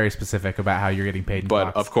guys were very specific about how you're getting paid in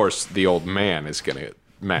But clocks. of course, the old man is going to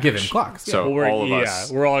match. Give him clocks. So Well, all of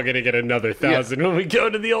us. we're all going to get another 1,000 when we go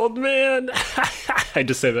to the old man. I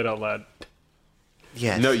just say that out loud.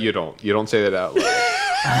 Yes. No, you don't. You don't say that out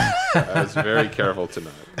loud. I was very careful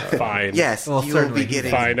tonight. Fine. Yes, Well, you will certainly be he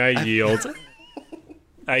getting. Fine, I yield.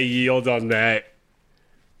 I yield on that.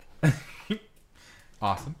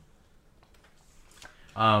 Awesome.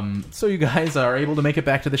 So you guys are able to make it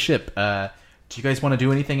back to the ship. Do you guys want to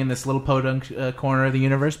do anything in this little podunk corner of the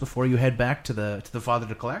universe before you head back to the Father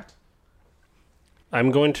to collect?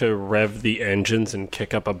 I'm going to rev the engines and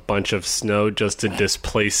kick up a bunch of snow just to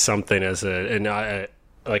displace something as an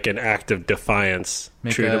act of defiance,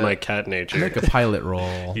 Make true a- to my cat nature. Make a pilot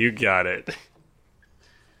roll. You got it.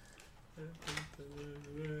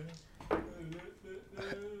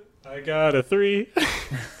 I got a 3.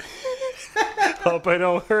 Hope I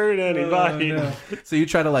don't hurt anybody. So you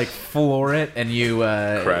try to like floor it, and you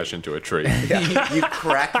Crash into a tree. You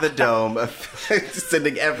crack the dome,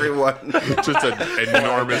 sending everyone. Just an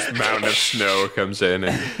enormous mountain of snow comes in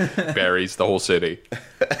and buries the whole city.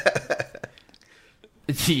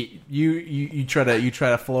 you try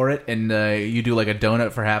to floor it, and you do like a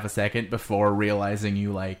donut for half a second before realizing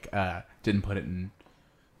you like didn't put it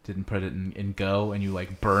in go, and you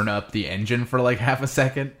like burn up the engine for like half a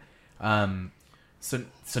second.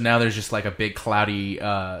 So now there's just like a big cloudy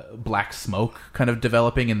black smoke kind of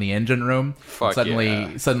developing in the engine room. Fuck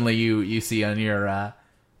Suddenly you see on your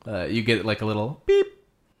you get like a little beep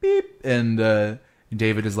beep, and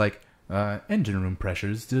David is like engine room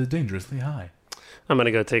pressures dangerously high. I'm going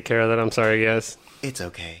to go take care of that. I'm sorry, guys. It's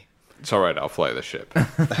okay. It's all right. I'll fly the ship.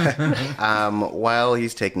 While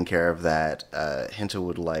he's taking care of that, Hinta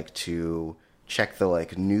would like to check the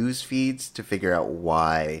like news feeds to figure out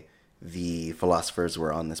why the philosophers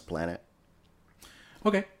were on this planet.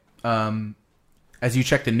 Okay. As you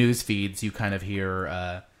check the news feeds, you kind of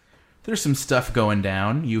hear there's some stuff going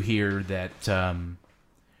down. You hear that the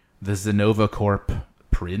Zenova Corp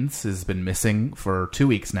prince has been missing for 2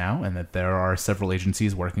 weeks now, and that there are several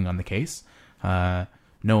agencies working on the case. No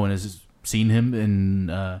one has seen him in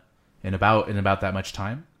about that much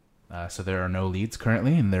time. So there are no leads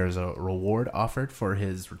currently, and there's a reward offered for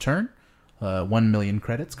his return. 1 million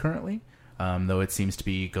credits currently, though it seems to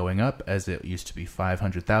be going up, as it used to be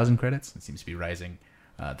 500,000 credits. It seems to be rising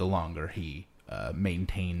the longer he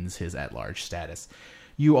maintains his at-large status.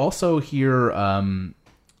 You also hear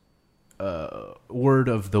word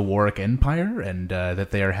of the Warwick Empire, and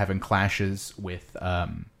that they are having clashes with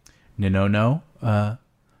Ninono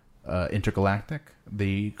Intergalactic,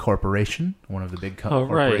 the corporation, one of the big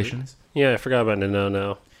corporations. Right. Yeah, I forgot about Nino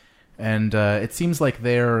now. And it seems like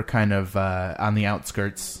they're kind of on the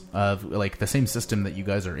outskirts of like the same system that you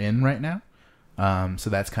guys are in right now. So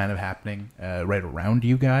that's kind of happening right around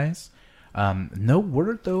you guys. No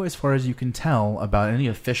word, though, as far as you can tell, about any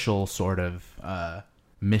official sort of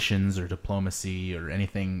missions or diplomacy or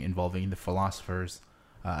anything involving the philosophers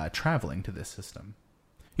traveling to this system.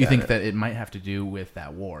 You think that it might have to do with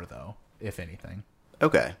that war, though, if anything.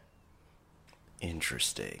 Okay.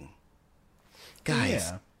 Interesting. Guys,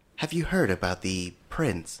 Yeah. have you heard about the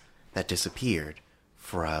prince that disappeared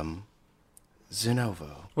from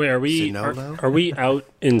Zenovo? Wait, are we Zenolo? are we out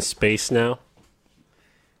in space now?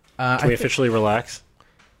 Can we officially relax?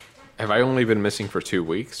 Have I only been missing for 2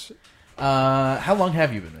 weeks? How long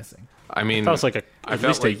have you been missing? I mean, That was like I at felt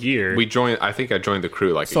least like a year. We joined. I think I joined the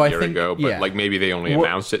crew like So a I year think- ago, but yeah. like maybe they only Well,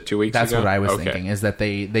 announced it 2 weeks That's ago. what I was Okay. thinking, is that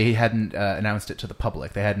they hadn't announced it to the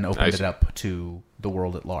public. They hadn't opened I it see. up to the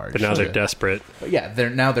world at large. But now they're So- desperate. But yeah,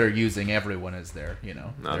 they're using everyone as their,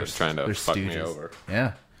 Now their- they're trying to their fuck me stooges. over.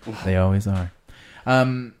 Yeah, they always are.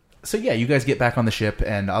 So yeah, you guys get back on the ship,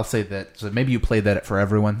 and I'll say that. So maybe you played that for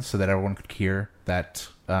everyone, so that everyone could hear that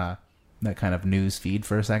that kind of news feed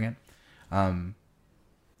for a second.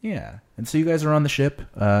 Yeah, and so you guys are on the ship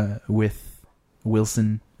with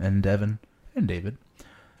Wilson and Devin and David.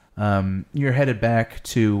 You're headed back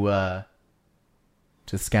to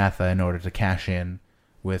Scatha in order to cash in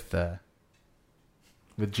with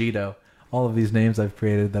Jito. All of these names I've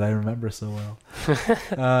created that I remember so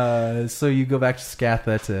well. So you go back to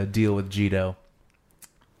Scatha to deal with Jito.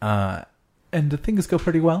 And things go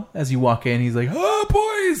pretty well. As you walk in, he's like, Oh,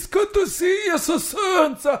 boys, good to see you so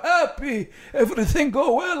soon, so happy. Everything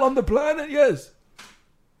go well on the planet, yes?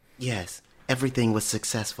 Yes, everything was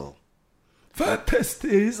successful.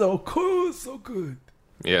 Fantastic, so cool, so good.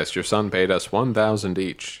 Yes, your son paid us 1,000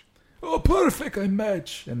 each. Oh, perfect, I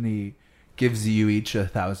match. and he gives you each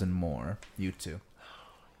 1,000 more. You two.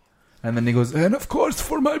 And then he goes, And of course,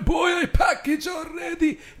 for my boy, I package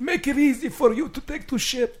already. Make it easy for you to take to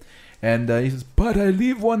ship. and he says, But I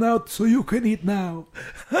leave one out so you can eat now.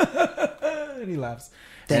 and he laughs.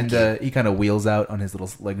 Thank And he kind of wheels out on his little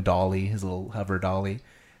like dolly, his little hover dolly,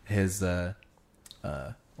 his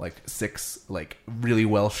like 6 like really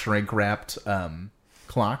well shrink wrapped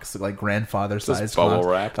clocks, like grandfather sized bubble clocks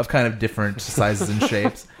wrapped? of kind of different sizes and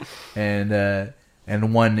shapes,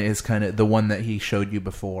 and one is kind of the one that he showed you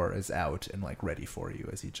before is out and like ready for you,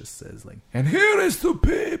 as he just says like. And here is the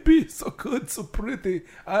baby, so good, so pretty.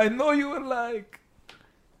 I know you will like.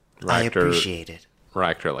 I appreciate it.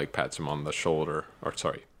 Ractor like pats him on the shoulder, or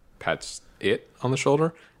sorry, pats it on the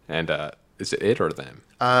shoulder, and is it or them?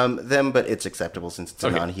 Them, but it's acceptable since it's a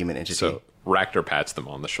Okay. non-human entity. So Ractor pats them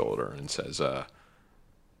on the shoulder and says,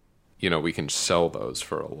 we can sell those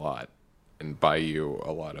for a lot and buy you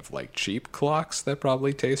a lot of like cheap clocks that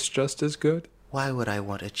probably taste just as good Why would I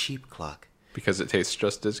want a cheap clock? because it tastes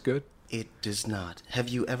just as good. It does not. Have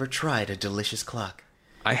you ever tried a delicious clock?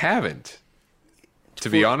 I haven't. To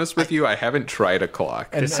be honest with you, I haven't tried a clock.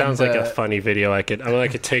 It sounds like a funny video. I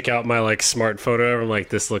could take out my like smart photo. I'm like,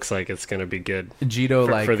 this looks like it's gonna be good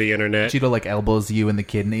Jito for the internet. Jito like elbows you in the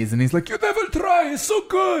kidneys, and he's like, You never try, it's so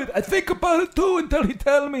good. I think about it too until he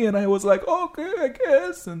tell me, and I was like, okay, I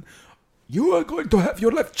guess. And you are going to have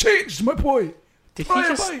your life changed, my boy. Did Try he a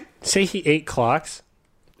just bite. say he ate clocks?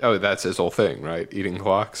 Oh, that's his whole thing, right? Eating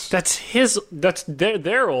clocks. That's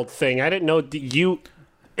their old thing. I didn't know you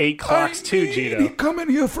ate clocks too, He Jito. come in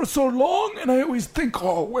here for so long, and I always think,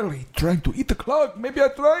 oh, well, he trying to eat the clock. Maybe I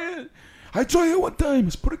try it. I try it one time.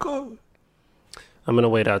 It's pretty good. I'm gonna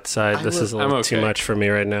wait outside. This is a little I'm too okay. much for me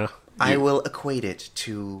right now. I will equate it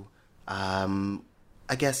to,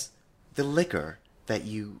 I guess, the liquor that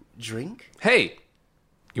you drink. Hey,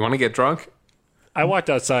 you want to get drunk? I walked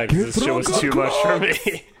outside because this show was too much for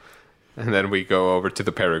me. And then we go over to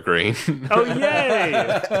the Peregrine. Oh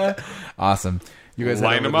yay! awesome. You guys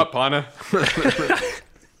Line them up, Hana.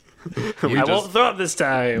 I won't throw up this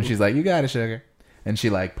time. She's like, you got it, sugar. And she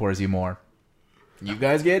like pours you more. You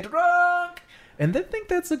guys get drunk. And I think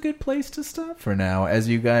that's a good place to stop for now, as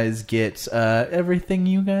you guys get everything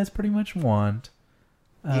you guys pretty much want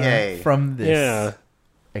Yay. from this Yeah.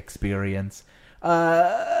 experience.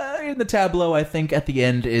 In the tableau, I think at the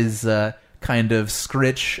end is kind of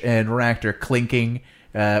Scritch and Ractor clinking,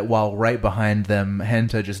 while right behind them,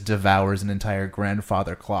 Henta just devours an entire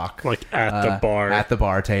grandfather clock. Like at the bar. At the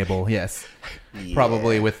bar table, yes.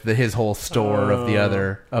 Probably with his whole store of the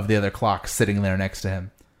other clocks sitting there next to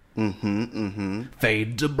him.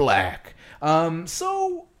 Fade to black.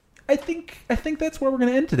 So I think that's where we're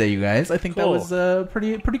going to end today, you guys. I think Cool. that was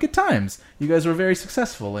pretty good times. You guys were very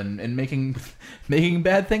successful in making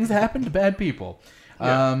bad things happen to bad people,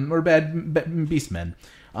 or bad beastmen.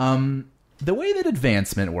 The way that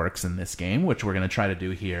advancement works in this game, which we're going to try to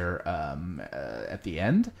do here at the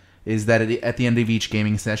end, is that at the end of each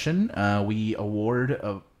gaming session, we,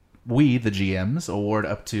 the GMs, award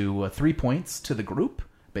up to 3 points to the group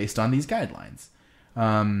based on these guidelines.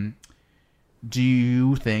 Do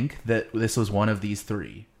you think that this was one of these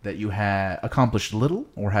 3? That you had accomplished little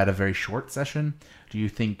or had a very short session? Do you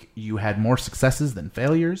think you had more successes than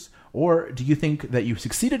failures? Or do you think that you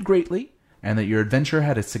succeeded greatly and that your adventure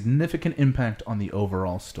had a significant impact on the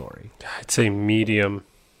overall story? I'd say medium.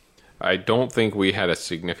 I don't think we had a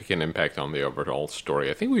significant impact on the overall story.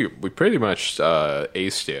 I think we pretty much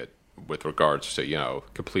aced it with regards to,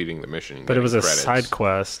 completing the mission. and But it getting was a credits. side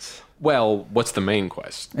quest. Well, what's the main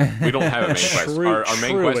quest? We don't have a main quest. Our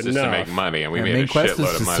main True quest is to enough. make money, and we The made main a quest shitload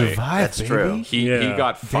is of to money. survive, That's baby. true. He Yeah.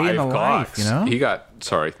 got Day 5 in the life, clocks. you know? He got,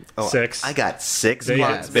 sorry, 6. I got 6 They-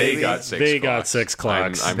 clocks, they baby. got 6 They clocks. got 6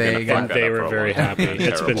 clocks. I'm They gonna got- fuck that they up were for a very long happy. time.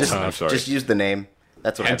 It's been Terrible. tough. I'm sorry. Just use the name.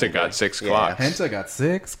 That's what Henta I've been got doing. 6 Yeah. clocks. Henta got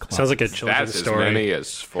 6 clocks. Sounds like a children's That's as story. many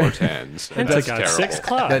as 4 tens. Henta That's got terrible. 6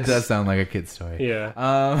 clocks. That does sound like a kid's story.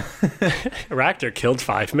 Yeah. Ractor killed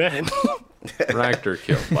 5 men. Ractor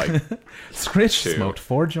killed like Scritch 2. smoked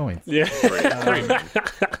 4 joints. yeah. 3 men.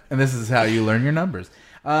 And this is how you learn your numbers.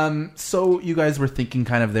 So you guys were thinking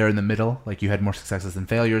kind of there in the middle, like you had more successes than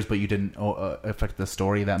failures, but you didn't affect the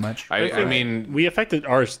story that much. I mean, We affected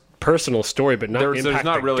our personal story, but not there's impact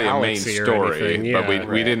not the really a main galaxy or story, anything. but Yeah.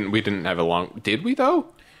 we didn't have a long. Did we though?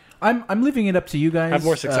 I'm leaving it up to you guys Have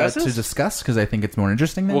more successes? to discuss because I think it's more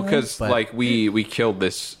interesting. That Well, way, because but- like we killed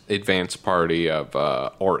this advanced party of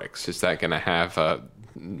Oryx. Is that going to have a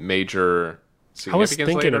major significance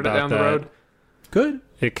thinking later about down the that. road? good.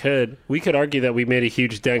 It could. We could argue that we made a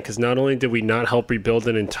huge dent because not only did we not help rebuild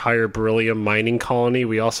an entire beryllium mining colony,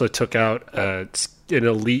 we also took out an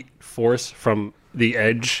elite force from the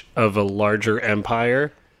edge of a larger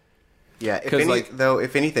empire. Yeah, like-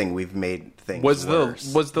 if anything, we've made things Was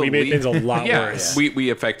worse. the We made lead- things a lot yeah, worse.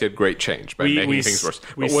 We affected great change by We- making we things s- worse.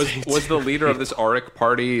 we But saved- was the leader of this Auric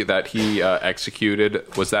party that he executed?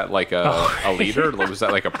 Was that like a leader? Was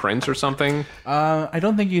that like a prince or something? I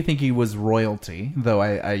don't think he was royalty, though.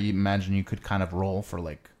 I imagine you could kind of roll for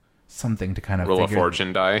like something to kind of Roll a figure,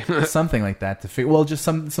 fortune die. something like that to figure. Well, just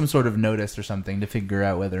some sort of notice or something to figure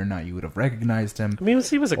out whether or not you would have recognized him. I mean,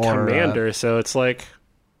 he was a Or, commander, so it's like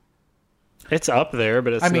it's up there,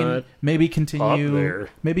 but it's I mean, not. maybe up continue. there.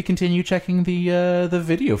 Maybe continue checking the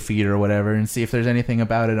video feed or whatever, and see if there's anything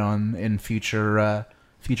about it in future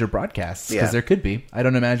broadcasts. Because Yeah. there could be. I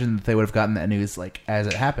don't imagine that they would have gotten that news like as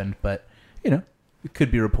it happened, but it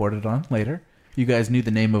could be reported on later. You guys knew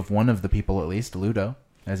the name of one of the people at least, Ludo,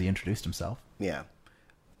 as he introduced himself. Yeah.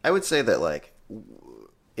 I would say that, like,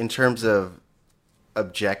 in terms of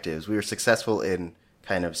objectives, we were successful in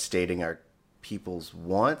kind of stating our people's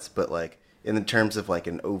wants, but, like, in terms of, like,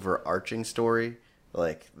 an overarching story,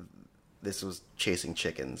 like, this was chasing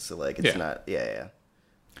chickens, so, like, it's Yeah. not... Yeah.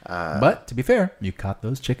 But to be fair, you caught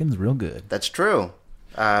those chickens real good. That's true.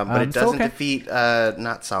 But it so doesn't okay. defeat,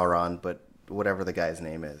 not Sauron, but whatever the guy's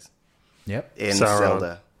name is. Yep. In Sauron.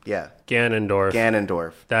 Zelda. Yeah. Ganondorf.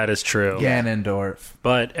 Ganondorf. That is true. Ganondorf.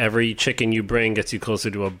 But every chicken you bring gets you closer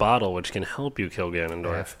to a bottle, which can help you kill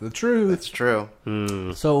Ganondorf. That's the truth. It's true.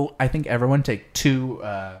 So I think everyone take two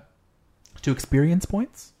experience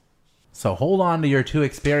points. So hold on to your 2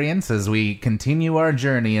 experience as we continue our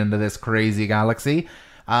journey into this crazy galaxy.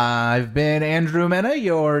 I've been Andrew Mena,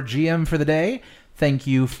 your GM for the day. Thank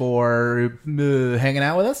you for hanging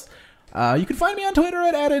out with us. You can find me on Twitter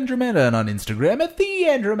at @AndrewMena and on Instagram at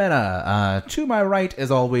 @TheAndrewMena. To my right,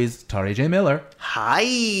 as always, Tari J. Miller. Hi!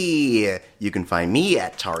 You can find me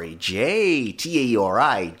at Tari J,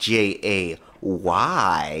 TAURIJAY.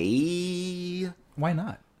 Why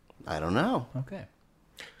not? I don't know. Okay.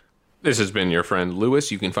 This has been your friend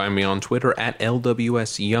Lewis. You can find me on Twitter at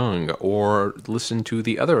LWSYoung or listen to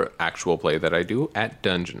the other actual play that I do at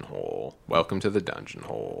Dungeon Hole. Welcome to the Dungeon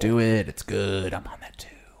Hole. Do it. It's good. I'm on that too.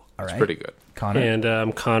 All right. Pretty good. Connor.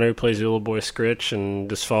 And Connor plays the little boy Scritch, and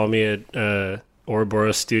just follow me at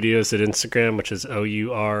Ouroboros Studios at Instagram, which is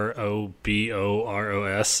OUROBOROS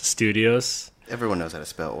Studios. Everyone knows how to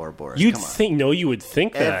spell Ouroboros. You'd Come on. think you would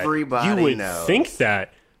think that. Everybody you would knows. think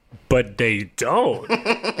that, but they don't.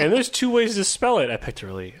 And there's 2 ways to spell it. I picked a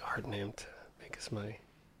really hard name to make as my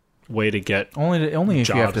way to get Only if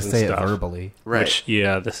you have to jobs and say it stuff. verbally. Right. Which,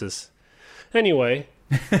 yeah, this is. Anyway,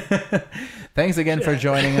 Thanks again for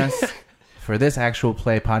joining us for this actual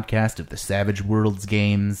play podcast of the Savage Worlds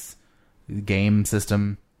games game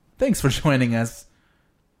system. Thanks for joining us.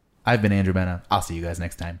 I've been Andrew Mena. I'll see you guys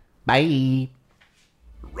next time. Bye.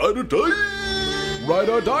 Ride or dice! Ride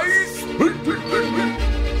or dice!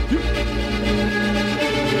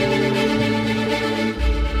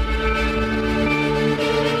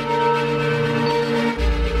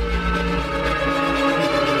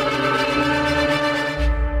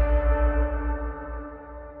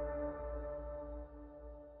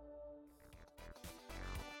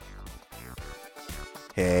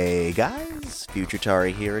 Hey guys, Future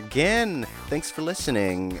Tari here again. Thanks for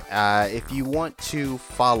listening. If you want to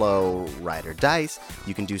follow Ride or Dice,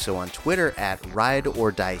 you can do so on Twitter at Ride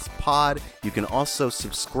or Dice Pod. You can also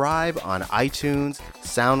subscribe on iTunes,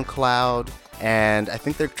 SoundCloud, and I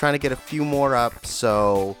think they're trying to get a few more up,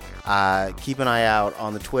 so keep an eye out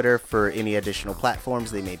on the Twitter for any additional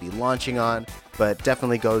platforms they may be launching on. But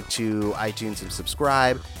definitely go to iTunes and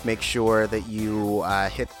subscribe. Make sure that you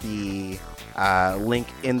hit the link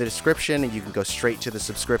in the description and you can go straight to the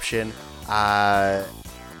subscription.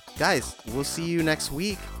 Guys, we'll see you next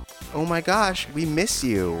week. Oh my gosh, we miss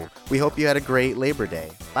you. We hope you had a great Labor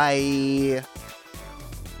Day. Bye.